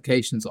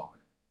quantifications on.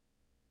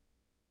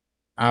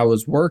 I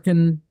was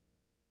working,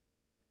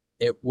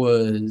 it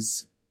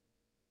was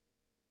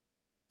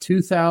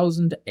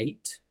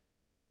 2008.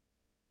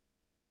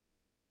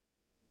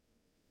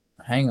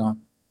 Hang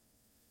on.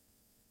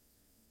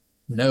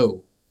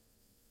 No.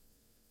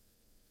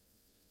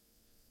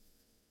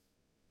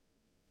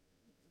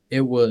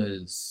 It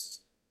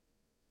was,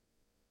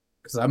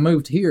 because I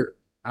moved here.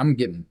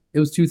 It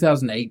was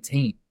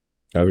 2018.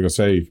 I was going to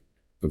say,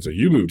 so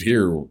you moved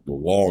here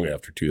long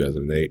after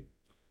 2008.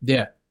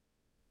 Yeah.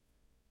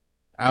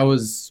 I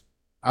was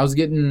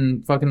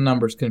getting fucking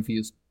numbers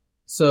confused.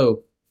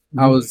 So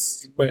I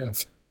was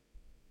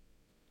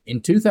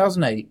in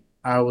 2008.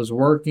 I was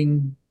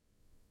working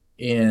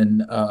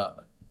in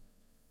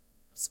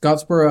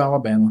Scottsboro,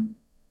 Alabama.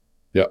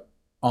 Yep.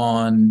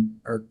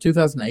 Or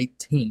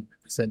 2018. I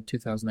said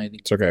 2018.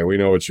 It's okay. We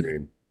know what you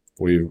mean.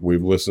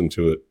 We've listened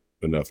to it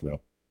enough now.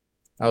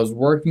 I was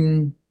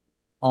working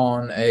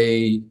on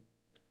a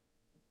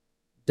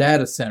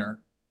data center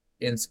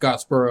in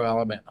Scottsboro,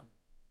 Alabama.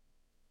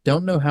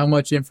 Don't know how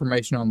much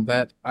information on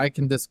that I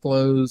can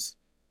disclose,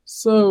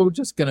 so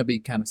just gonna be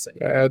kind of safe.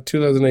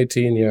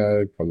 2018,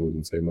 yeah, I probably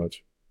wouldn't say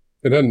much.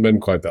 It hasn't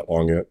been quite that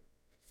long yet.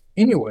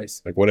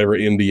 Anyways, like whatever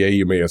NDA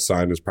you may have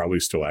signed is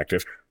probably still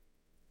active.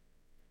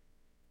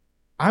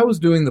 I was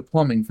doing the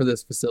plumbing for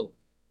this facility,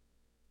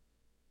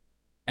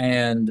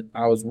 and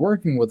I was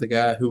working with a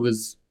guy who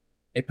was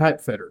a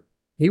pipe fitter.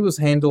 He was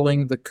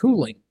handling the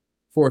cooling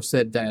for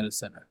said data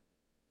center.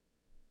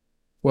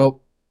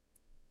 Well,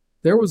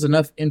 there was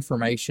enough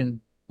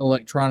information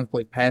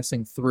electronically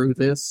passing through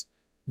this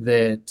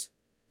that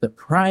the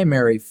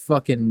primary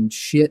fucking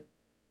shit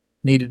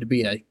needed to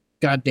be a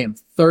goddamn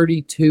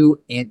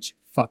 32-inch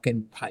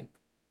fucking pipe.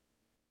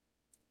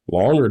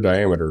 Long or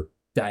diameter?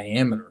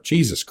 Diameter.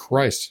 Jesus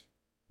Christ.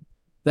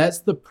 That's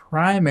the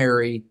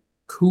primary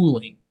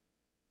cooling.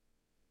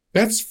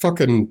 That's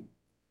fucking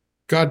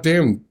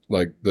goddamn,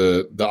 like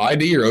the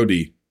ID or OD?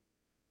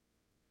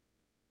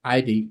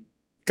 ID.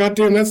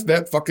 Goddamn, that's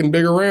that fucking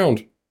big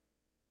around.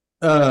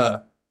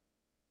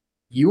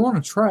 You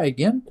want to try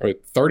again? All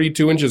right,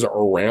 32 inches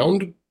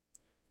around?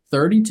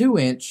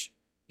 32-inch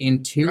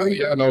interior. Oh,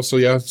 yeah, no, so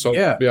yeah,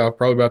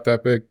 probably about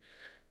that big.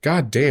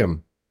 God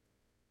damn.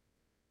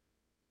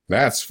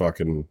 That's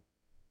fucking.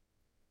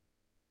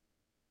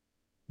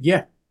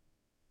 Yeah.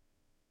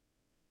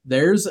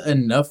 There's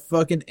enough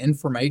fucking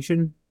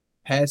information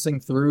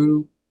passing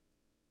through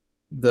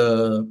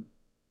the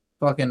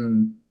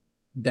fucking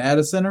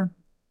data center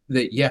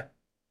that, yeah,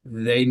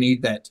 they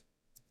need that.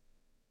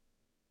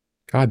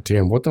 God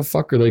damn, what the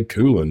fuck are they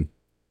cooling?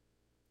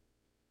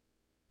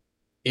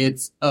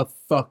 It's a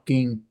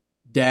fucking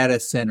data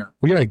center.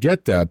 Well, yeah, I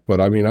get that,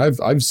 but I mean,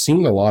 I've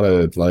seen a lot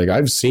of, like,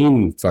 I've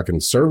seen fucking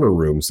server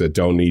rooms that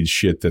don't need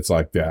shit that's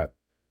like that.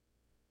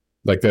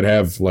 Like, that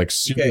have, like,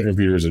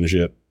 supercomputers and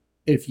shit.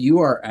 If you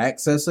are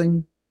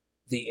accessing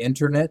the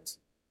internet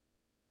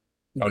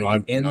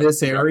in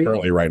this area,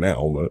 currently right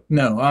now, but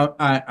no,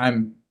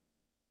 I'm.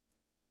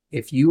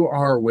 If you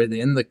are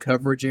within the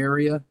coverage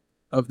area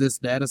of this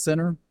data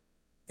center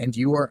and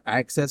you are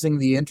accessing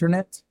the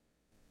internet,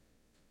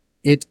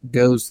 it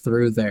goes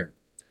through there.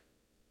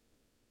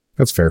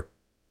 That's fair.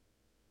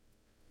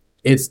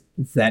 It's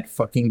that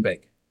fucking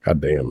big. God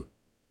damn.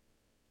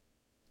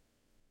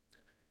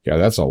 Yeah,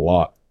 that's a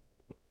lot.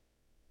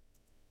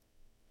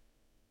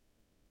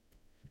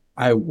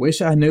 I wish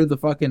I knew the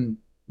fucking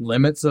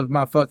limits of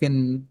my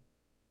fucking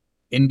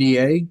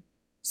NDA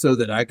so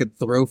that I could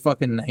throw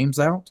fucking names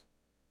out.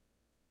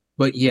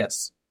 But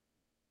yes,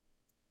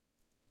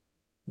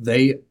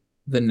 the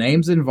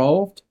names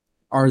involved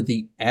are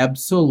the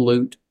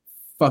absolute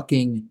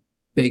fucking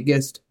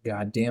biggest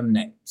goddamn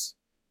names.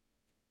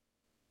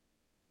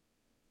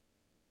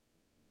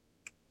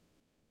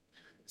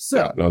 So,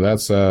 yeah, no,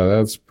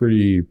 that's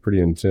pretty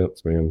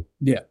intense, man.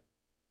 Yeah.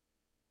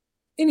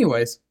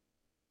 Anyways,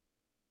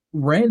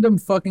 random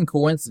fucking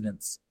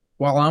coincidence.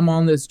 While I'm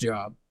on this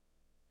job,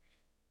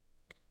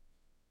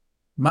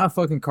 my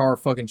fucking car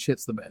fucking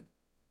shits the bed.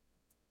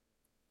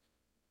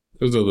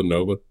 Those are the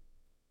Nova.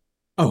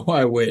 Oh,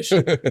 I wish.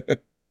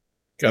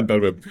 God,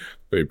 that'd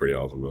be pretty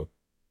awesome, though.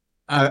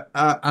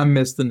 I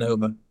miss the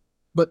Nova.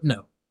 But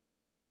no.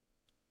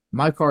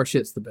 My car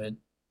shits the bed.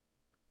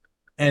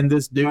 And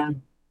this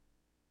dude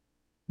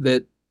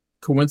that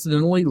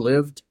coincidentally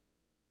lived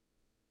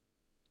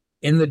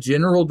in the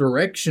general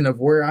direction of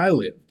where I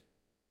lived.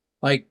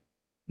 Like,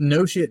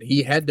 No shit.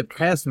 He had to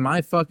pass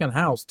my fucking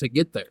house to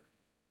get there.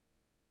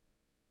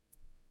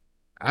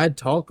 I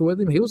talked with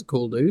him. He was a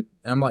cool dude.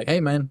 And I'm like, hey,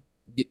 man,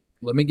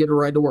 let me get a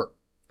ride to work.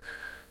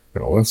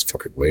 Oh, that's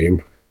fucking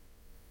lame.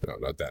 No,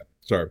 not that.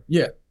 Sorry.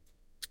 Yeah.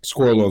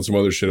 Squirrel on some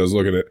other shit. I was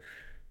looking at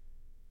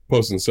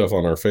posting stuff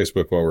on our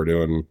Facebook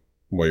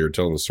while you're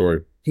telling the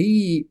story.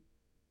 He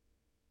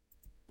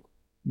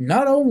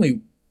not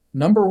only,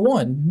 number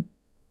one,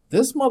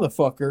 this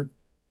motherfucker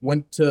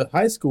went to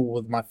high school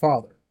with my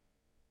father,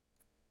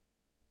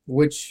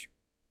 which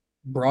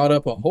brought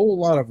up a whole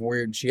lot of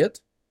weird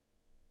shit.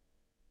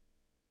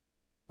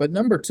 But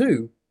number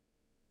two,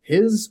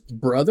 his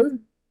brother,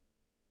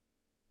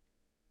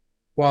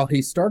 while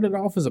he started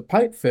off as a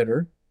pipe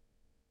fitter,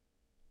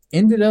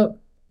 ended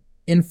up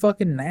in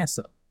fucking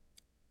NASA.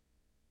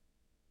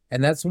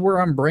 And that's where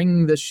I'm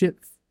bringing this shit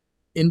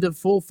into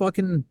full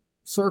fucking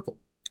circle.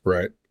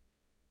 Right.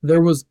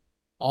 There was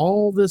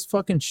all this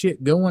fucking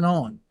shit going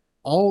on.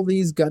 All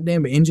these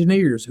goddamn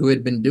engineers who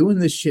had been doing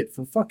this shit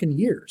for fucking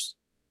years.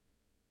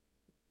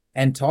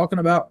 And talking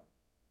about,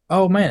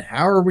 oh man,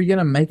 how are we going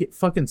to make it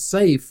fucking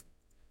safe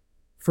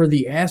for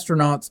the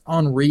astronauts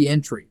on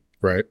re-entry?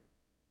 Right.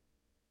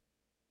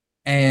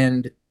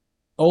 And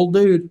old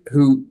dude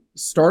who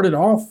started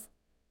off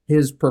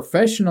his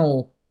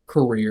professional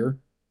career,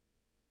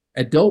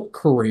 adult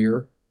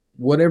career,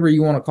 whatever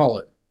you want to call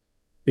it.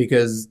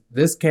 Because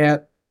this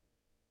cat,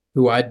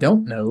 who I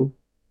don't know,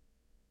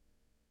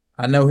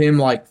 I know him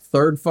like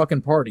third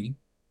fucking party.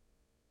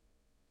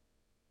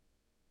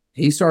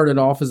 He started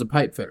off as a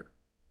pipe fitter.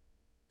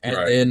 And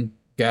then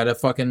got a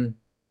fucking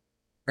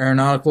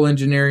aeronautical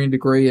engineering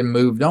degree and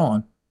moved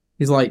on.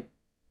 He's like,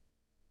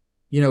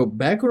 you know,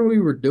 back when we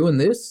were doing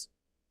this,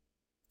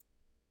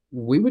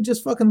 we would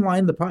just fucking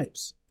line the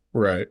pipes.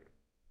 Right.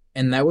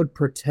 And that would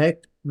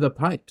protect the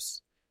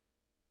pipes.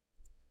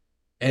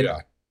 And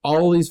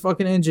all these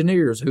fucking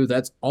engineers who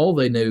that's all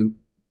they knew,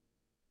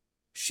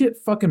 shit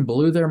fucking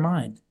blew their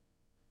mind.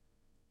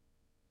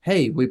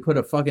 Hey, we put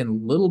a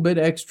fucking little bit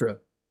extra.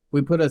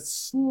 We put a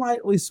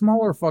slightly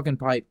smaller fucking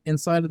pipe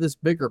inside of this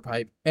bigger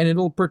pipe, and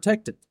it'll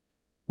protect it.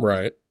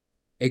 Right.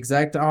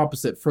 Exact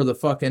opposite for the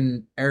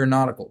fucking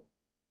aeronautical.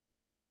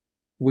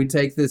 We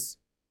take this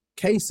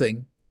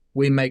casing,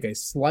 we make a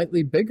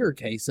slightly bigger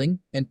casing,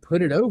 and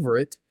put it over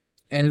it,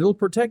 and it'll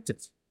protect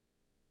it.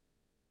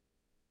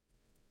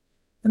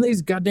 And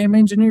these goddamn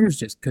engineers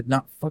just could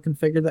not fucking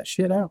figure that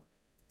shit out.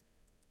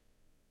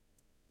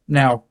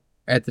 Now,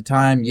 at the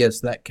time, yes,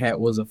 that cat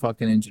was a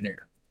fucking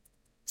engineer.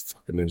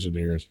 Fucking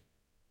engineers.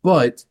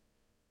 But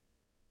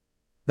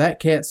that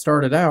cat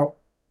started out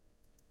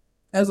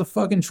as a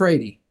fucking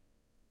tradie.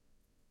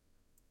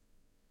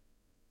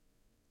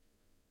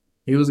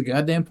 He was a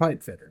goddamn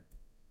pipe fitter.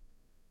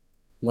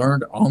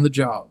 Learned on the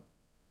job.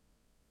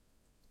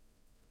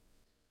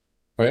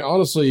 I mean,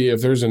 honestly,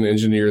 if there's an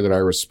engineer that I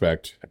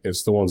respect,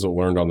 it's the ones that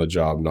learned on the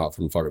job, not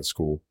from fucking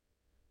school.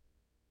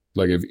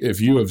 Like if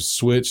you have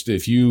switched,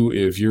 if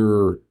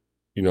you're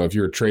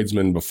a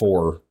tradesman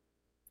before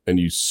and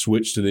you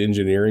switch to the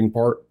engineering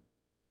part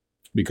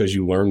because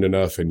you learned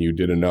enough and you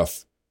did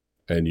enough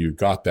and you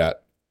got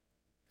that,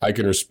 I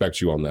can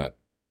respect you on that.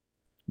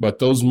 But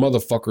those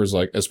motherfuckers,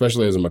 like,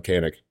 especially as a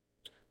mechanic,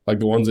 like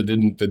the ones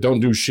that don't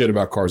do shit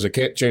about cars, they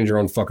can't change their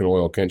own fucking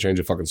oil, can't change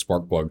a fucking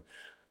spark plug,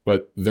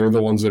 but they're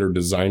the ones that are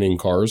designing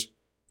cars.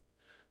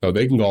 No,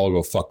 they can all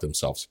go fuck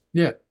themselves.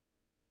 Yeah.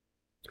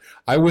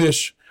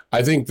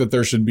 I think that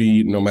there should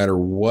be, no matter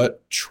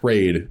what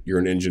trade you're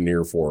an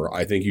engineer for,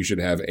 I think you should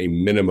have a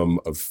minimum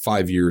of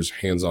 5 years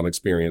hands-on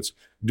experience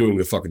doing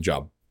the fucking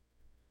job.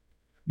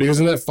 Because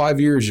in that 5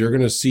 years, you're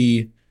going to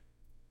see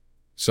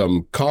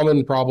some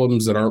common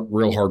problems that aren't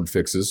real hard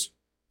fixes.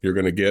 You're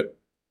going to get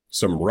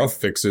some rough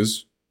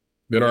fixes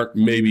that aren't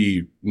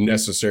maybe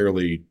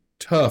necessarily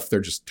tough. They're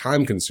just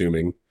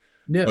time-consuming.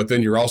 Yeah. But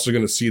then you're also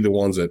going to see the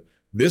ones that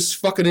this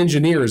fucking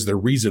engineer is the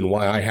reason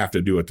why I have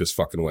to do it this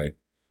fucking way.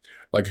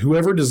 Like,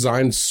 whoever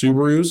designed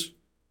Subarus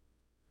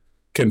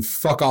can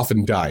fuck off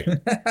and die.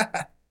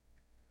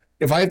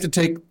 If I have to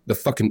take the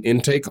fucking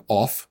intake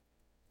off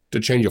to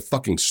change a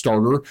fucking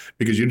starter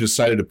because you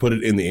decided to put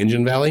it in the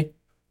engine valley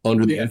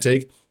under the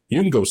intake,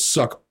 you can go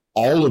suck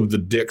all of the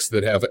dicks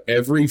that have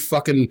every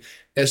fucking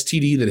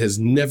STD that has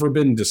never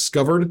been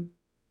discovered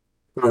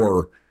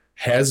or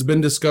has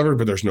been discovered,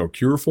 but there's no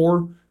cure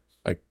for.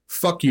 Like,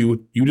 fuck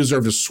you. You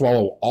deserve to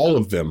swallow all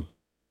of them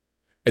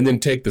and then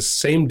take the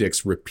same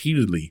dicks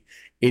repeatedly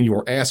in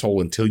your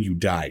asshole until you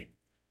die.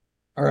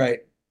 All right.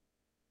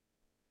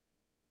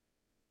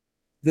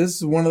 This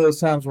is one of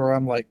those times where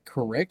I'm like,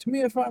 correct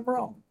me if I'm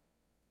wrong.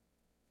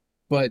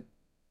 But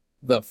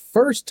the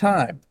first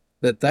time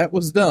that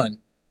was done,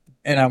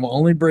 and I'm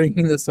only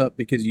bringing this up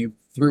because you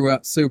threw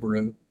out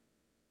Subaru,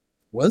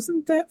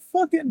 wasn't that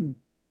fucking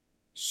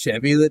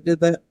Chevy that did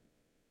that?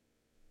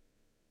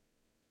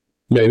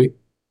 Maybe.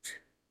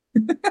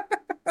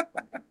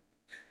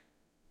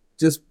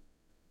 Just,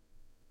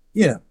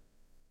 yeah.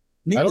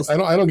 I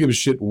don't give a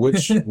shit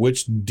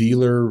which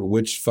dealer,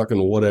 which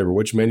fucking whatever,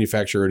 which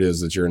manufacturer it is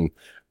that you're an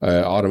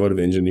automotive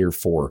engineer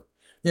for.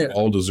 Yeah.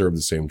 all deserve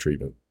the same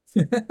treatment.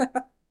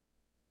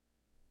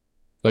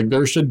 Like,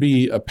 there should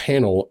be a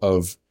panel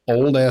of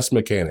old-ass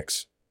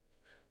mechanics,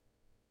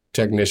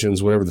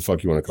 technicians, whatever the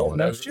fuck you want to call it.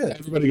 No shit.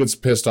 Everybody gets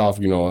pissed off,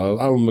 I'm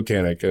a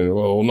mechanic, and,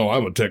 well, no,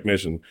 I'm a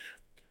technician.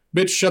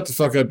 Bitch, shut the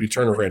fuck up, you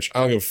turn a wrench. I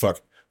don't give a fuck.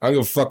 I don't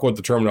give a fuck what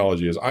the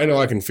terminology is. I know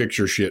I can fix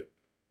your shit.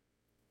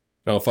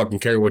 I don't fucking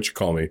care what you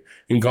call me.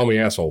 You can call me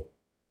asshole.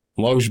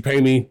 As long as you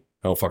pay me,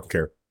 I don't fucking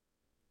care.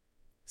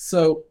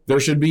 So there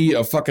should be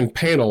a fucking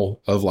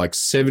panel of like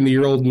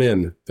 70-year-old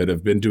men that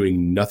have been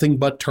doing nothing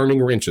but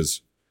turning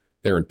wrenches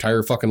their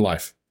entire fucking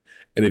life.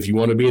 And if you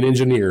want to be an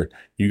engineer,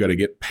 you got to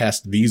get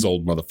past these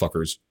old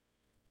motherfuckers.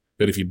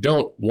 That if you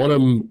don't, one of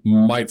them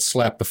might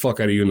slap the fuck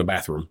out of you in the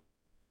bathroom.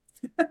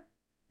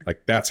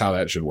 Like, that's how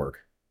that should work.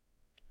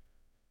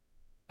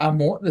 I'm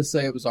wanting to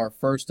say it was our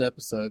first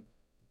episode.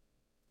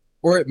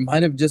 Or it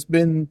might have just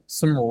been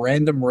some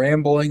random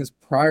ramblings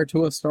prior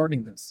to us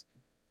starting this.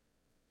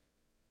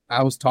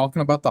 I was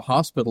talking about the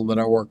hospital that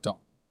I worked on.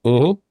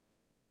 Mm-hmm.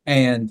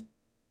 And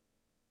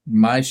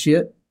my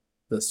shit,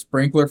 the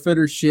sprinkler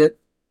fitter shit,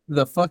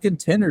 the fucking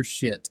tenor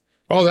shit.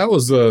 Oh, that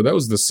was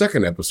the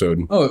second episode.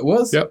 Oh, it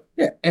was? Yep.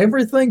 Yeah,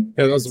 everything.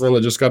 Yeah, that was the one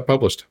that just got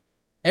published.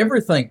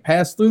 Everything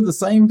passed through the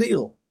same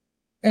deal.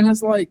 And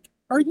it's like,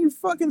 are you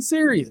fucking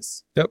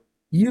serious? Yep.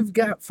 You've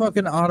got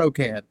fucking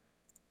AutoCAD.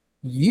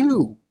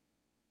 You,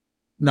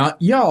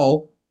 not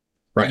y'all,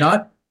 right?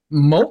 Not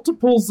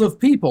multiples of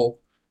people.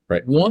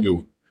 Right. One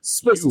you.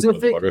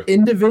 specific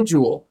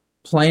individual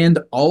planned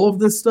all of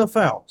this stuff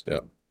out. Yeah.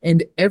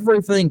 And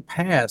everything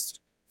passed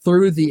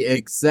through the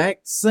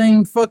exact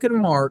same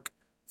fucking mark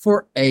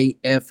for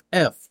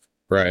AFF.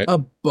 Right.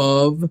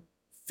 Above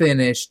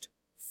finished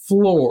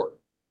floor.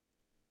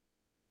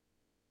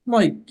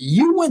 Like,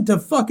 you went to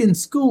fucking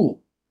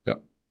school. Yeah.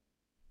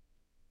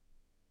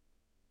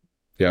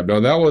 Yeah, no,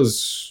 that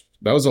was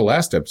the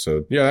last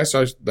episode. Yeah,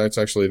 that's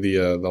actually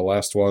the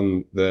last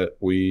one that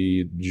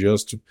we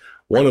just,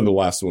 one of the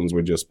last ones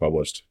we just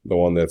published. The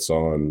one that's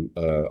on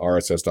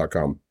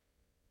rss.com.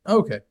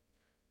 Okay.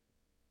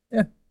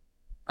 Yeah.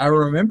 I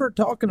remember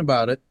talking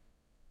about it,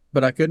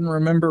 but I couldn't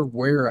remember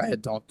where I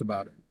had talked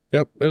about it.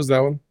 Yep, there's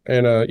that one.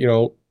 And,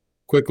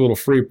 quick little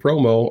free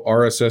promo,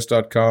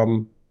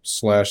 rss.com/the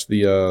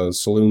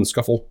saloon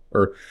scuffle,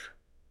 or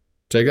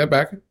take that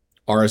back.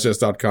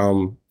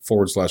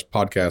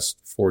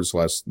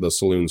 rss.com/podcast/the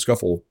saloon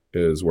scuffle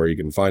is where you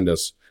can find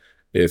us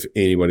if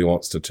anybody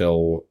wants to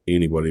tell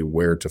anybody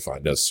where to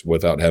find us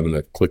without having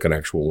to click an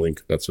actual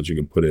link. That's what you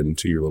can put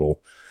into your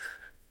little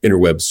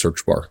interweb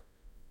search bar.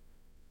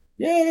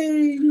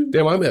 Yay!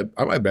 Damn, I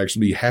might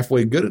actually be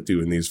halfway good at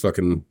doing these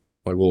fucking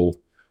like little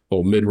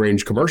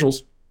mid-range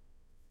commercials.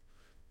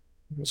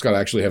 Just got to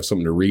actually have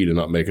something to read and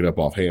not make it up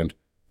offhand.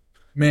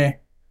 Meh.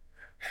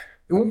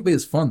 It won't be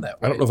as fun that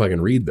way. I don't know if I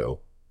can read, though.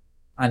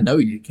 I know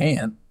you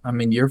can. I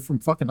mean, you're from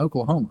fucking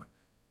Oklahoma.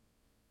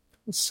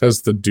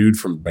 Says the dude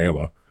from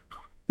Bama.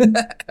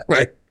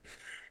 Right.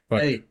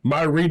 Like, hey.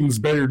 My reading's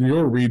better than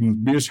your reading,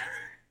 bitch.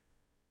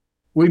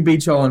 We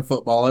beat y'all in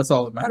football. That's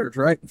all that matters,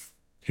 right?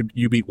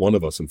 You beat one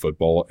of us in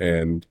football,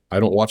 and I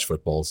don't watch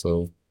football,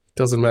 so it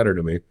doesn't matter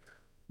to me.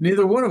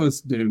 Neither one of us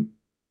do.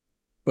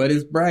 But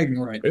it's bragging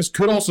right. This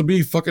could also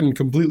be fucking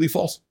completely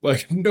false.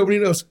 Like, nobody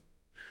knows.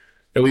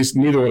 At least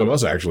neither one of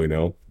us actually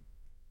know.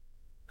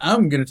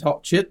 I'm going to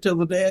talk shit till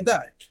the day I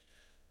die.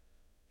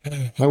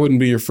 I wouldn't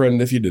be your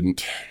friend if you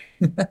didn't.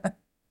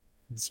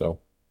 So.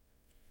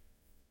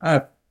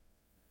 Yeah.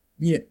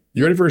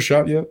 You ready for a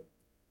shot yet?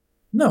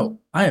 No,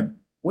 I am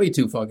way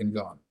too fucking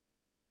gone.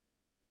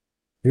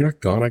 You're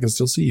not gone. I can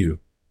still see you.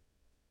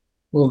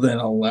 Well, then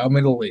allow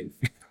me to leave.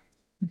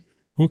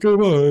 Okay,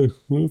 bye.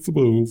 I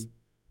suppose.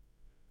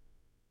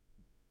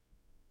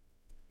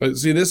 But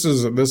see, this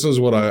is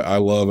what I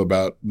love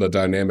about the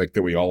dynamic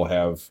that we all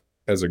have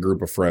as a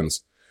group of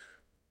friends.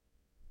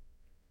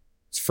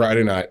 It's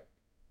Friday night,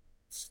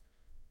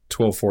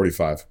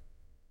 12:45.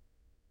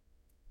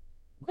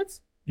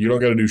 What? You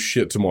don't got to do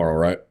shit tomorrow,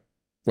 right?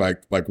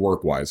 Like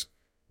work wise.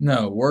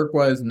 No, work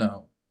wise,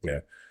 no.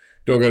 Yeah,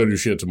 don't got to do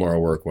shit tomorrow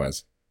work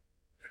wise.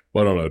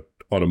 But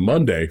on a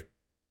Monday,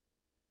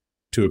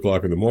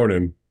 2:00 in the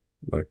morning,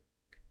 like,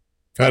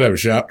 gotta have a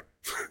shot.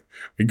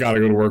 We gotta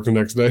go to work the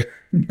next day.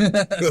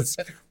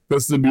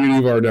 That's the beauty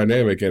of our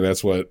dynamic, and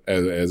that's what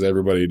as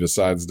everybody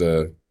decides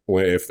to,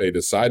 if they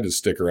decide to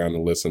stick around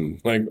and listen,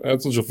 like,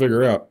 that's what you'll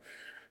figure out.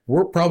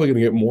 We're probably gonna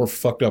get more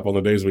fucked up on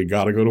the days we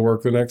gotta go to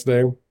work the next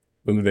day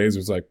than the days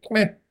it's like,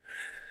 meh.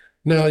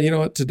 No, you know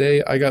what?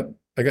 Today I got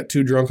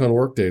too drunk on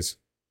work days.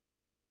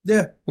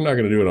 Yeah, I'm not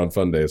gonna do it on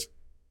fun days.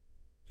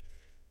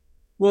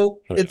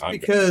 Well, it's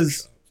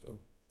because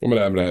I'm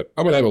gonna have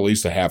at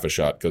least a half a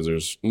shot because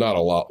there's not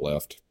a lot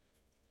left.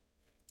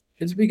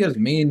 It's because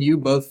me and you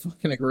both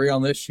fucking agree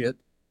on this shit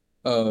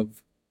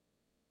of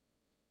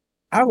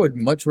I would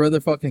much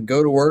rather fucking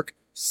go to work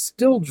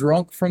still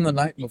drunk from the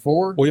night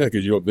before. Well, yeah,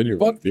 because you're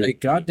fuck a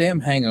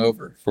goddamn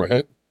hangover.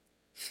 Right.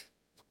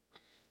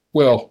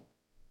 Well,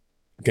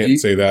 I can't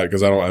say that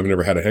because I've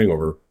never had a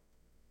hangover.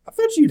 I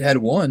thought you'd had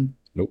one.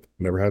 Nope,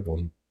 never had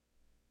one.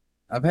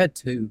 I've had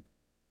two.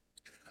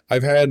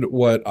 I've had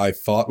what I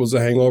thought was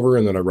a hangover,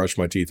 and then I brushed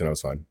my teeth and I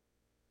was fine.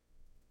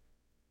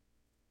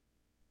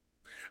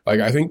 Like,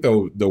 I think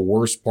the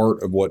worst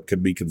part of what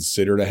could be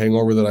considered a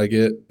hangover that I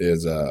get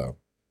is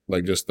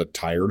like just the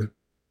tired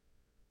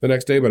the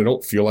next day, but I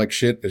don't feel like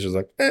shit. It's just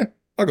like,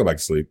 I'll go back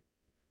to sleep.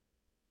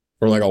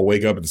 Or like I'll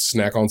wake up and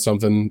snack on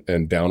something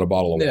and down a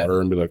bottle of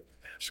water and be like,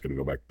 just gonna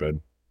go back to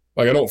bed.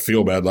 Like, I don't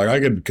feel bad. Like, I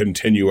could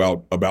continue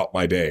out about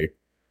my day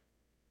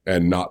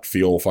and not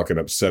feel fucking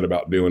upset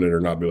about doing it, or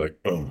not be like,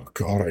 oh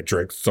God, I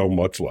drank so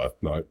much last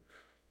night.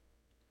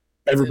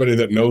 Everybody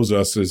that knows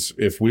us is,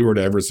 if we were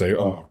to ever say,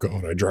 oh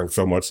God, I drank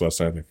so much last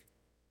night,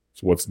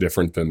 so what's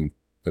different than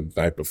the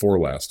night before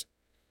last?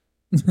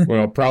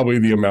 Well, probably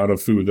the amount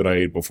of food that I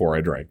ate before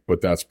I drank,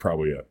 but that's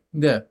probably it.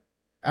 Yeah.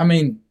 I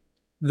mean,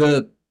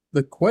 the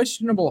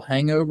questionable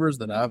hangovers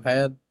that I've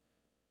had,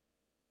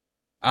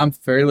 I'm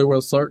fairly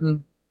well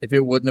certain if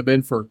it wouldn't have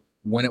been for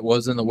when it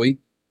was in the week,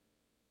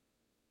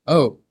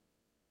 oh,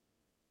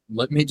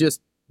 let me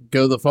just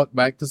go the fuck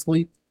back to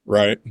sleep.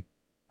 Right.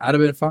 I'd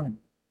have been fine.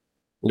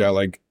 Yeah,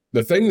 like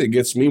the thing that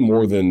gets me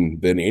more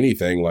than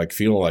anything, like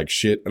feeling like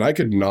shit, and I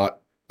could not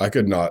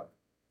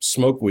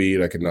smoke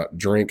weed, I could not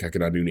drink, I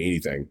could not do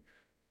anything.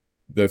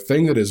 The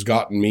thing that has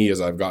gotten me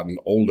as I've gotten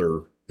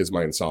older is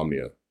my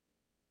insomnia.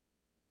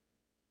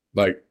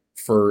 Like,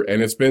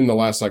 and it's been the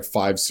last like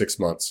 5-6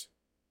 months.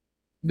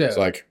 Yeah. It's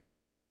like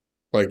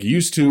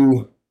used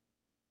to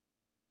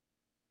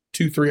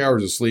 2-3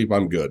 hours of sleep,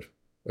 I'm good.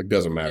 Like,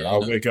 doesn't matter.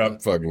 I'll wake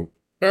up fucking,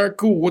 all right,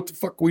 cool. What the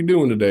fuck are we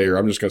doing today? Or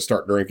I'm just going to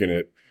start drinking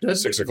at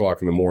 6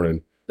 o'clock in the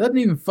morning. Doesn't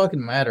even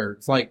fucking matter.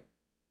 It's like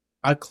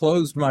I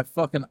closed my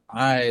fucking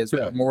eyes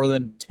for more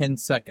than 10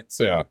 seconds.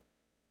 Yeah.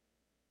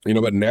 You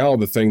know, but now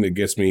the thing that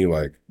gets me,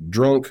 like,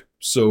 drunk,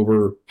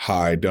 sober,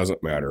 high,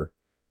 doesn't matter.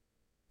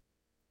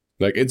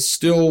 Like, it's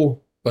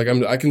still, like,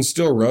 I can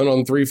still run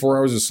on 3-4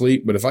 hours of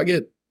sleep, but if I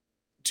get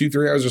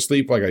 2-3 hours of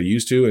sleep like I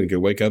used to and could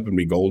wake up and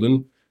be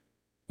golden,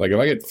 like, if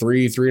I get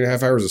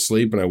 3.5 hours of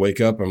sleep and I wake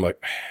up, I'm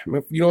like,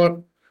 you know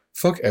what?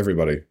 Fuck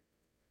everybody.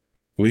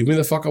 Leave me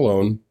the fuck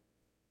alone.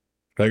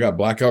 I got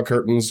blackout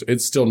curtains.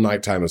 It's still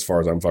nighttime as far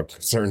as I'm fucking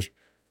concerned.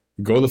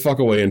 Go the fuck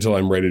away until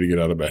I'm ready to get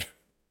out of bed.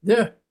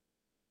 Yeah.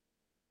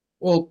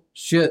 Well,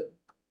 shit.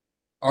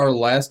 Our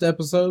last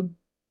episode,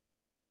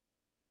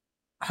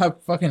 I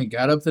fucking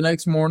got up the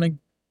next morning.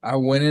 I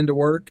went into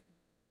work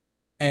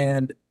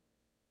and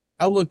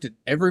I looked at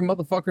every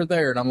motherfucker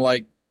there and I'm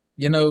like,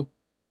 you know,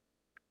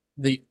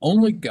 the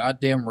only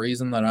goddamn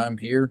reason that I'm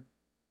here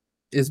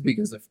is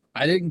because if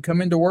I didn't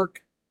come into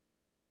work,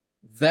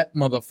 that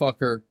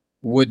motherfucker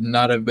would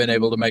not have been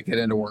able to make it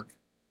into work.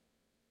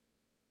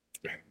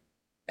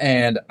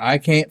 And I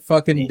can't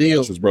fucking deal.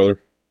 That's his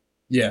brother.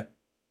 Yeah.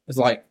 It's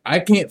like, I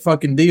can't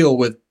fucking deal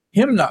with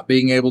him not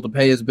being able to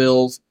pay his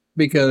bills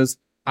because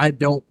I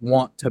don't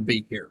want to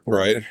be here.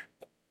 Right.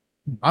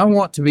 I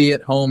want to be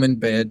at home in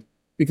bed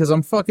because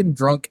I'm fucking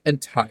drunk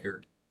and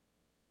tired.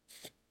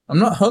 I'm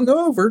not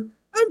hungover.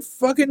 I'm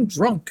fucking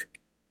drunk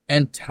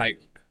and tired.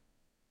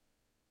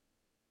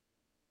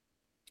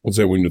 Was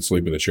that when you went to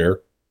sleep in the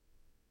chair?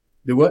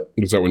 Do what?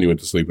 Was that when you went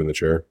to sleep in the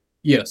chair?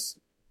 Yes.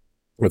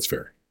 That's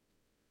fair.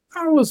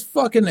 I was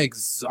fucking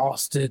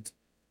exhausted.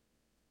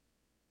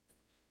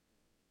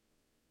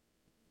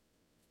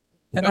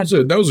 And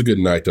that was a good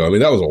night, though. I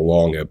mean, that was a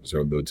long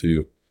episode, though,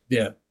 too.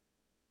 Yeah.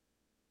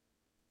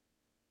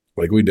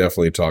 Like, we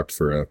definitely talked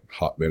for a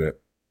hot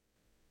minute.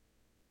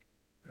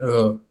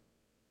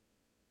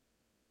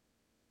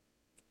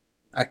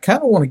 I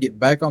kind of want to get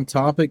back on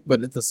topic,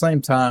 but at the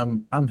same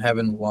time, I'm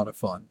having a lot of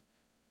fun.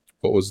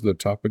 What was the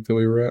topic that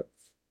we were at?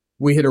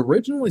 We had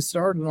originally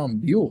started on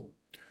Buell.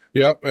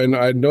 Yep, and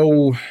I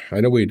know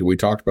we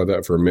talked about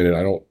that for a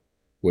minute.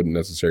 Wouldn't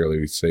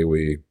necessarily say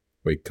we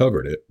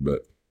covered it,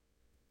 but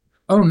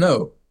oh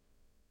no,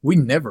 we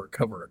never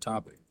cover a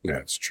topic.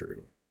 That's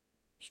true.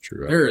 It's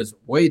true. There is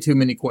way too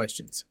many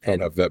questions. I don't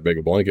have that big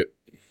a blanket.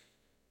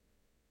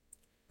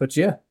 But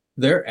yeah,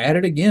 they're at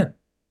it again.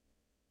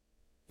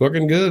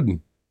 Fucking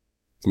good.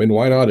 I mean,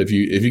 why not? If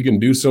you can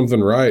do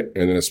something right,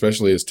 and then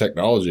especially as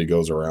technology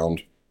goes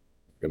around,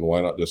 then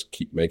why not just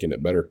keep making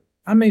it better?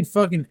 I mean,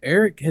 fucking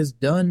Eric has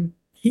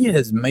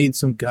made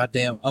some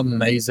goddamn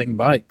amazing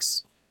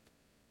bikes.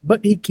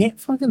 But he can't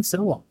fucking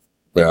sell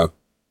them.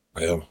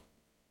 Yeah.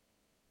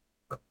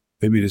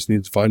 Maybe he just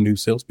needs to find new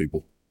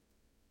salespeople.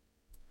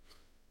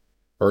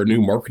 Or a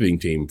new marketing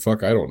team.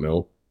 Fuck, I don't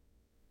know.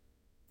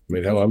 I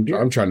mean, hell, I'm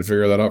trying to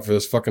figure that out for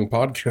this fucking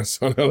podcast.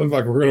 I know,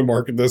 like, we're going to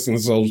market this and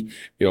sell,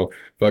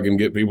 fucking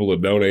get people to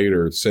donate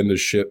or send us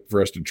shit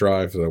for us to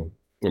try. So,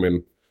 I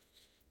mean,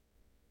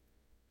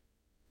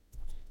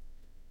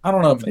 I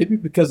don't know, maybe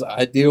because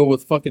I deal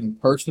with fucking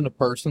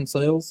person-to-person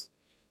sales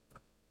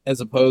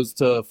as opposed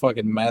to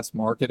fucking mass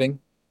marketing.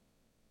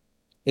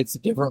 It's a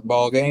different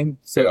ballgame.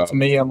 So to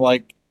me, I'm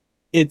like,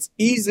 it's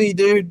easy,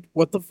 dude.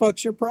 What the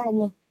fuck's your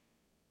problem?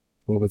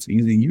 Well, if it's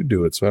easy, you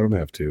do it, so I don't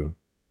have to.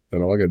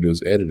 Then all I got to do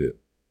is edit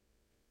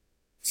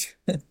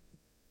it.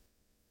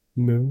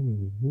 No, I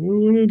don't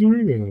want to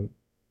do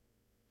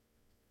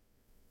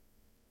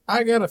that.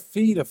 I gotta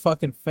feed a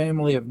fucking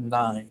family of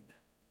 9.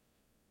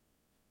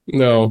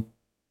 No,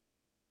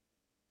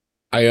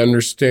 I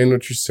understand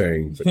what you're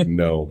saying, but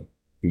no.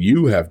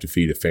 You have to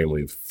feed a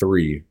family of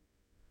 3.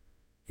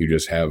 You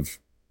just have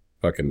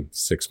fucking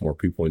 6 more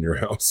people in your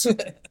house.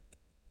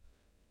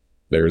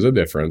 There's a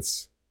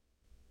difference.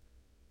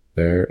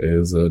 There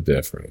is a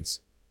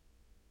difference.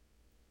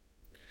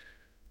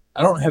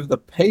 I don't have the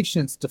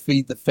patience to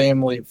feed the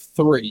family of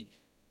 3,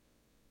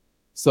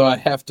 so I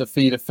have to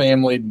feed a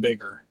family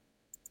bigger.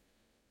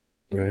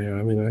 Yeah,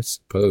 I mean, I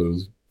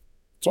suppose.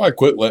 So I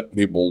quit letting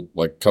people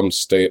like come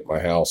stay at my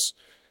house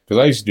because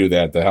I used to do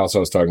that. The house I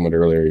was talking about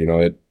earlier,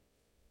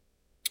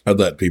 I'd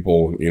let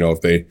people,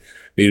 if they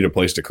needed a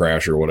place to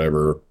crash or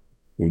whatever,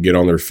 get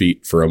on their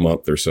feet for a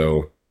month or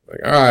so. Like,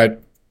 all right,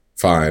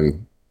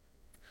 fine.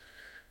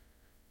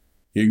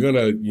 You're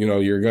gonna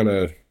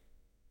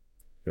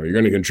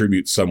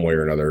contribute some way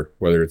or another,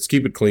 whether it's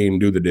keep it clean,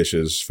 do the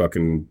dishes,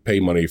 fucking pay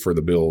money for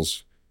the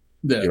bills,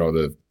 Yeah.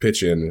 the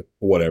pitch in,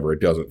 whatever. It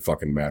doesn't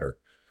fucking matter.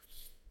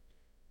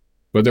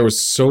 But there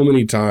was so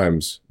many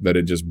times that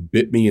it just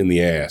bit me in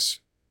the ass.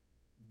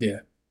 Yeah.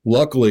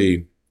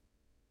 Luckily,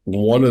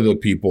 one of the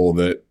people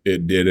that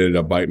it did ended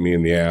up biting me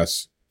in the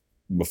ass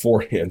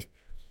beforehand.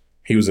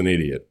 He was an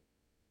idiot.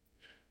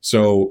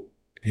 So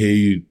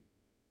I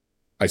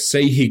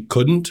say he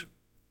couldn't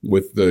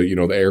with the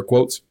air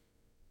quotes.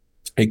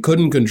 He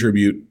couldn't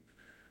contribute,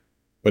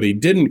 but he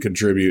didn't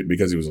contribute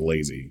because he was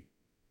lazy.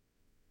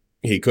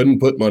 He couldn't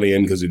put money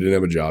in because he didn't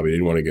have a job. He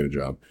didn't want to get a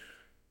job.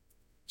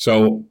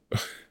 So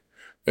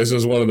this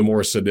is one of the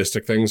more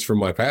sadistic things from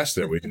my past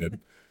that we did,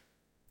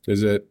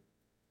 is that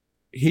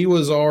he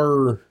was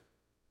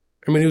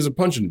he was a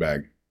punching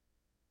bag.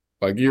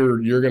 Like, you're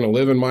going to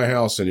live in my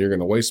house and you're going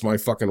to waste my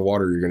fucking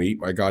water. You're going to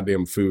eat my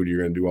goddamn food. You're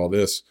going to do all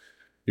this.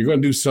 You're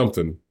going to do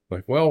something.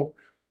 Like, well,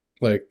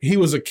 like, he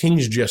was a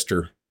king's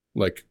jester.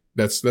 Like,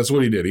 that's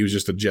what he did. He was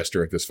just a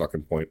jester at this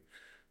fucking point.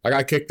 Like,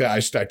 I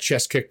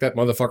chest kicked that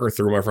motherfucker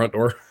through my front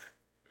door.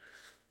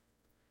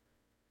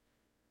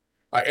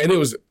 And it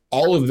was,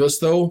 all of this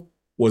though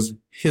was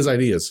his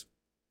ideas.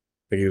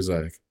 Like, he was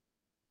like,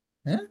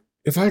 yeah,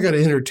 if I got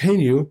to entertain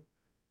you,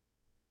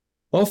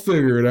 I'll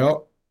figure it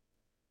out.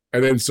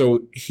 And then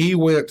so he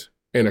went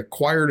and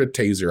acquired a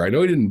taser. I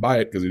know he didn't buy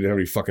it because he didn't have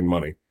any fucking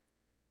money.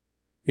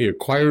 He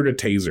acquired a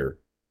taser.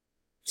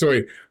 So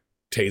he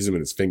tased him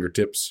in his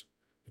fingertips,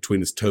 between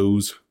his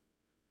toes.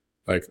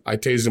 Like, I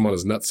tased him on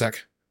his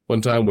nutsack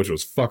one time, which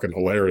was fucking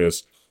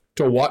hilarious.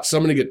 To watch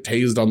somebody get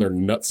tased on their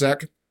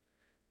nutsack,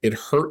 it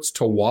hurts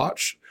to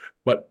watch,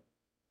 but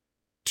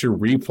to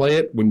replay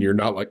it when you're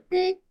not like,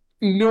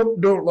 nope,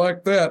 don't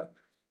like that.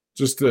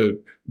 Just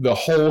the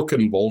whole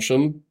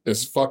convulsion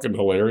is fucking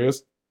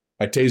hilarious.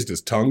 I tased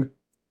his tongue.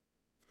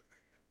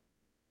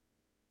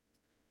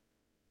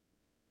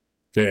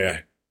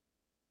 Yeah.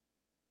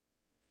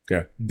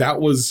 Yeah.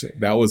 That was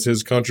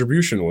his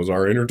contribution, was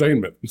our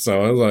entertainment.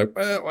 So I was like,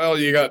 well,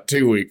 you got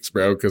 2 weeks,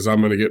 bro, because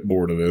I'm going to get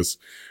bored of this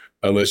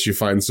unless you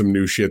find some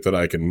new shit that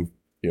I can,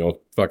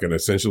 fucking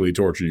essentially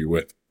torture you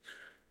with.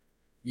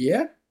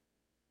 Yeah.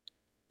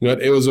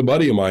 But it was a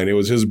buddy of mine. It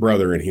was his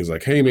brother. And he's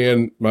like, hey,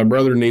 man, my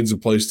brother needs a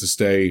place to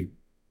stay.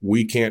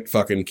 We can't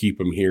fucking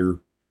keep him here.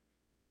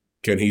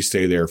 Can he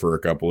stay there for a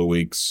couple of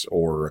weeks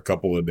or a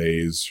couple of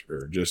days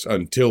or just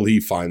until he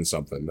finds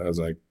something? I was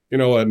like, you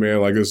know what, man?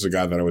 Like, this is a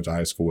guy that I went to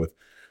high school with.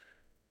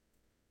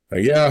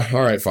 Like, yeah,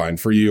 all right, fine.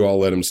 For you, I'll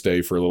let him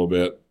stay for a little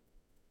bit.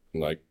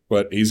 Like,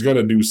 but he's going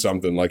to do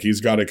something. Like,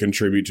 he's got to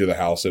contribute to the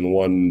house in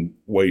one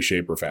way,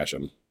 shape, or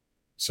fashion.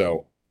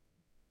 So,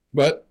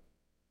 but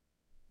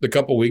the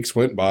couple weeks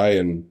went by,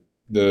 and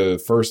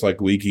the first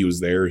week he was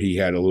there, he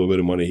had a little bit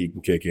of money he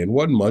can kick in.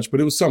 Wasn't much, but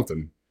it was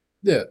something.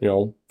 Yeah.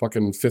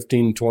 Fucking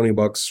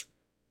 $15-20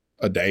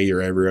 a day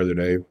or every other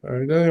day. All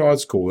right,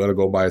 that's cool. That'll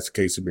go buy us a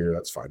case of beer.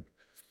 That's fine.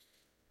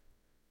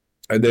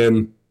 And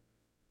then,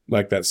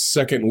 that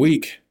second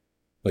week,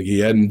 he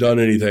hadn't done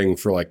anything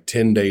for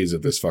 10 days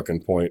at this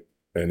fucking point.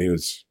 And he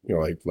was,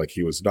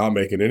 he was not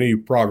making any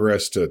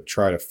progress to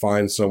try to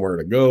find somewhere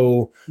to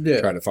go,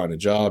 try to find a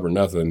job or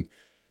nothing.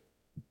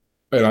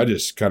 And I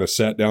just kind of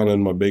sat down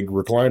in my big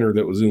recliner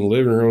that was in the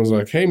living room and was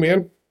like, hey,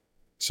 man,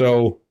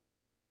 so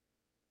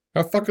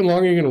how fucking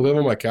long are you going to live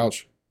on my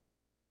couch?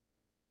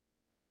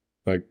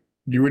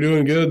 You were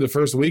doing good the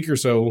first week or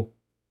so,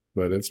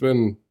 but it's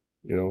been,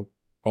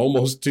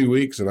 almost 2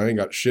 weeks and I ain't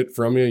got shit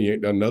from you. You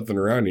ain't done nothing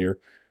around here.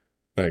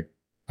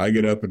 I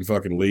get up and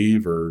fucking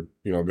leave or,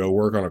 go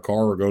work on a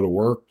car or go to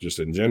work just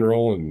in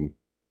general. And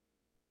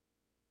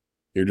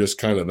you're just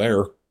kind of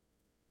there.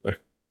 The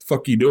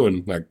fuck you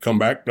doing? Come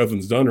back,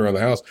 nothing's done around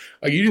the house.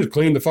 You just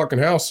clean the fucking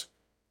house.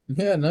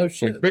 Yeah, no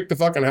shit. Pick the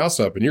fucking house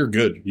up and you're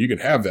good. You can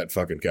have that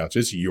fucking couch.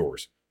 It's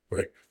yours.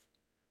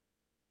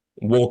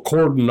 We'll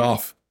cordon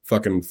off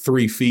fucking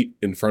 3 feet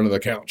in front of the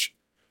couch.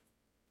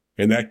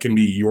 And that can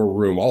be your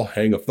room. I'll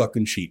hang a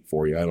fucking sheet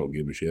for you. I don't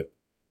give a shit.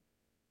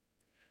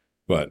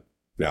 But,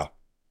 yeah.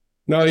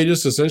 No, he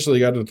just essentially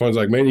got to the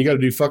point, man, you got to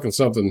do fucking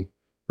something,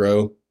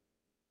 bro.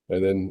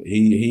 And then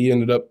he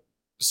ended up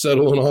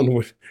settling on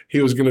what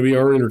he was going to be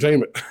our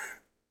entertainment.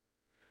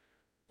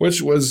 Which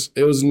was,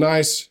 it was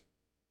nice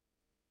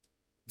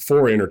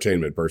for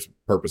entertainment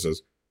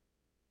purposes.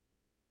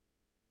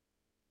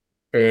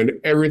 And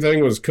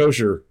everything was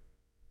kosher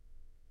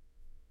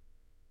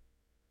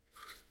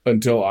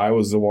until I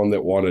was the one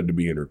that wanted to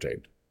be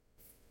entertained.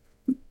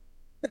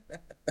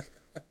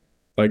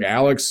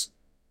 Alex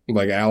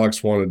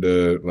wanted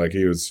to,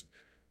 the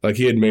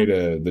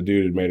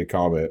dude had made a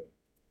comment.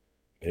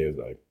 He was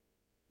like,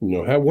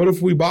 hey, what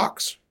if we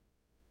box?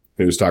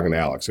 He was talking to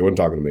Alex. He wasn't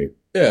talking to me.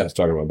 Yeah. He was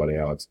talking to my buddy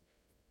Alex.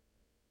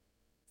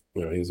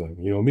 He's like,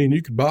 me and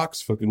you could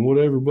box, fucking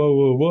whatever, blah,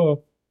 blah, blah.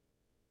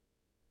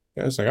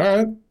 And I was like, all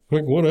right,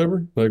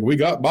 whatever. We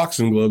got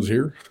boxing gloves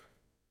here.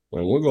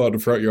 We'll go out the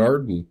front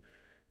yard and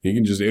you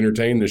can just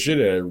entertain the shit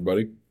out of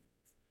everybody.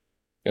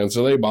 And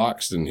so they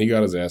boxed and he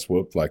got his ass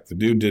whooped. The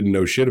dude didn't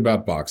know shit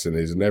about boxing.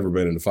 He's never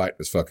been in a fight in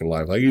his fucking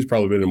life. He's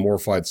probably been in more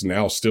fights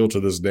now still to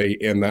this day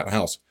in that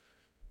house.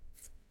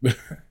 But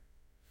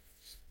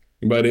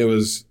it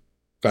was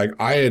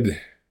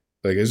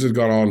this had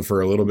gone on for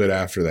a little bit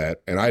after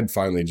that. And I'd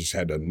finally just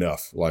had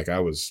enough. I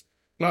was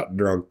not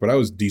drunk, but I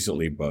was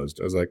decently buzzed.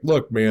 I was like,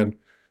 look, man,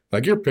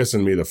 you're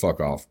pissing me the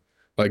fuck off.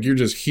 You're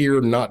just here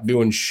not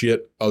doing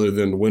shit other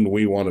than when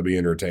we want to be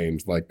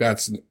entertained.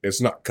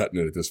 It's not cutting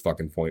it at this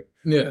fucking point.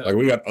 Yeah.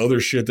 We got other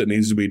shit that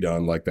needs to be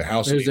done. The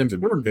house There's needs to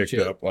be picked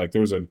shit up.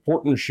 There's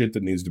important shit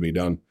that needs to be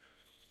done.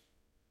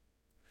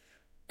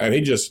 And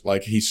he just,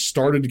 he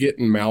started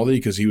getting mouthy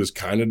because he was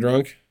kind of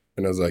drunk.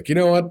 And I was like, you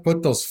know what?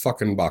 Put those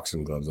fucking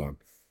boxing gloves on.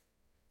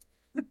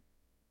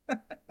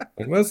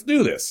 Let's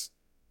do this.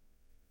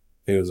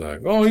 He was like,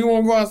 oh, you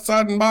want to go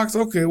outside and box?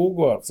 Okay, we'll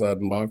go outside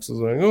and box. I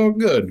was like, oh,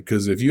 good.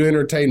 Because if you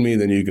entertain me,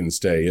 then you can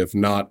stay. If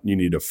not, you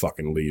need to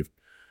fucking leave.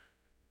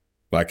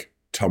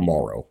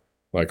 Tomorrow.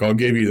 I'll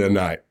give you the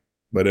night.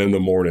 But in the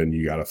morning,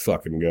 you got to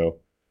fucking go.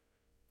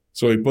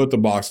 So he put the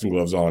boxing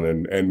gloves on.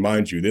 And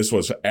mind you, this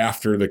was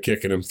after the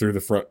kicking him through the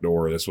front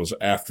door. This was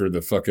after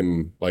the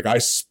fucking, I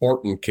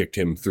Spartan kicked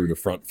him through the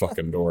front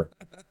fucking door.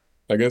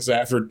 It's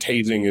after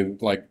tasing him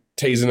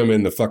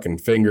in the fucking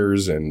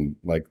fingers and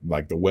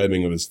the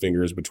webbing of his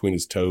fingers between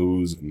his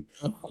toes and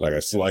like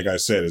I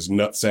said, his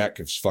nutsack,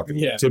 his fucking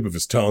tip of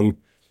his tongue.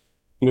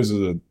 This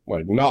is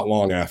not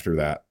long after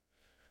that.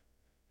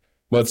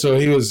 But so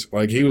he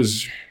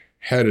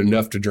had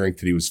enough to drink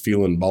that he was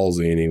feeling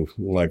ballsy, and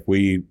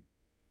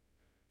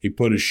he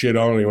put his shit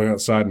on and he went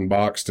outside and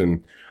boxed,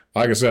 and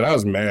like I said, I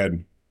was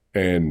mad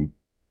and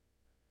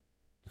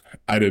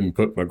I didn't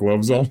put my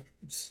gloves on.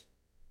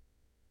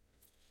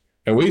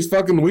 And we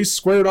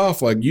squared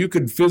off. You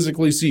could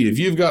physically see if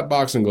you've got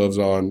boxing gloves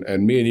on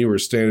and me and you were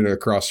standing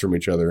across from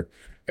each other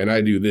and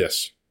I do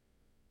this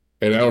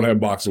and I don't have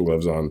boxing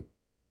gloves on,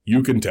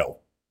 you can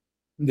tell.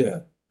 Yeah.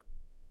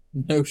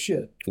 No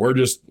shit.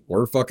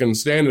 We're fucking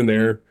standing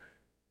there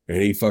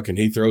and he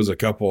throws a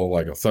couple,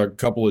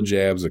 couple of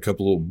jabs, a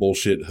couple of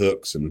bullshit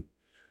hooks and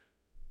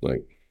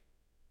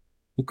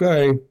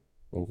okay,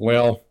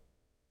 well,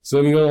 this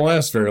isn't going to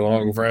last very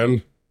long,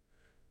 friend.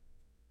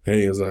 And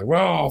he was like,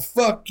 well,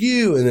 fuck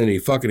you. And then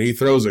he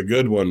throws a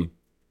good one.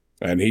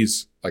 And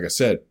he's, like I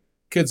said,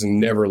 kid's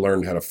never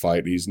learned how to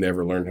fight. He's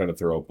never learned how to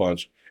throw a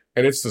punch.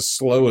 And it's the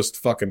slowest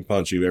fucking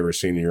punch you've ever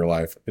seen in your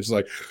life. It's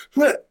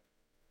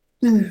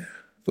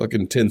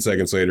fucking 10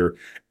 seconds later.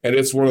 And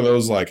it's one of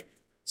those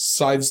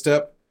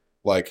sidestep,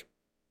 and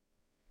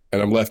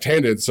I'm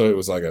left-handed. So it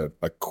was a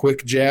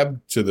quick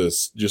jab to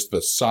just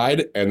the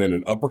side and then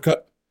an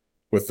uppercut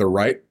with the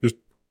right. Just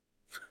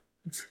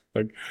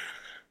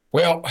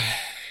well,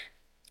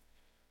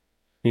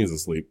 he's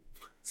asleep.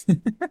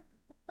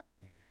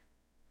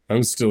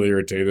 I'm still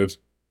irritated.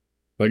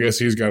 I guess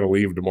he's got to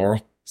leave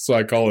tomorrow. So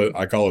I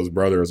call his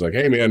brother. I was like,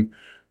 hey man,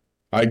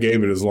 I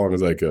gave it as long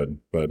as I could,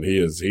 but he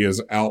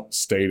has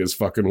outstayed his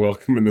fucking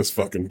welcome in this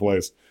fucking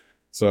place.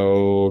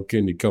 So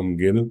can you come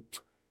get him?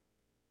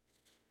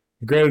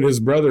 Granted, his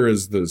brother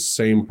is the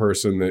same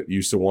person that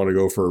used to want to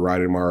go for a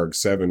ride in my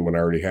RX-7 when I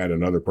already had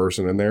another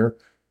person in there.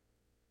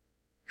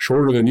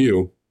 Shorter than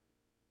you.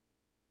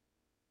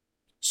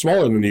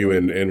 Smaller than you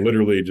in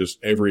literally just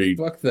every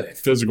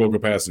physical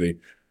capacity.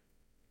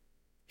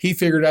 He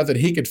figured out that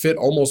he could fit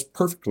almost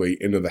perfectly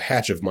into the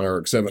hatch of my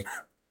RX-7.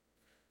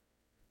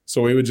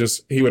 So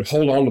he would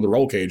hold on to the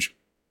roll cage.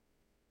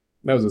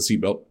 That was a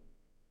seatbelt.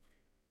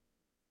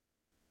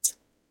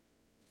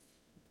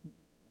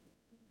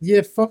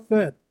 Yeah, fuck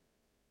that.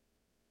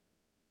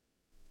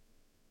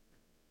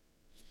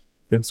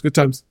 Yeah, it's good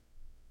times.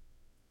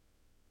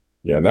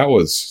 Yeah, that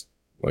was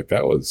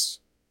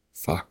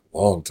fuck,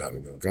 long time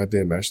ago.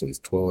 Goddamn, Ashley's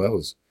 12. That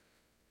was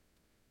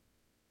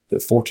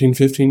 14,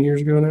 15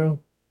 years ago now.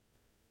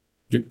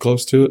 Get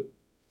close to it.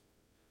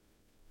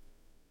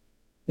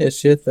 Yeah,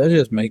 shit, that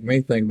just make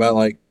me think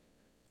about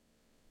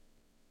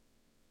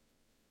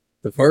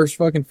the first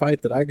fucking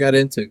fight that I got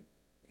into.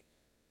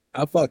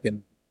 I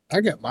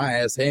got my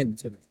ass handed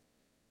to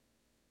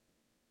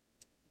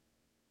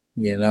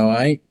me.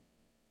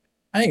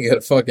 I ain't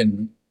gonna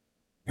fucking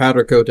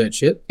powder coat that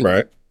shit.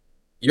 Right.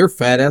 Your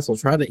fat ass will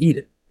try to eat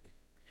it.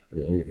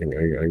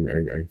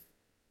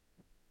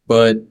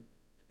 But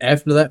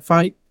after that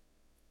fight,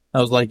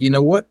 I was like, you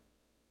know what?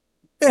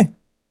 Eh,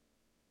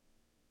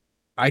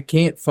 I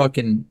can't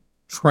fucking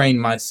train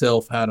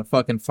myself how to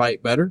fucking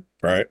fight better.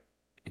 Right.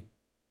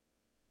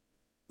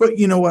 But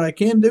you know what I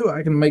can do?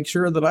 I can make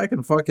sure that I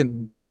can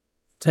fucking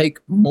take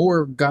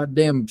more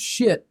goddamn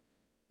shit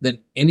than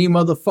any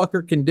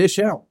motherfucker can dish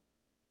out.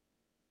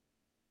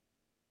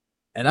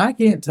 And I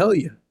can't tell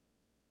you,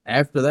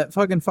 after that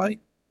fucking fight,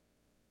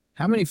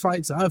 how many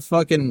fights I've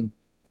fucking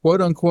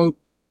quote unquote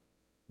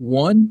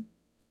won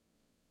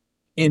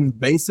in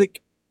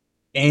basic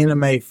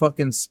anime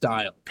fucking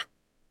style.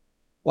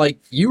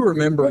 Like, you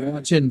remember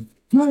watching.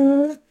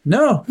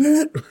 No,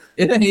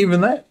 it ain't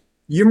even that.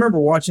 You remember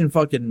watching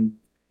fucking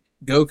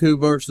Goku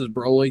versus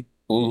Broly?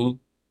 Mm-hmm.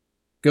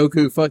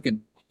 Goku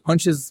fucking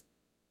punches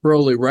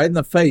Broly right in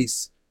the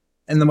face,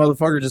 and the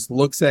motherfucker just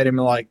looks at him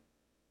and like,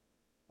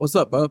 "What's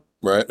up, bub?"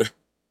 Right.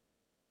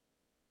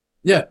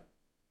 Yeah.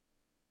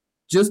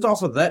 Just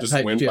off of that Just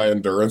type win shit. by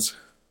endurance.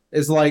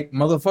 It's like,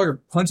 motherfucker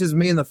punches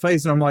me in the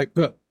face, and I'm like,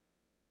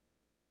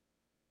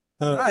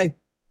 "Hi,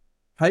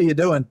 how you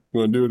doing? You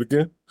want to do it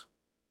again?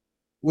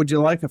 Would you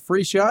like a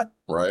free shot?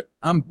 Right.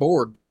 I'm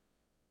bored."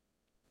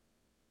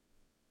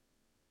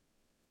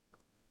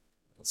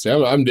 See,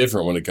 I'm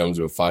different when it comes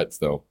to fights,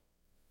 though.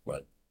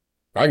 Like,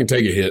 I can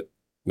take a hit.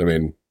 I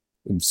mean,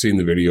 I've seen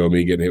the video of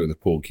me getting hit with a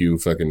pool cue.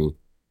 Fucking,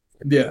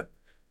 Yeah.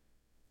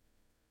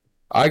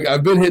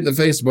 I've been hit in the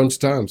face a bunch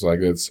of times.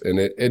 Like,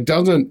 it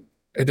doesn't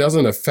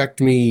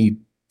affect me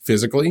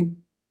physically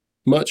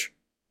much.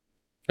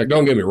 Like,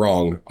 don't get me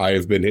wrong. I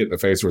have been hit in the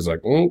face where it's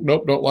like,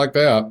 nope, don't like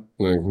that.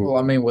 Like, Well,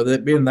 I mean, with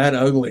it being that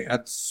ugly,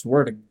 I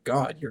swear to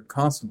God, you're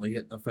constantly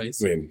hitting the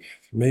face. I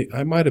mean,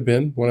 I might have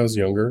been when I was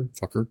younger,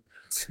 fucker.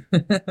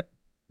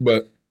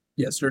 But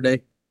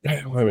Yesterday.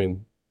 I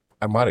mean,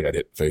 I might have got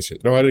hit in the face.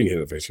 No, I didn't get hit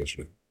in the face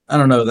yesterday. I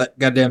don't know. That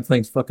goddamn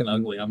thing's fucking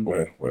ugly.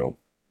 Well,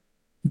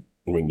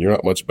 I mean, you're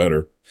not much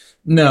better.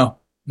 No,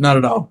 not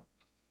at all.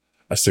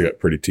 I still got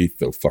pretty teeth,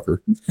 though, fucker.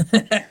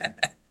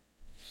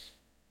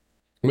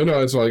 I mean,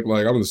 no, it's like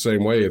I'm the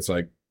same way. It's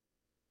like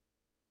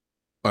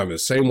I'm the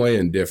same way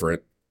and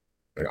different.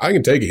 Like, I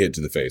can take a hit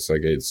to the face,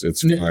 like it's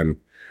fine.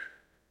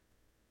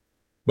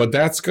 But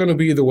that's gonna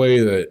be the way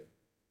that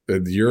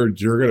you're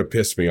gonna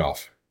piss me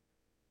off.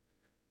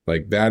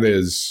 Like, that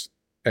is,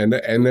 and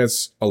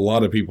that's, a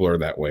lot of people are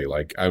that way.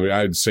 Like, I mean,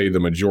 I'd say the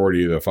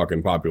majority of the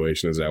fucking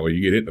population is that way.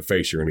 You get hit in the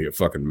face, you're gonna get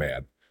fucking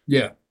mad.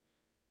 Yeah.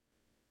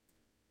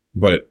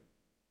 But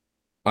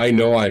I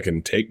know I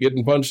can take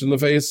getting punched in the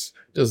face,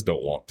 just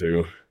don't want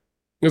to.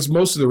 It's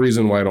most of the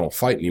reason why I don't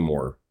fight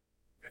anymore.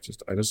 I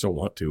just don't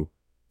want to.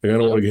 Like, I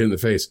don't want to get hit in the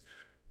face.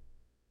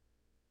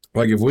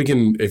 Like, if we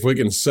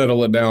can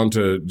settle it down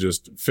to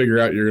just figure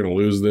out you're gonna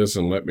lose this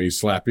and let me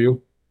slap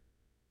you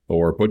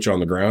or put you on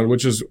the ground,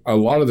 which is a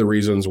lot of the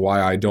reasons why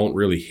I don't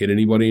really hit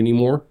anybody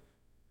anymore.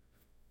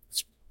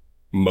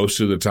 Most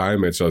of the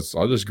time, it's just,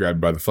 I'll just grab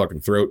you by the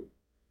fucking throat.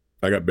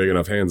 I got big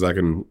enough hands, I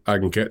can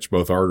catch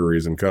both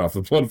arteries and cut off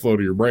the blood flow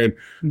to your brain.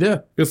 Yeah.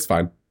 It's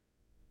fine.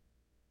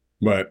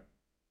 But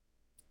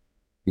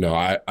no,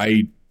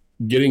 I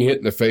getting hit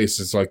in the face,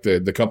 it's like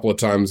the couple of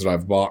times that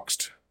I've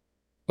boxed,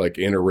 like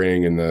in a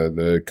ring, and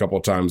the couple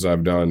of times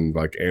I've done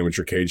like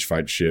amateur cage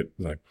fight shit,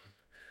 like,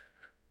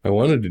 I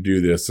wanted to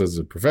do this as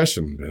a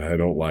profession, but I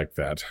don't like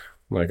that.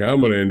 Like, I'm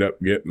going to end up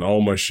getting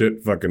all my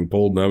shit fucking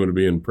pulled, and I'm going to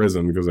be in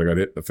prison because I got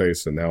hit in the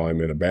face, and now I'm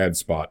in a bad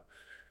spot.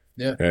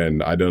 Yeah.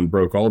 And I done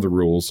broke all the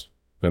rules,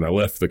 and I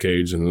left the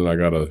cage, and then I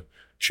got a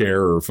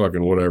chair or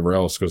fucking whatever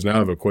else, because now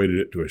I've equated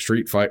it to a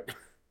street fight.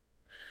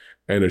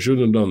 And I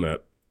shouldn't have done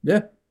that.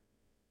 Yeah.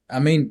 I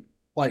mean,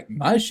 like,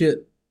 my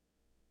shit,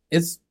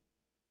 it's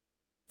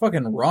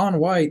fucking Ron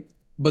White,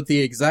 but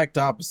the exact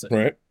opposite.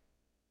 Right.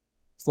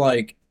 It's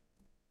like,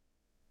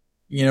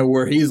 you know,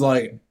 where he's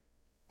like,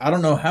 I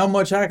don't know how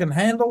much I can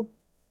handle,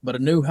 but I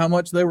knew how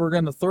much they were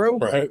going to throw.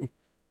 Right.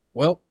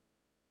 Well,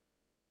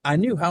 I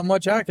knew how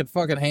much I could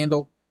fucking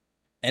handle,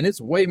 and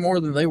it's way more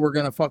than they were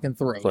going to fucking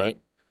throw. Right.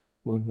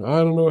 Well, I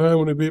don't know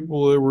how many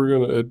people it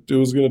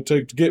was gonna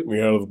take to get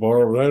me out of the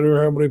bar, but I knew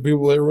how many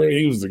people they were gonna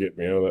use to get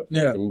me out of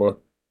that fucking bar.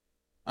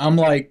 I'm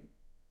like,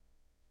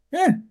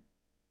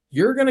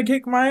 you're going to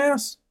kick my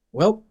ass?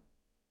 Well,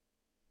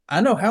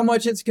 I know how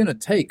much it's going to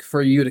take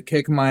for you to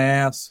kick my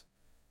ass,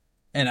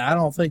 and I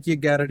don't think you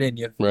got it in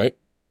you. Right.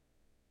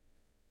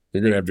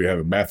 You're going to have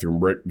a bathroom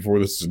break before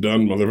this is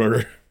done,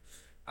 motherfucker.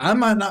 I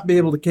might not be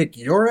able to kick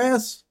your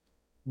ass,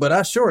 but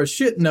I sure as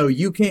shit know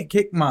you can't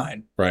kick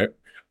mine. Right.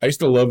 I used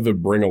to love the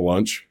bring a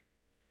lunch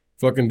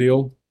fucking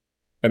deal.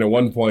 And at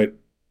one point,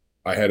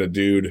 I had a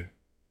dude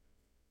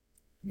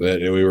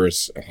that we were,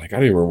 like, I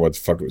don't even remember what the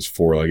fuck it was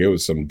for. Like, it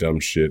was some dumb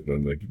shit. And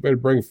I'm like, you better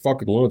bring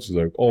fucking lunch. He's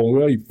like, oh,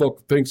 well, you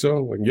fucking think so?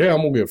 I'm like, yeah,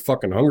 I'm going to get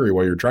fucking hungry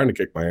while you're trying to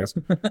kick my ass.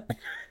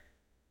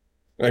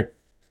 Like,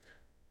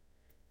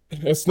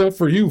 that's not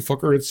for you,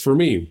 fucker. It's for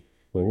me.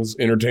 Like, it's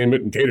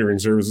entertainment and catering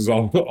services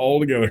all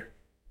together.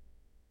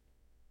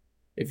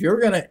 If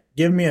you're going to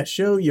give me a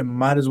show, you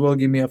might as well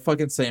give me a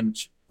fucking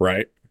sandwich.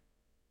 Right.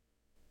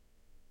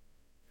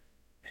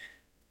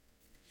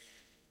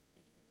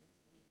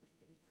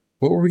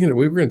 What were we gonna?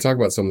 We were gonna talk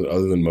about something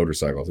other than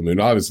motorcycles. I mean,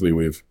 obviously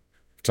we've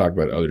talked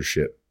about other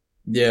shit.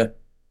 Yeah.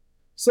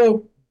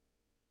 So,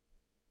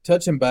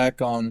 touching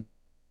back on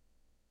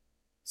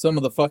some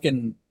of the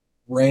fucking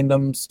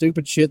random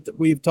stupid shit that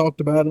we've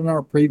talked about in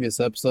our previous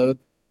episode.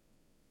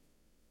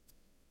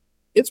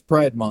 It's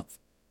Pride Month.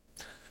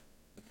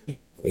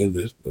 It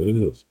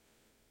is.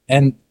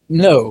 And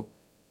no,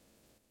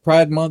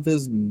 Pride Month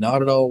is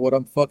not at all what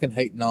I'm fucking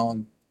hating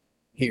on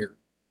here.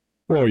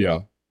 Oh yeah,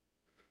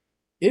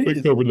 It we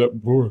is. covered that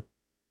before.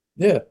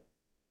 Yeah.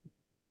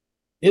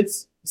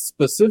 It's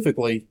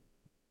specifically,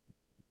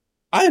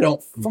 I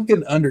don't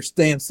fucking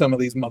understand some of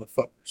these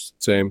motherfuckers.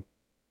 Same.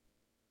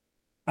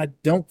 I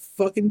don't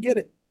fucking get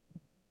it.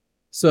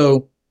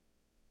 So,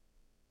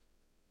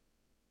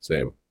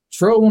 Same.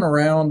 trolling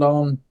around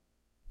on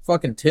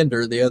fucking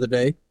Tinder the other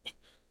day.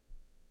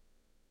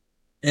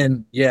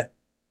 And yeah.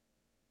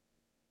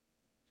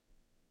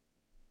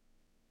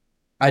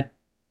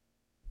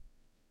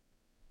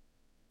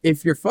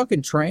 If you're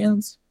fucking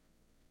trans,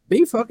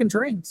 be fucking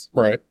trans.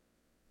 Right.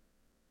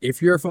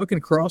 If you're a fucking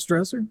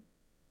cross-dresser,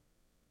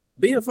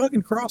 be a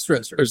fucking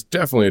cross-dresser. There's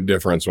definitely a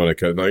difference when it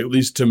comes, like, at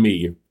least to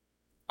me.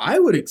 I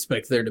would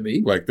expect there to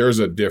be. Like, there's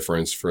a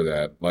difference for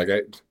that. Like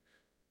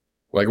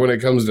when it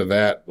comes to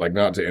that, like,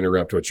 not to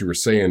interrupt what you were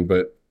saying,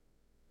 but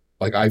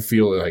like, I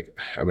feel like,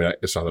 I mean,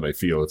 it's not that I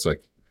feel, it's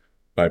like,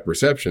 my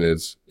perception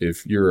is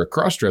if you're a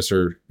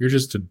cross-dresser, you're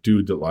just a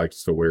dude that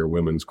likes to wear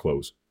women's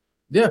clothes.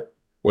 Yeah.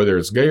 Whether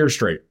it's gay or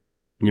straight,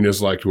 you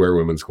just like to wear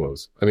women's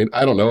clothes. I mean,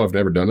 I don't know. I've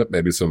never done it.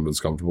 Maybe some of it's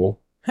comfortable.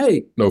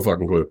 Hey, No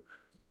fucking clue.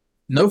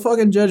 no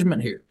fucking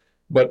judgment here.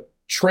 But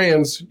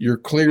trans, you're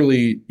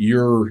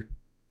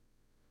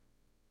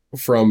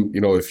from,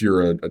 if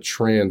you're a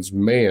trans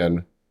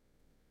man,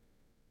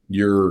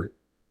 you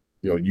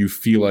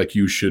feel like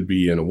you should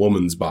be in a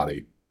woman's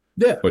body,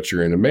 Yeah. but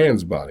you're in a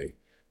man's body.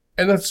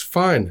 And that's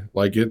fine.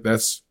 Like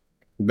that's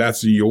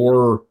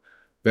your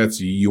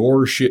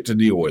shit to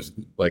deal with,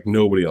 like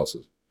nobody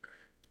else's.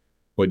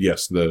 But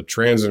yes, the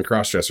trans and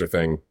crossdresser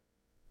thing,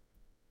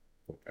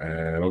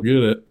 I don't get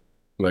it.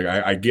 Like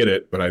I get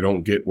it, but I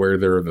don't get where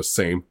they're the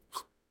same.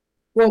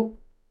 Well,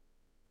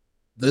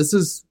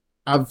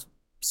 I've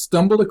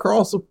stumbled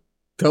across a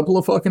couple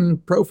of fucking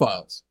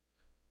profiles.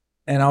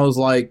 And I was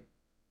like,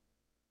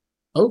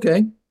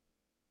 okay,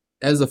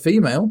 as a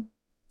female,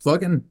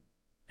 fucking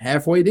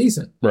halfway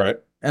decent. Right.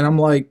 And I'm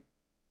like,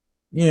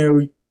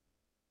 the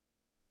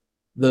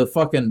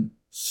fucking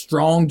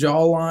strong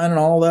jawline and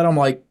all that. I'm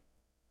like,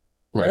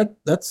 Right.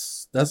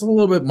 That's a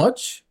little bit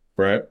much.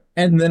 Right.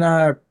 And then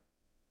I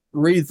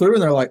read through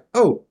and they're like,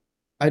 oh,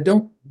 I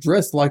don't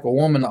dress like a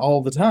woman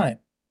all the time.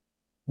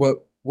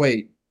 What?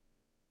 Wait,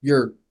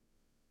 you're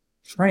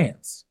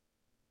trans.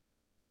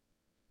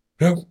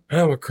 No,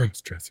 I'm a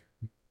crossdresser.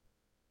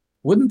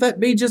 Wouldn't that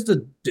be just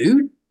a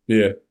dude?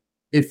 Yeah.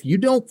 If you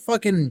don't.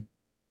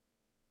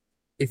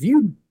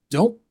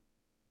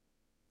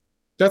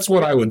 That's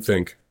what I would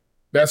think.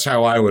 That's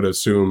how I would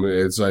assume.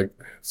 It's like,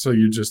 so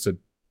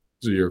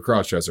you're a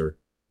crossdresser.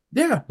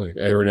 Yeah. Like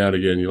every now and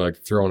again, you like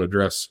to throw on a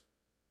dress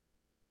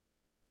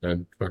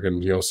and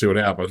fucking, see what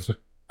happens.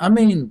 I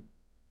mean,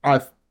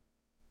 I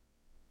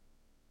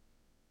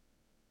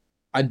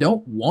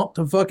don't want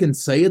to fucking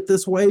say it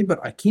this way, but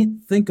I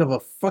can't think of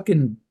a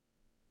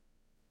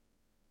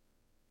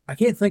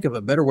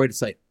better way to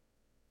say it.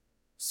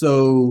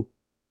 So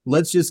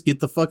let's just get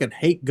the fucking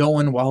hate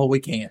going while we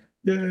can.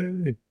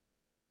 Yay.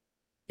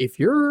 If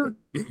you're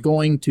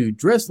going to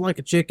dress like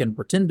a chick and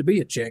pretend to be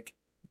a chick,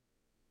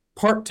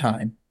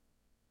 part-time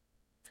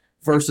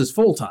versus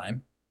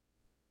full-time,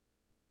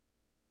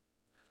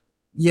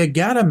 you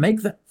gotta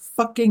make that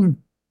fucking...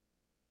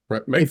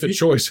 Right. Make the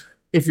choice.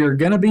 If you're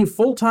gonna be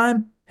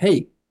full-time,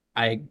 hey,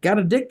 I got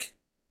a dick,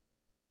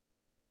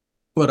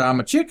 but I'm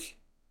a chick.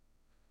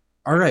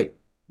 All right,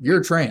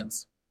 you're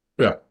trans.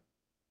 Yeah.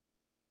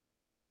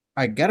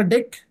 I got a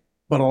dick,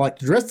 but I like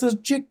to dress as a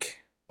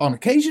chick on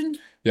occasion.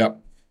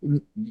 Yep.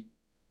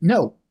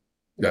 No.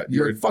 Yeah,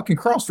 You're a fucking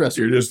crossdresser.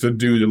 You're just a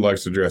dude that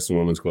likes to dress in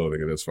women's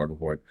clothing at this fucking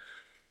point.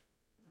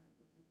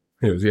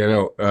 Anyways,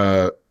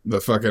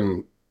 the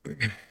fucking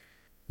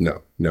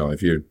no.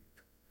 If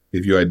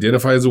you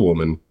identify as a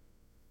woman,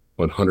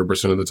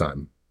 100% of the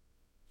time,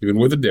 even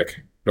with a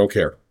dick, don't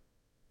care.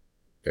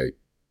 Okay,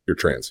 you're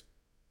trans.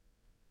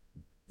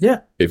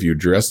 Yeah. If you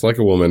dress like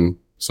a woman,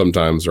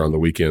 sometimes or on the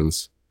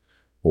weekends,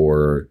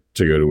 or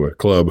to go to a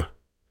club,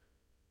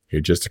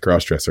 you're just a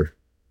crossdresser.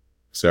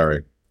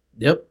 Sorry.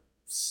 Yep.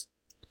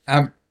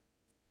 I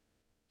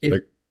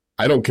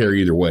don't care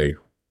either way.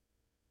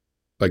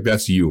 Like,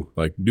 that's you.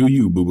 Like, do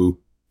you, boo-boo.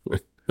 I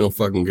don't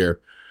fucking care.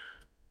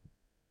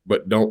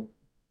 But don't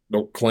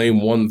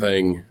claim one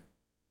thing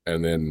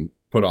and then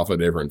put off a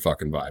different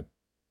fucking vibe.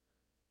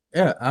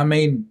 Yeah, I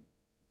mean,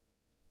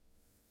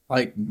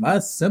 like, my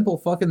simple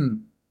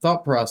fucking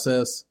thought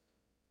process,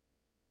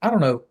 I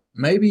don't know,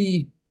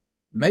 maybe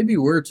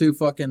we're too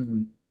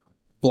fucking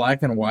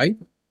black and white,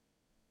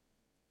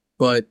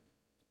 but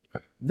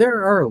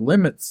there are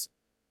limits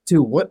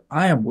to what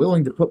I am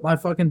willing to put my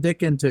fucking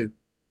dick into.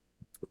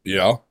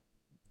 Yeah.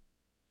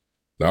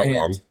 Not And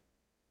wrong.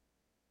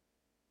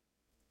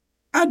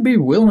 I'd be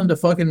willing to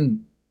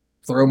fucking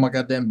throw my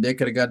goddamn dick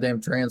at a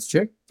goddamn trans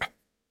chick.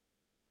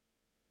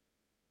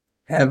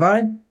 Have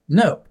I?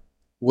 No.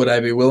 Would I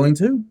be willing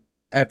to?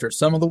 After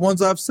some of the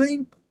ones I've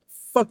seen?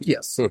 Fuck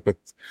yes.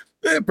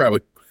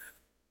 Probably.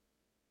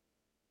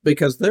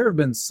 Because there have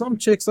been some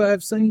chicks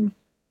I've seen,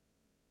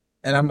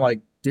 and I'm like,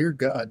 dear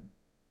God,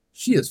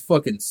 she is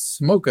fucking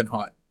smoking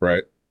hot.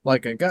 Right.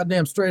 Like a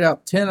goddamn straight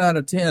out 10 out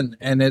of 10.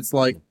 And it's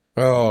like,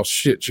 Oh,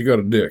 shit. She got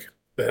a dick.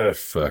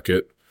 Fuck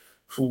it.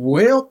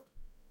 well,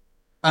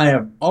 I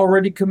have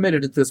already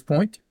committed at this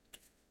point.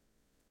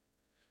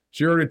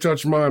 She already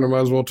touched mine. I might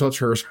as well touch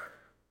hers.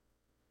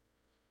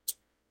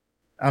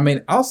 I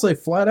mean, I'll say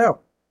flat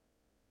out,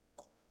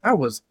 I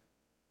was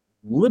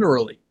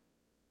literally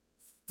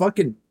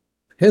fucking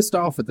pissed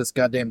off at this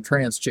goddamn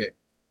trans chick.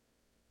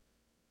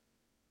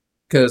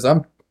 Because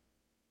I'm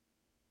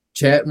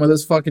chatting with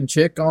this fucking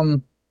chick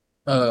on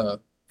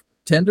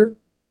Tinder.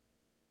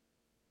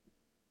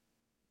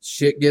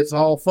 Shit gets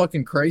all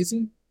fucking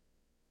crazy.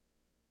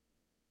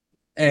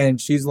 And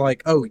she's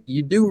like, oh,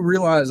 you do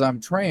realize I'm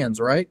trans,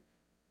 right?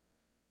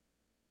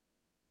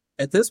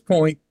 At this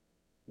point,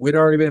 we'd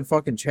already been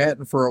fucking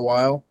chatting for a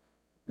while.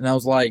 And I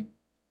was like,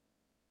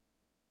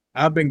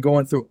 I've been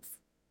going through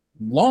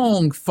a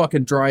long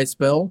fucking dry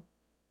spell.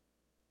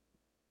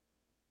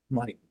 I'm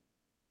like,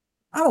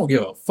 I don't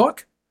give a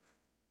fuck.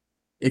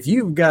 If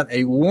you've got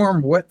a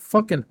warm, wet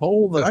fucking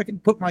hole that I can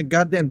put my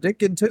goddamn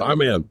dick into,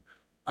 I'm in.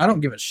 I don't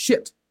give a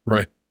shit.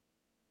 Right.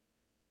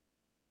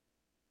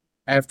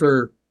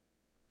 After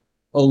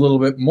a little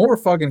bit more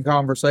fucking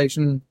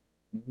conversation,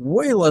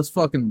 way less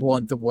fucking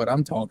blunt than what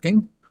I'm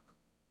talking,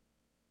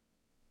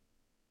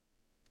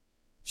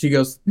 she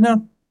goes,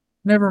 no,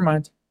 never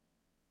mind.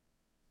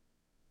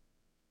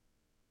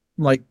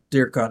 I'm like,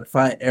 dear God, if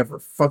I ever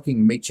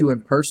fucking meet you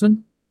in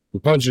person, I'm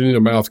punching you in the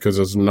mouth because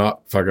it's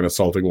not fucking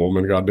assaulting a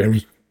woman,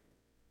 goddamn.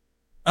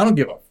 I don't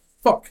give a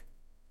fuck.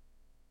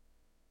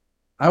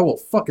 I will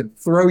fucking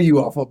throw you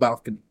off a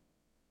balcony.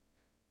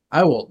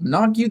 I will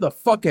knock you the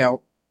fuck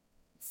out,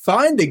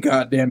 find a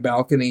goddamn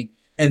balcony,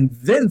 and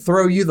then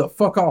throw you the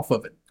fuck off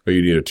of it. But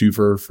you need a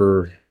twofer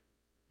for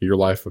your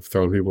life of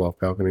throwing people off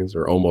balconies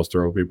or almost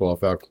throwing people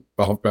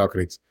off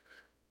balconies.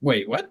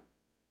 Wait, what?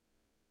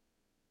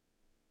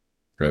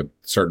 A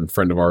certain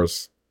friend of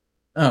ours,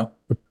 Oh,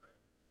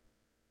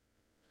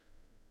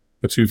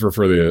 a twofer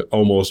for the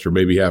almost or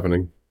maybe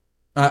happening.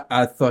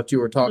 I thought you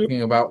were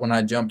talking about when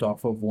I jumped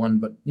off of one,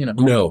 but you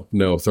know.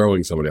 No,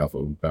 throwing somebody off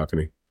of a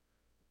balcony.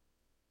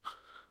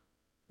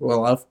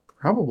 Well, I've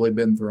probably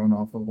been thrown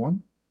off of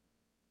one.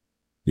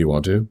 You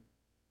want to?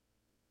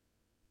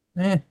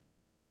 Eh,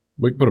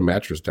 We can put a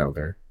mattress down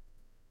there.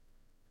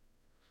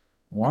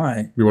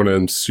 why? You want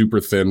them super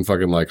thin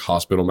fucking like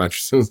hospital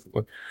mattresses?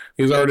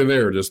 He's already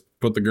there. Just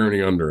put the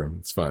gurney under him.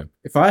 It's fine.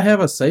 If I have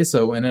a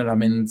say-so in it, I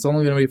mean, it's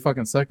only going to be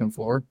fucking second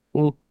floor.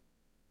 Well,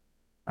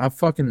 I've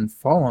fucking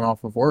fallen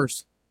off of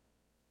worse.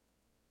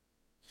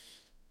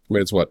 I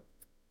mean, it's what?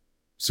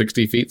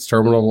 60 feet's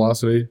terminal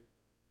velocity?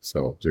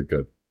 So you're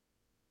good.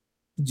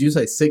 Did you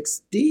say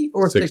 60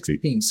 or 60.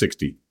 16?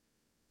 60.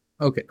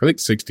 Okay, I think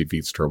 60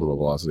 feet's terminal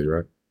velocity,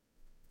 right?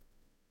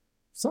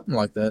 something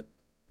like that.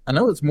 I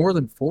know it's more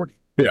than 40.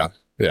 Yeah.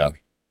 I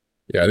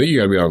think you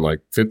got to be on like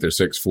 5th or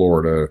 6th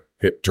floor to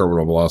hit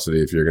terminal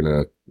velocity if you're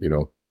gonna,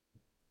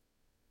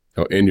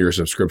 end your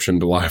subscription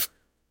to life.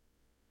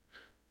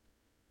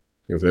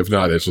 Because if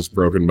not, it's just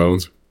broken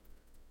bones.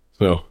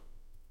 So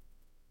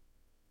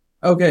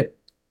Okay,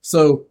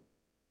 so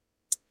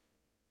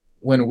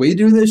when we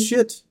do this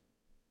shit,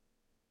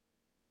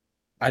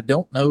 I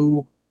don't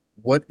know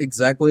what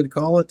exactly to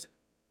call it.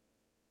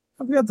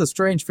 I've got the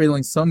strange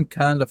feeling some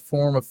kind of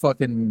form of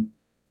fucking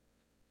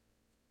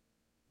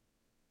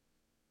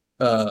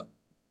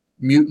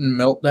mutant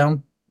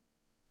meltdown.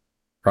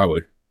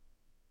 probably.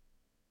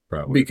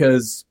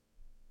 Because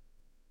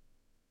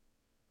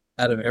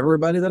out of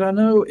everybody that I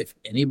know, if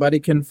anybody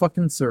can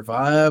fucking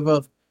survive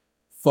a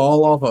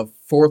fall off a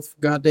 4th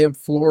goddamn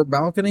floor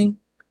balcony,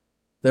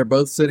 they're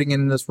both sitting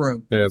in this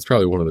room. Yeah, it's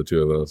probably one of the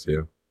two of those.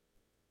 Yeah.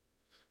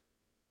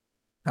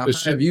 How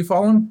This high have shit- you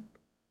fallen?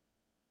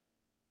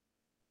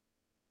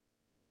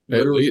 At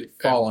Literally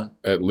least- fallen.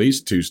 At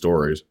least 2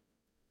 stories.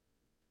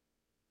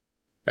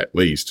 At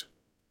least.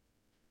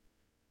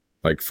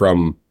 Like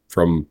from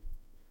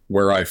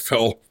where I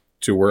fell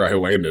to where I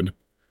landed.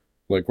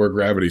 Like where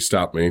gravity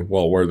stopped me.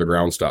 Well, where the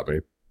ground stopped me.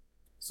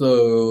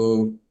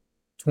 So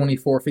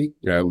 24 feet.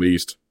 Yeah, at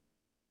least.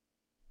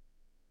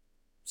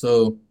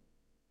 So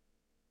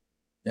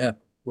yeah,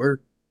 we're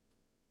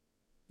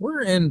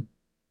in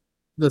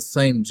the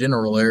same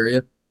general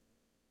area.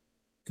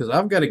 Because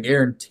I've got a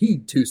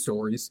guaranteed 2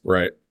 stories.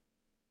 Right.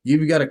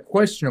 You've got a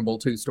questionable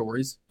 2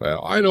 stories.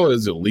 Well, I know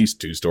it's at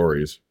least 2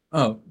 stories.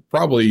 Oh,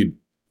 Probably, I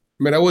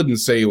mean, I wouldn't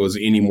say it was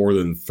any more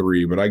than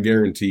 3, but I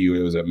guarantee you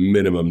it was at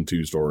minimum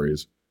 2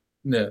 stories.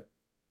 no.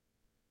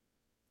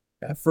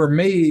 For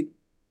me,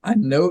 I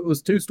know it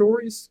was 2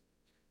 stories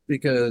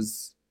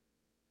because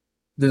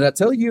did I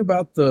tell you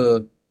about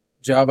the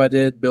job I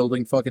did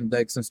building fucking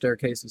decks and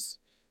staircases?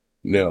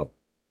 No.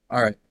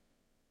 All right.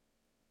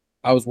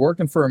 I was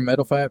working for a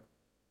metal fab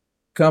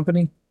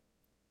company,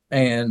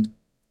 and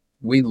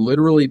we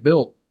literally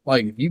built,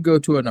 like, if you go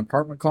to an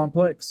apartment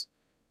complex,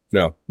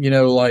 No.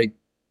 like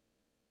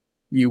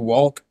you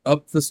walk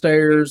up the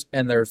stairs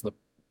and there's the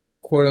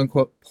quote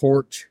unquote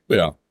porch.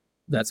 Yeah.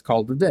 That's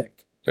called the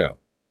deck. Yeah.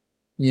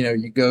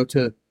 You go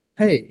to,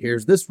 hey,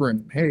 here's this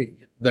room. Hey,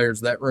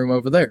 there's that room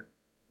over there.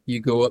 You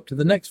go up to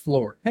the next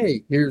floor.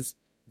 Hey, here's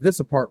this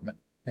apartment.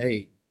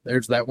 Hey,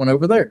 there's that one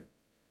over there.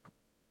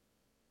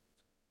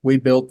 We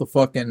built the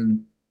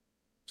fucking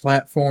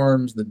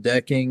platforms, the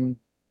decking,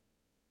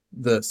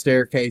 the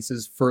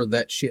staircases for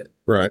that shit.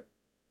 Right.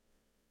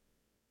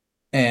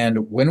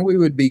 And when we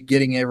would be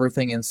getting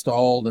everything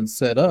installed and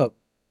set up,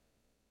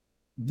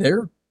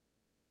 there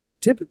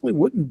typically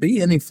wouldn't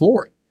be any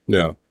flooring.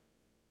 Yeah.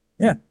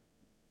 Yeah.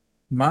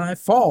 My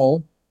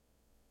fall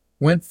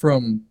went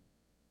from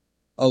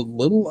a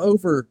little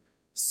over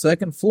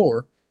second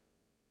floor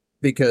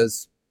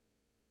because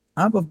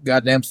I'm a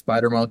goddamn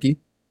spider monkey.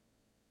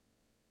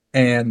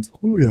 And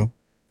Oh,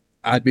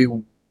 yeah.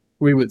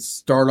 we would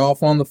start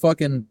off on the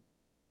fucking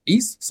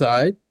east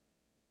side,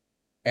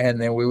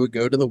 and then we would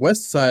go to the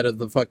west side of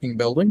the fucking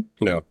building.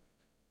 Yeah.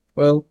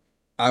 Well,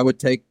 I would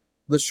take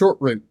the short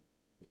route.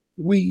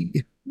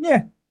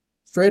 Yeah,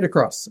 straight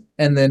across,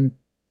 and then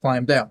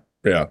climb down.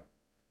 Yeah.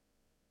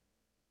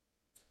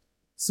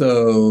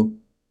 So,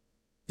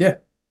 yeah,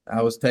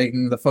 I was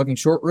taking the fucking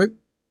short route,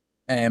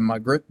 and my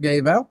grip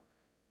gave out,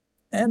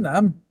 and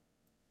I'm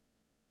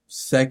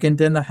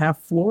 2.5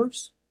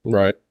 floors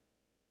Right.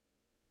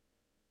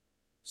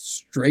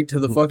 straight to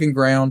the fucking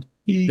ground.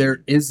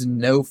 There is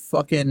no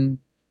fucking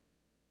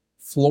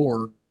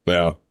floor,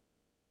 Yeah.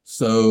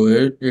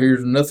 so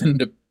there's nothing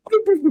to.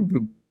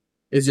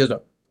 It's just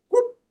a.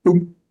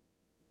 Boom.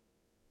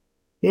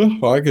 Yeah,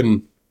 I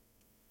can.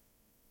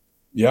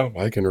 Yeah,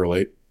 I can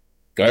relate.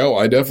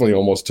 I definitely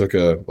almost took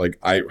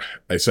I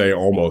say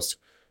almost.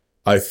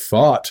 I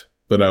thought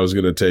that I was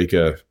going to take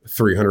a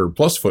 300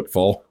 plus foot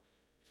fall.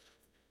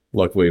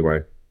 Luckily, I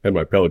had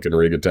my Pelican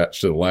rig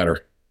attached to the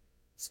ladder.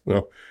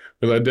 So,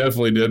 because I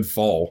definitely did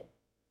fall.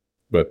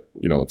 But,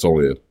 it's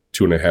only a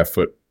 2.5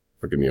 foot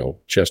fucking,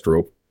 chest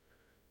rope.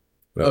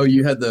 But, Oh,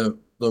 you had the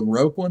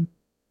rope one?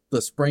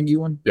 The springy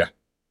one? Yeah.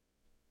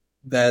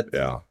 That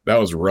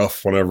was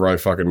rough whenever I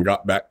fucking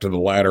got back to the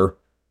ladder.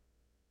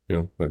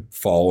 I'd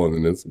fall and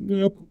then it's,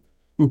 yep.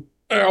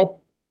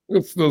 Ow.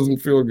 This doesn't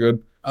feel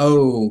good.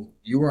 Oh,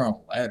 you were on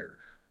a ladder.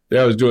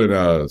 Yeah, I was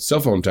doing cell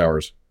phone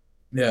towers.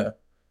 Yeah.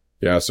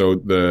 Yeah, so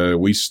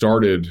we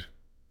started,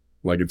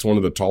 like, it's one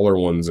of the taller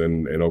ones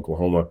in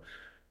Oklahoma,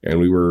 and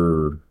we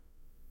were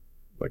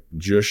like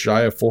just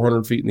shy of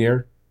 400 feet in the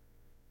air.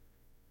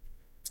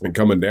 And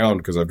coming down,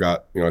 because I've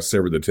got, I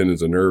severed the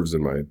tendons and nerves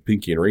in my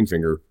pinky and ring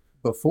finger.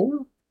 Before?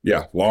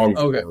 Yeah, long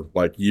Okay. before,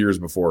 like years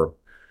before.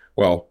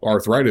 Well,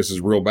 arthritis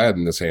is real bad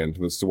in this hand.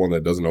 That's the one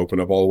that doesn't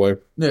open up all the way.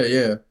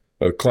 Yeah.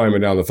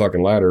 Climbing down the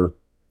fucking ladder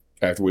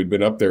after we'd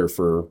been up there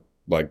for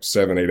like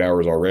 7-8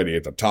 hours already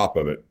at the top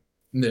of it.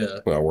 Yeah.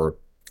 We're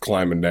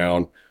climbing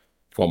down.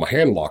 Well, my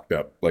hand locked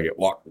up. Like, it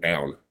locked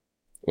down.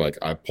 Like,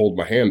 I pulled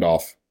my hand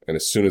off, and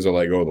as soon as I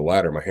let go of the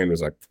ladder, my hand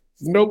was like,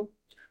 nope.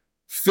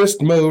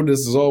 Fist mode,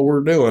 this is all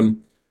we're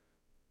doing.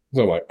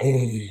 So I'm like,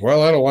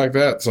 well, I don't like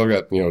that. So I've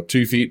got,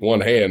 2 feet,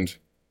 one hand.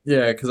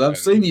 Yeah, because I've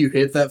seen you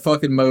hit that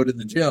fucking mode in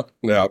the gym.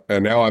 Yeah,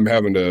 and now I'm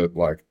having to,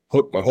 like,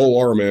 hook my whole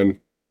arm in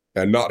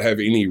and not have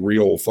any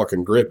real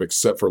fucking grip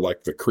except for,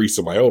 like, the crease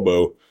of my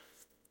elbow.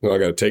 Then I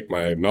got to take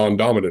my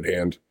non-dominant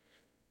hand,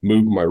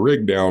 move my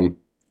rig down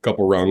a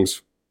couple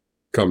rungs,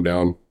 come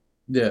down.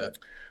 Yeah.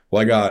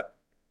 Well, I got,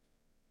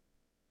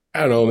 I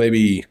don't know,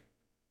 maybe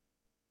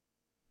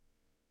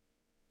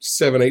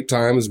 7-8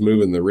 times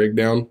moving the rig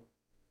down.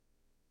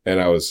 And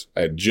I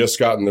had just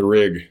gotten the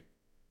rig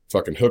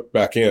fucking hooked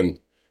back in.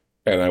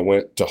 And I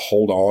went to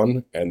hold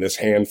on, and this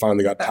hand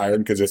finally got tired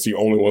because it's the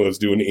only one that's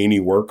doing any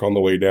work on the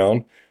way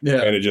down.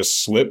 Yeah. And it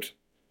just slipped.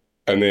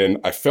 And then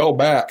I fell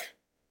back,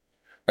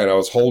 and I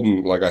was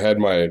holding, like, I had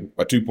my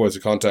 2 points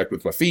of contact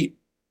with my feet,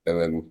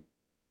 and then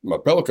my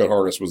Pelican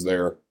harness was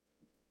there.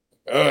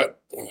 I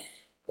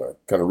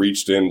kind of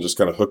reached in and just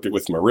kind of hooked it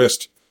with my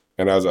wrist.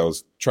 And as I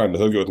was trying to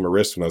hook it with my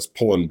wrist and I was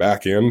pulling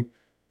back in,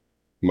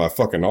 my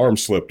fucking arm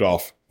slipped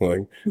off.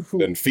 Like,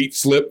 then feet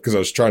slipped because I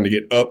was trying to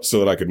get up so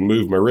that I could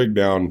move my rig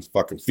down.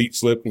 Fucking feet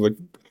slipped.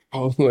 I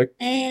was like,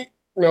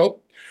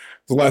 nope.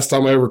 The last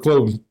time I ever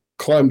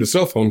climbed a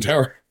cell phone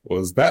tower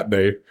was that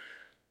day.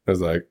 I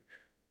was like,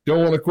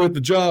 don't want to quit the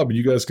job.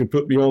 You guys can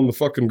put me on the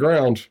fucking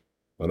ground,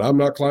 but I'm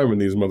not climbing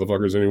these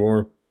motherfuckers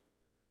anymore.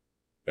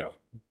 Yeah.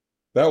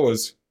 That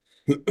was,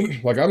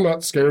 like, I'm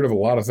not scared of a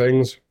lot of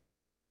things.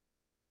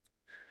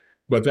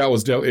 But that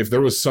was, if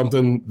there was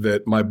something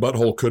that my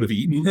butthole could have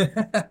eaten,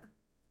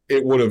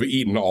 it would have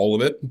eaten all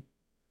of it.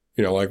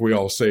 Like we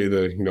all say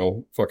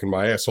fucking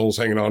my asshole's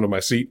hanging onto my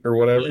seat or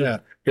whatever. Yeah.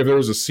 If there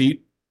was a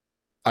seat,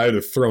 I'd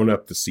have thrown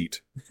up the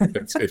seat.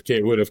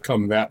 It would have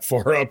come that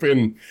far up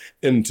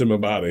into my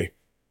body.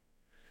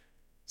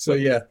 So,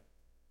 yeah.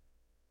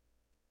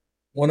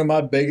 one of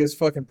my biggest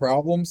fucking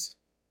problems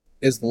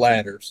is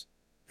ladders.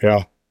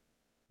 Yeah.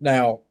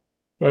 Now,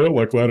 I don't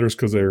like ladders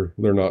because they're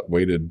not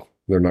weighted.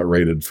 They're not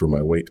rated for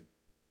my weight.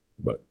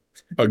 But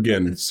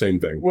again, same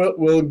thing.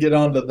 we'll get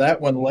onto that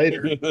one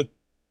later.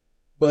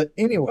 But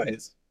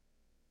anyways,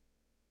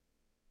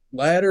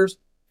 ladders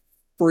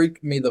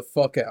freak me the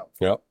fuck out.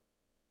 Yep.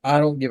 I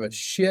don't give a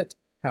shit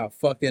how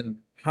fucking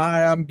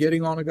high I'm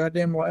getting on a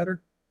goddamn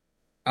ladder.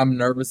 I'm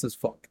nervous as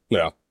fuck.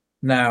 Yeah.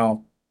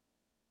 Now,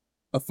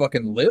 a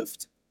fucking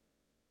lift?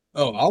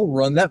 Oh, I'll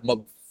run that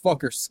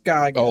motherfucker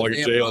sky. Oh, like a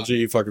goddamn high.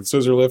 JLG fucking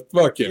scissor lift.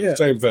 Fuck yeah. Yeah.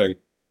 Same thing.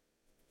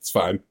 It's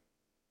fine.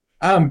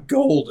 I'm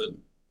golden.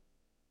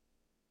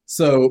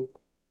 So,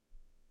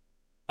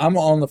 I'm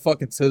on the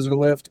fucking scissor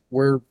lift.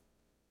 We're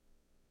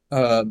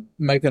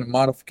making a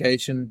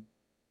modification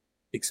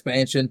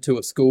expansion to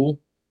a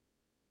school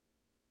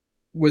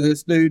with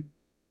this dude,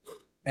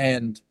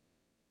 and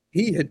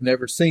he had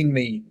never seen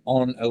me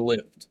on a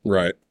lift.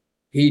 Right.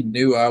 He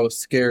knew I was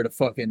scared of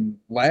fucking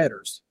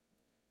ladders.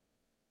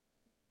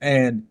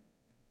 And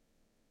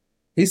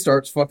he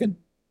starts fucking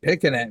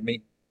picking at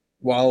me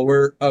while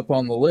we're up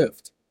on the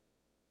lift.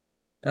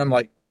 And I'm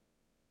like,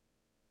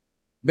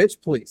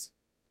 bitch, please.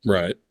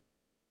 Right.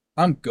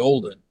 I'm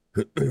golden.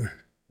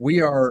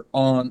 We are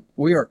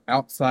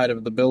outside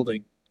of the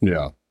building.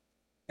 Yeah.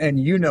 And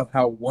you know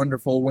how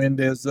wonderful wind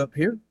is up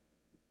here.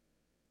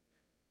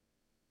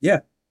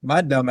 Yeah,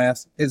 my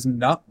dumbass is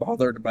not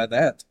bothered by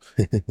that.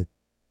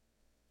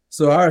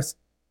 So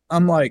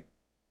I'm like,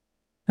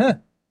 huh.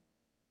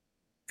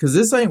 Because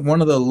this ain't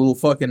one of the little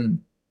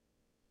fucking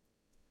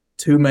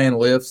 2-man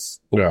lifts.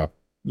 Yeah.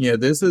 Yeah,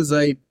 this is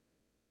a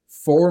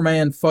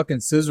 4-man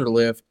fucking scissor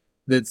lift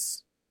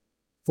that's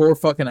for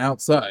fucking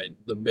outside.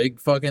 The big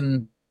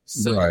fucking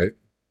scissor. Right.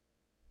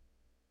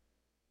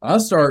 I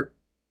start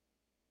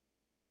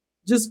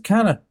just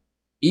kind of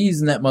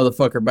easing that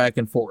motherfucker back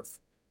and forth.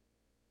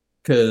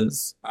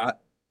 Because I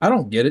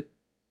don't get it.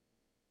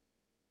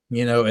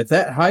 You know, at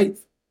that height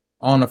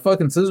on a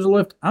fucking scissor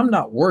lift, I'm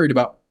not worried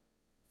about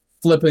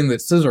flipping the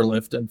scissor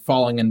lift and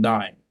falling and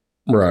dying.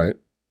 Right.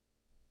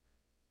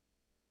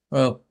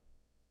 Well,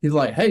 he's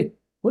like, hey,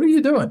 what are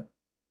you doing?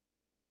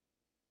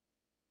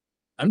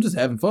 I'm just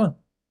having fun.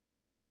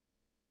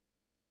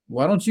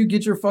 Why don't you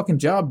get your fucking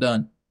job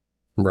done?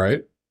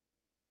 Right.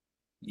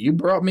 You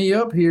brought me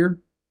up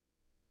here.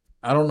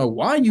 I don't know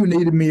why you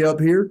needed me up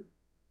here.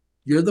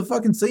 You're the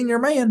fucking senior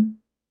man.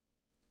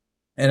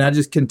 And I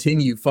just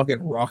continue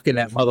fucking rocking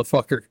that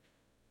motherfucker.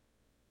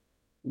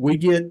 We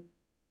get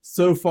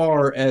so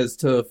far as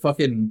to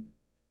fucking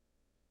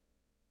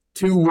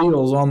 2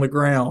 wheels on the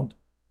ground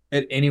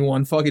at any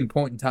one fucking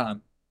point in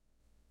time.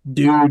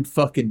 Dude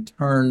fucking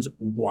turns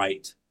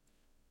white.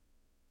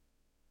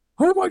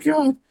 Oh my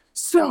God,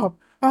 stop.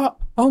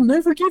 I'll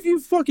never give you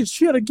fucking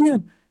shit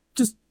again.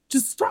 Just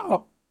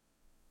stop.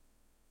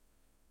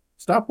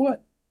 Stop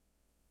what?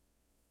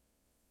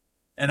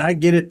 And I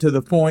get it to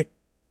the point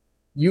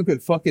you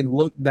could fucking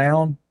look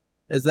down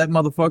as that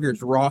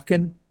motherfucker's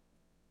rocking.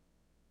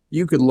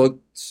 You could look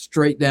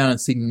straight down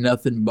and see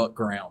nothing but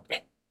ground.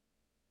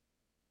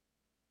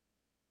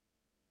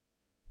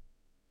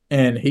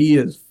 And he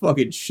is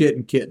fucking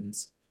shitting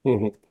kittens.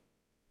 I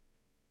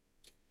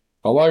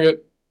like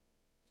it.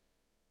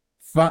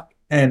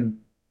 And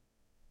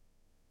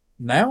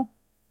now,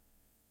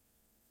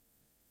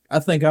 I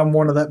think I'm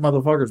one of that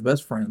motherfucker's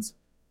best friends.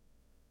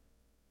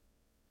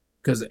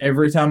 Because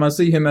every time I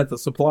see him at the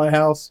supply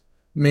house,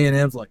 me and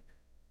him's like,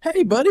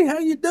 hey, buddy, how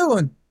you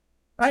doing?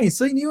 I ain't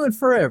seen you in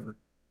forever.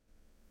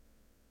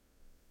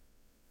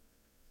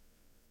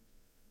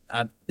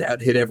 I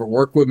doubt he'd ever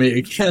work with me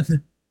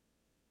again.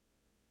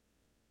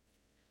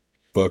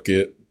 Fuck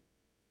it.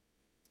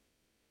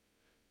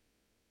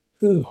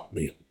 Oh,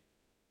 man.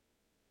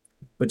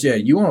 But yeah,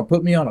 you want to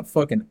put me on a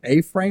fucking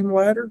A-frame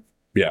ladder?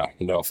 Yeah.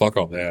 No, fuck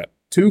all that.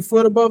 2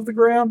 foot above the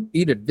ground?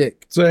 Eat a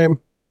dick. Same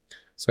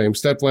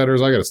step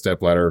ladders. I got a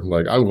step ladder.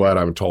 Like, I'm glad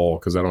I'm tall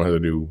because I don't have to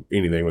do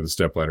anything with a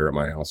step ladder at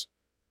my house.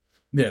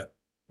 Yeah.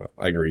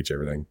 I can reach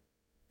everything.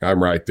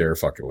 I'm right there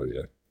fucking with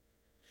you.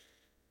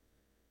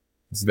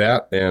 It's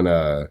that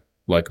and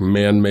like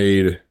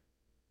man-made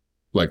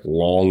like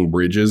long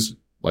bridges,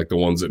 like the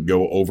ones that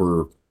go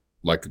over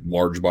like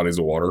large bodies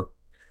of water.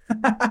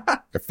 I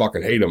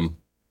fucking hate them.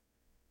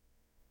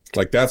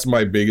 Like that's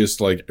my biggest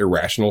like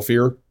irrational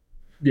fear.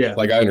 Yeah.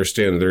 Like I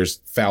understand that there's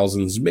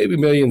thousands, maybe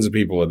millions of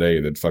people a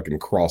day that fucking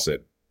cross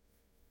it.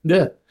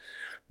 Yeah.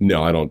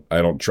 No, I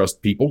don't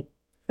trust people.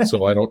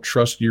 So I don't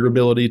trust your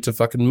ability to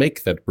fucking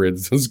make that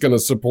bridge that's going to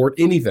support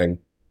anything.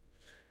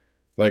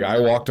 Like I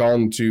walked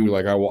on to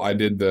like I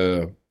did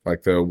the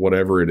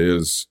whatever it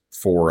is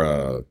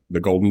for the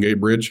Golden Gate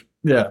Bridge.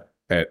 Yeah.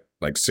 At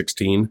like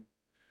 16.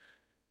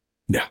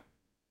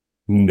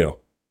 No,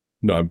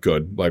 I'm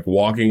good. Like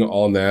walking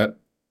on that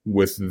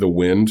with the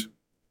wind,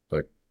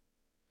 like,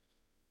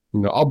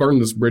 I'll burn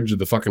this bridge to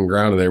the fucking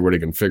ground and everybody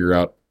can figure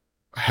out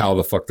how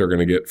the fuck they're going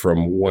to get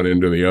from one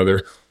end to the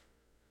other.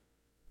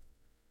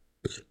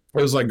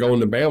 It was like going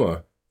to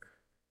Bama.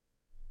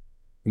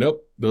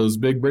 Nope. Those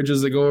big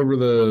bridges that go over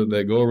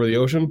the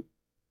ocean.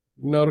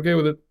 not okay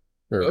with it.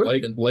 Or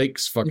Ocean.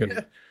 lakes, fucking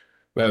Yeah.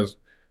 that's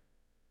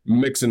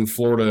mixing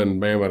Florida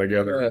and Bama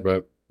together. Yeah.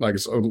 But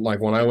like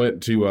when I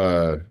went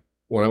to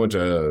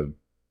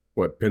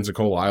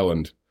Pensacola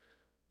Island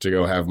to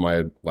go have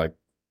my like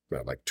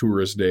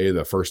tourist day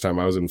the first time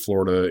I was in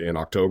Florida in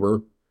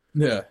October.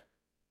 Yeah.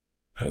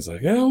 I was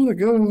like, yeah, I want to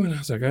go. And I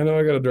was like, I know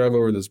I got to drive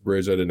over this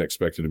bridge. I didn't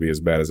expect it to be as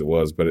bad as it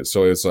was, but it's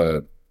I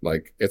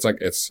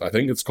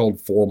think it's called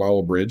 4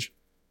 Mile Bridge.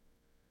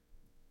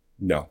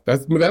 No,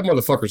 that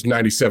motherfucker's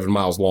 97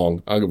 miles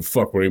long. I don't give a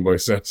fuck what anybody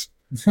says.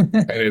 And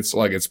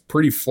it's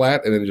pretty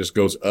flat, and then it just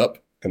goes up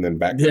and then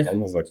back down. I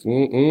was like,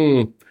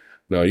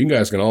 no, you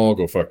guys can all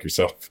go fuck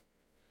yourself.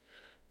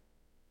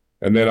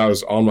 And then I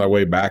was on my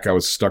way back. I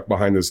was stuck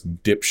behind this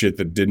dipshit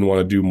that didn't want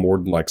to do more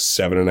than like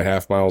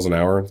 7.5 miles an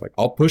hour. Like,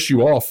 I'll push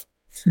you off.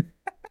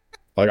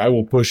 Like, I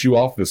will push you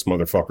off this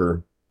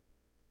motherfucker.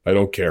 I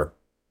don't care.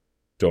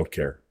 Don't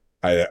care.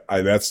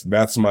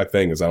 That's my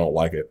thing is I don't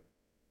like it.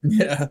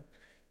 Yeah.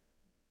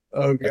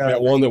 Oh god.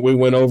 That one that we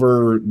went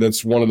over,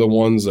 that's one of the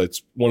ones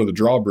that's one of the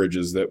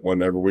drawbridges that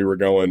whenever we were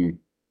going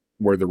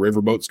where the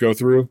riverboats go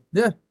through.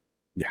 Yeah.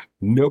 Yeah.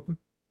 Nope.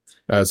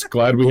 I was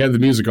glad we had the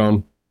music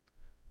on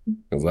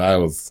because I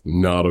was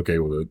not okay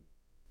with it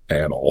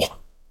at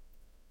all.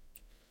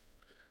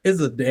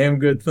 It's a damn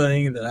good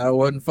thing that I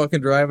wasn't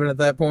fucking driving at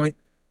that point.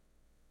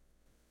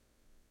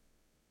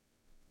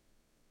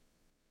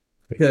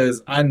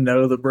 Because I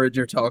know the bridge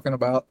you're talking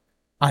about.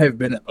 I have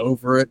been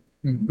over it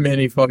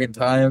many fucking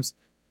times,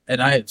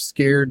 and I have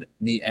scared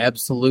the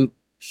absolute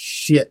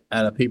shit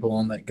out of people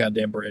on that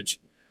goddamn bridge.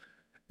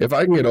 If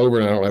I can get over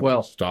it and I don't have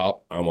Well- to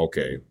stop, I'm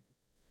okay.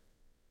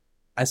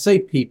 I say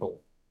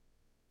people.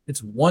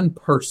 It's one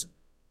person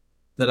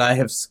that I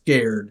have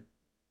scared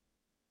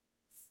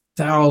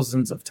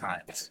thousands of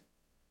times.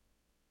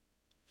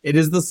 It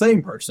is the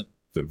same person.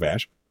 Is it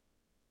Vash?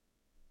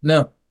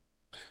 No,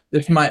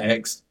 it's my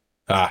ex.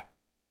 Ah,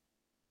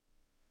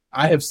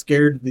 I have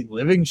scared the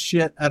living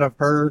shit out of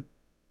her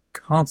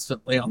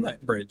constantly on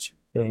that bridge.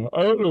 yeah,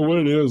 I don't know what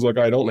it is. Like,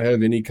 I don't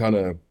have any kind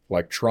of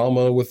like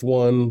trauma with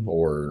one,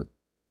 or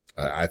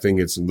I think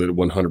it's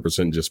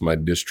 100% just my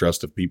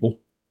distrust of people.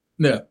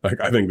 No. Like,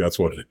 I think that's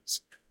what it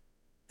is.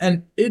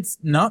 And it's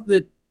not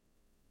that.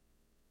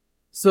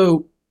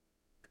 So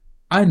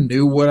I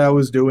knew what I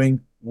was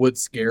doing would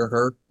scare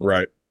her,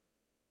 Right.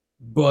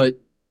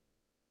 but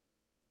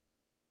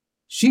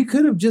she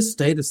could have just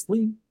stayed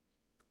asleep.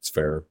 It's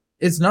fair.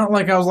 It's not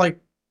like I was like,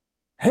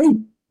 hey,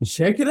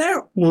 check it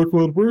out. Look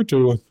what we're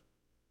doing.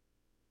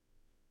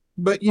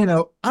 But, you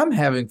know, I'm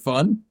having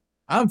fun.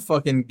 I'm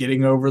fucking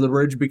getting over the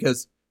bridge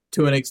because,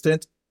 to an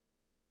extent,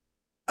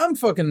 I'm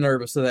fucking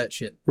nervous of that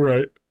shit.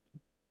 Right.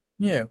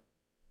 Yeah.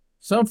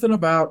 Something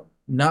about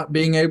not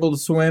being able to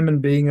swim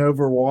and being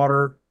over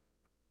water,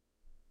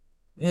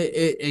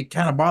 it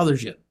kind of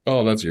bothers you.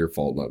 Oh, that's your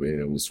fault not being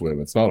able to swim.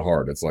 It's not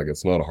hard. It's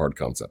not a hard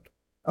concept.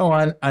 Oh,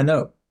 I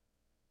know.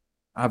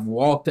 I've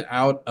walked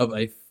out of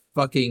a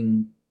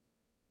fucking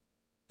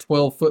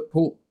 12-foot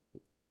pool.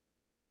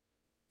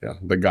 Yeah,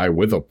 the guy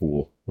with a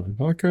pool.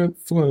 I can't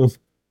swim.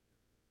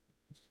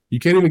 You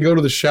can't even go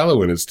to the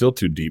shallow end. It's still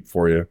too deep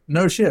for you.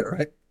 No shit,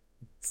 right?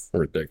 It's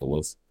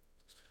ridiculous.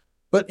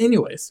 But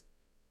anyways.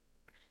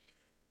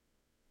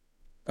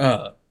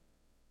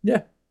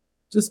 Yeah.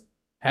 Just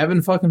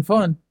having fucking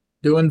fun.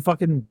 Doing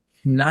fucking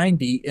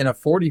 90 in a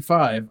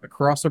 45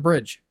 across a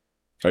bridge.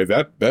 Hey,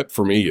 that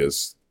for me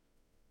is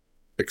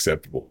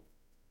acceptable.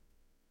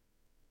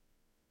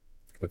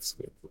 That's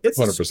It's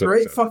a 100%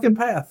 straight acceptable. fucking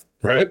path.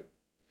 Right?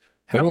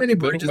 How many They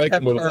don't bridges make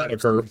have them with a lot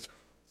of curves? curves.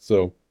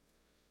 So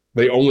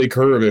they only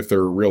curve if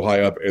they're real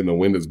high up and the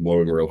wind is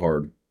blowing real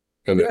hard.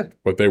 Yeah.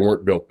 But they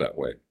weren't built that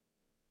way.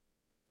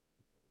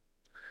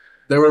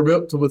 They were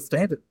built to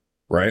withstand it.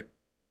 Right?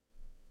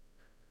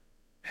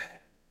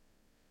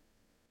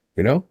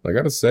 You know, I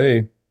gotta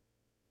say,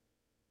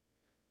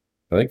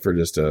 I think for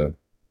just a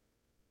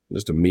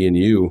me and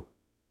you,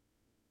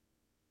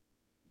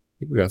 I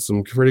think we got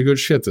some pretty good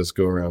shit this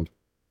go around.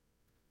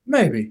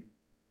 Maybe.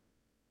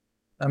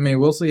 I mean,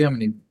 we'll see how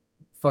many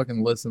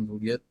fucking listens we'll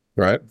get.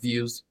 Right?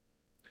 Views.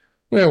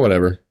 Yeah,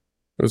 whatever.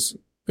 It's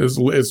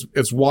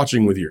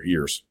watching with your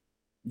ears.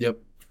 Yep.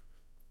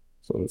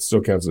 So it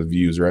still counts as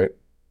views, right?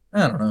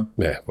 I don't know.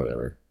 Yeah,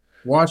 whatever.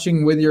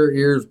 Watching with your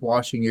ears,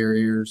 washing your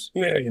ears.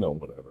 Yeah, you know,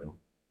 whatever.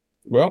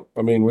 Well,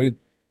 I mean, we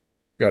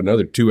got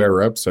another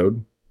 2-hour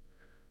episode.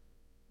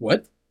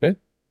 What?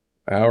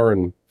 Hour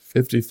and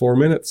 54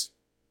 minutes.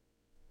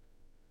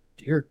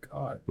 Dear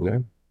God. Yeah.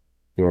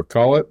 You want to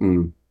call it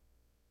and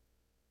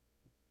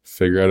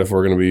figure out if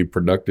we're going to be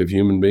productive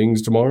human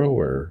beings tomorrow,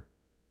 or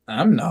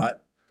I'm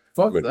not.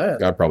 Fuck I mean,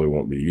 that. I probably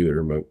won't be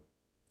either, but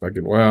I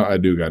can. Well, I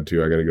do got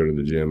to. I got to go to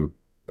the gym.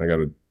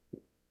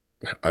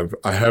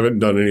 I haven't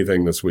done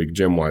anything this week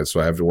gym wise, so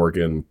I have to work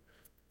in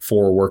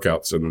 4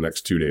 workouts in the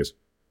next 2 days.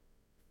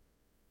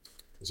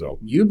 So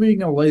You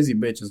being a lazy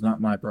bitch is not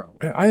my problem.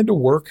 I had to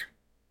work,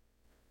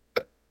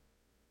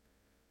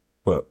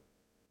 but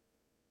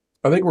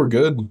I think we're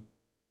good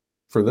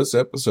for this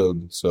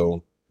episode.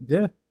 So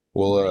Yeah.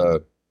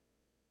 we'll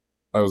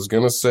I was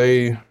gonna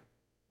say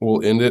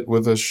we'll end it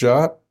with a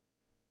shot,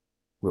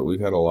 but we've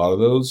had a lot of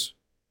those,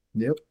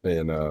 Yep.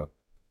 and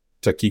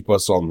to keep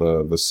us on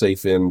the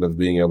safe end of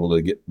being able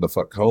to get the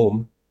fuck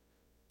home,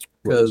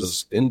 we'll 'Cause-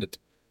 just end it.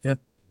 Yeah.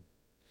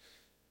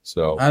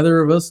 So Either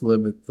of us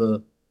live at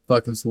the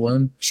fucking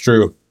saloon. it's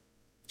true.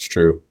 It's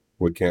true.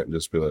 We can't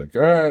just be like,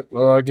 all right,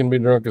 well, I can be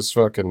drunk as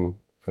fuck and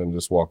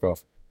just walk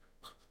off.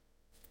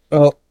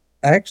 Well,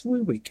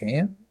 actually, we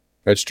can.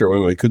 That's true. I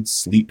mean, we could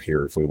sleep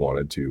here if we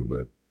wanted to,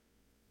 but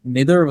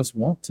Neither of us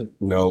want to.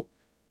 no.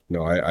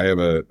 No, I have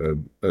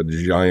a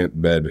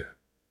giant bed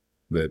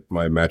that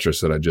my mattress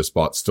that I just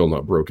bought still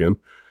not broke in.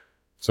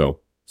 So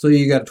So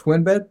you got a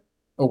twin bed?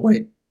 Oh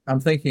wait,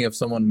 I'm thinking of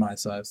someone my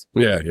size.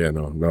 yeah,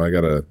 no.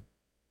 I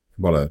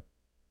bought a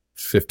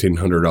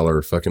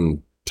 $1,500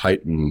 fucking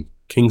Titan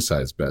king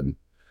size bed,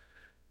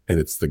 and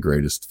it's the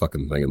greatest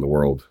fucking thing in the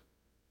world.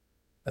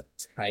 A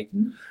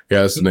Titan?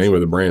 Yeah, that's the name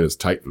of the brand is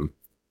Titan.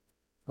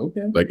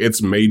 Okay. Like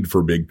it's made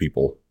for big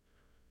people.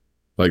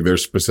 Like they're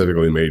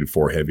specifically made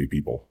for heavy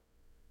people.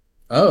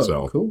 Oh,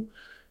 So- cool.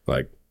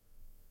 Like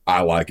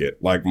I like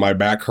it. Like my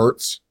back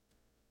hurts,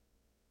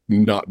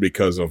 not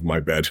because of my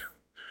bed.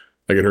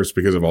 Like it hurts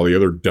because of all the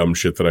other dumb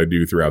shit that I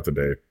do throughout the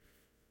day.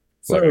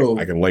 Like, So,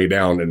 I can lay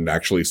down and it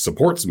actually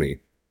supports me.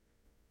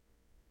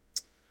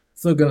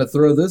 so gonna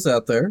throw this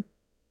out there.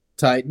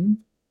 Titan.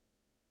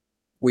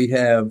 We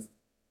have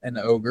an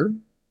ogre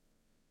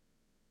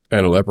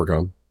And a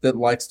leprechaun. that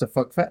likes to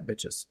fuck fat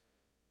bitches.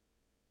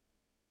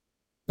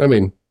 I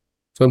mean,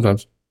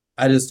 sometimes.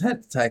 I just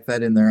had to tack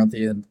that in there at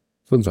the end.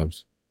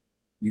 Sometimes.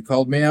 You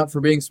called me out for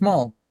being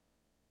small.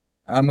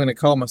 I'm gonna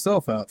call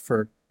myself out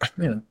for,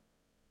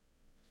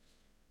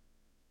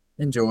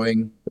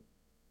 enjoying.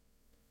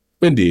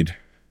 Indeed.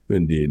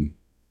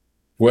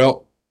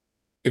 Well,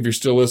 if you're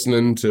still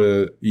listening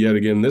to yet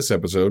again this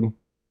episode,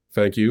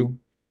 thank you.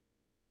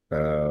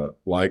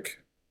 Like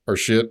our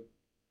shit.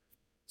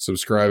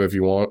 Subscribe if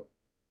you want.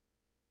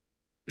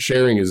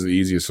 Sharing is the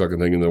easiest fucking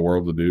thing in the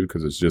world to do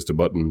because it's just a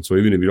button. So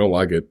even if you don't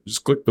like it,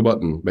 just click the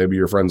button. Maybe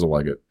your friends will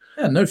like it.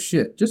 Yeah, no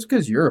shit. Just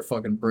because you're a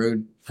fucking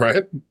brood.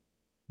 Right?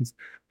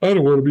 I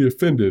don't want to be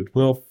offended.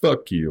 Well,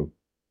 fuck you.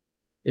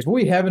 If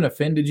we haven't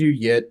offended you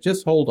yet,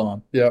 just hold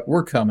on. Yeah.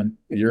 We're coming.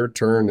 Your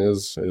turn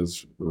is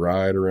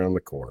right around the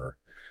corner.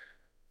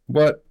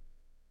 But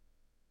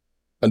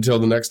until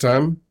the next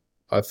time,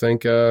 I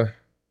think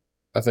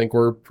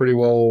we're pretty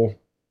well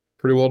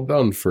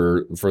done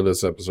for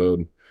this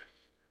episode.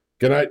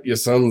 Good night, you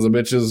sons of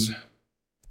bitches.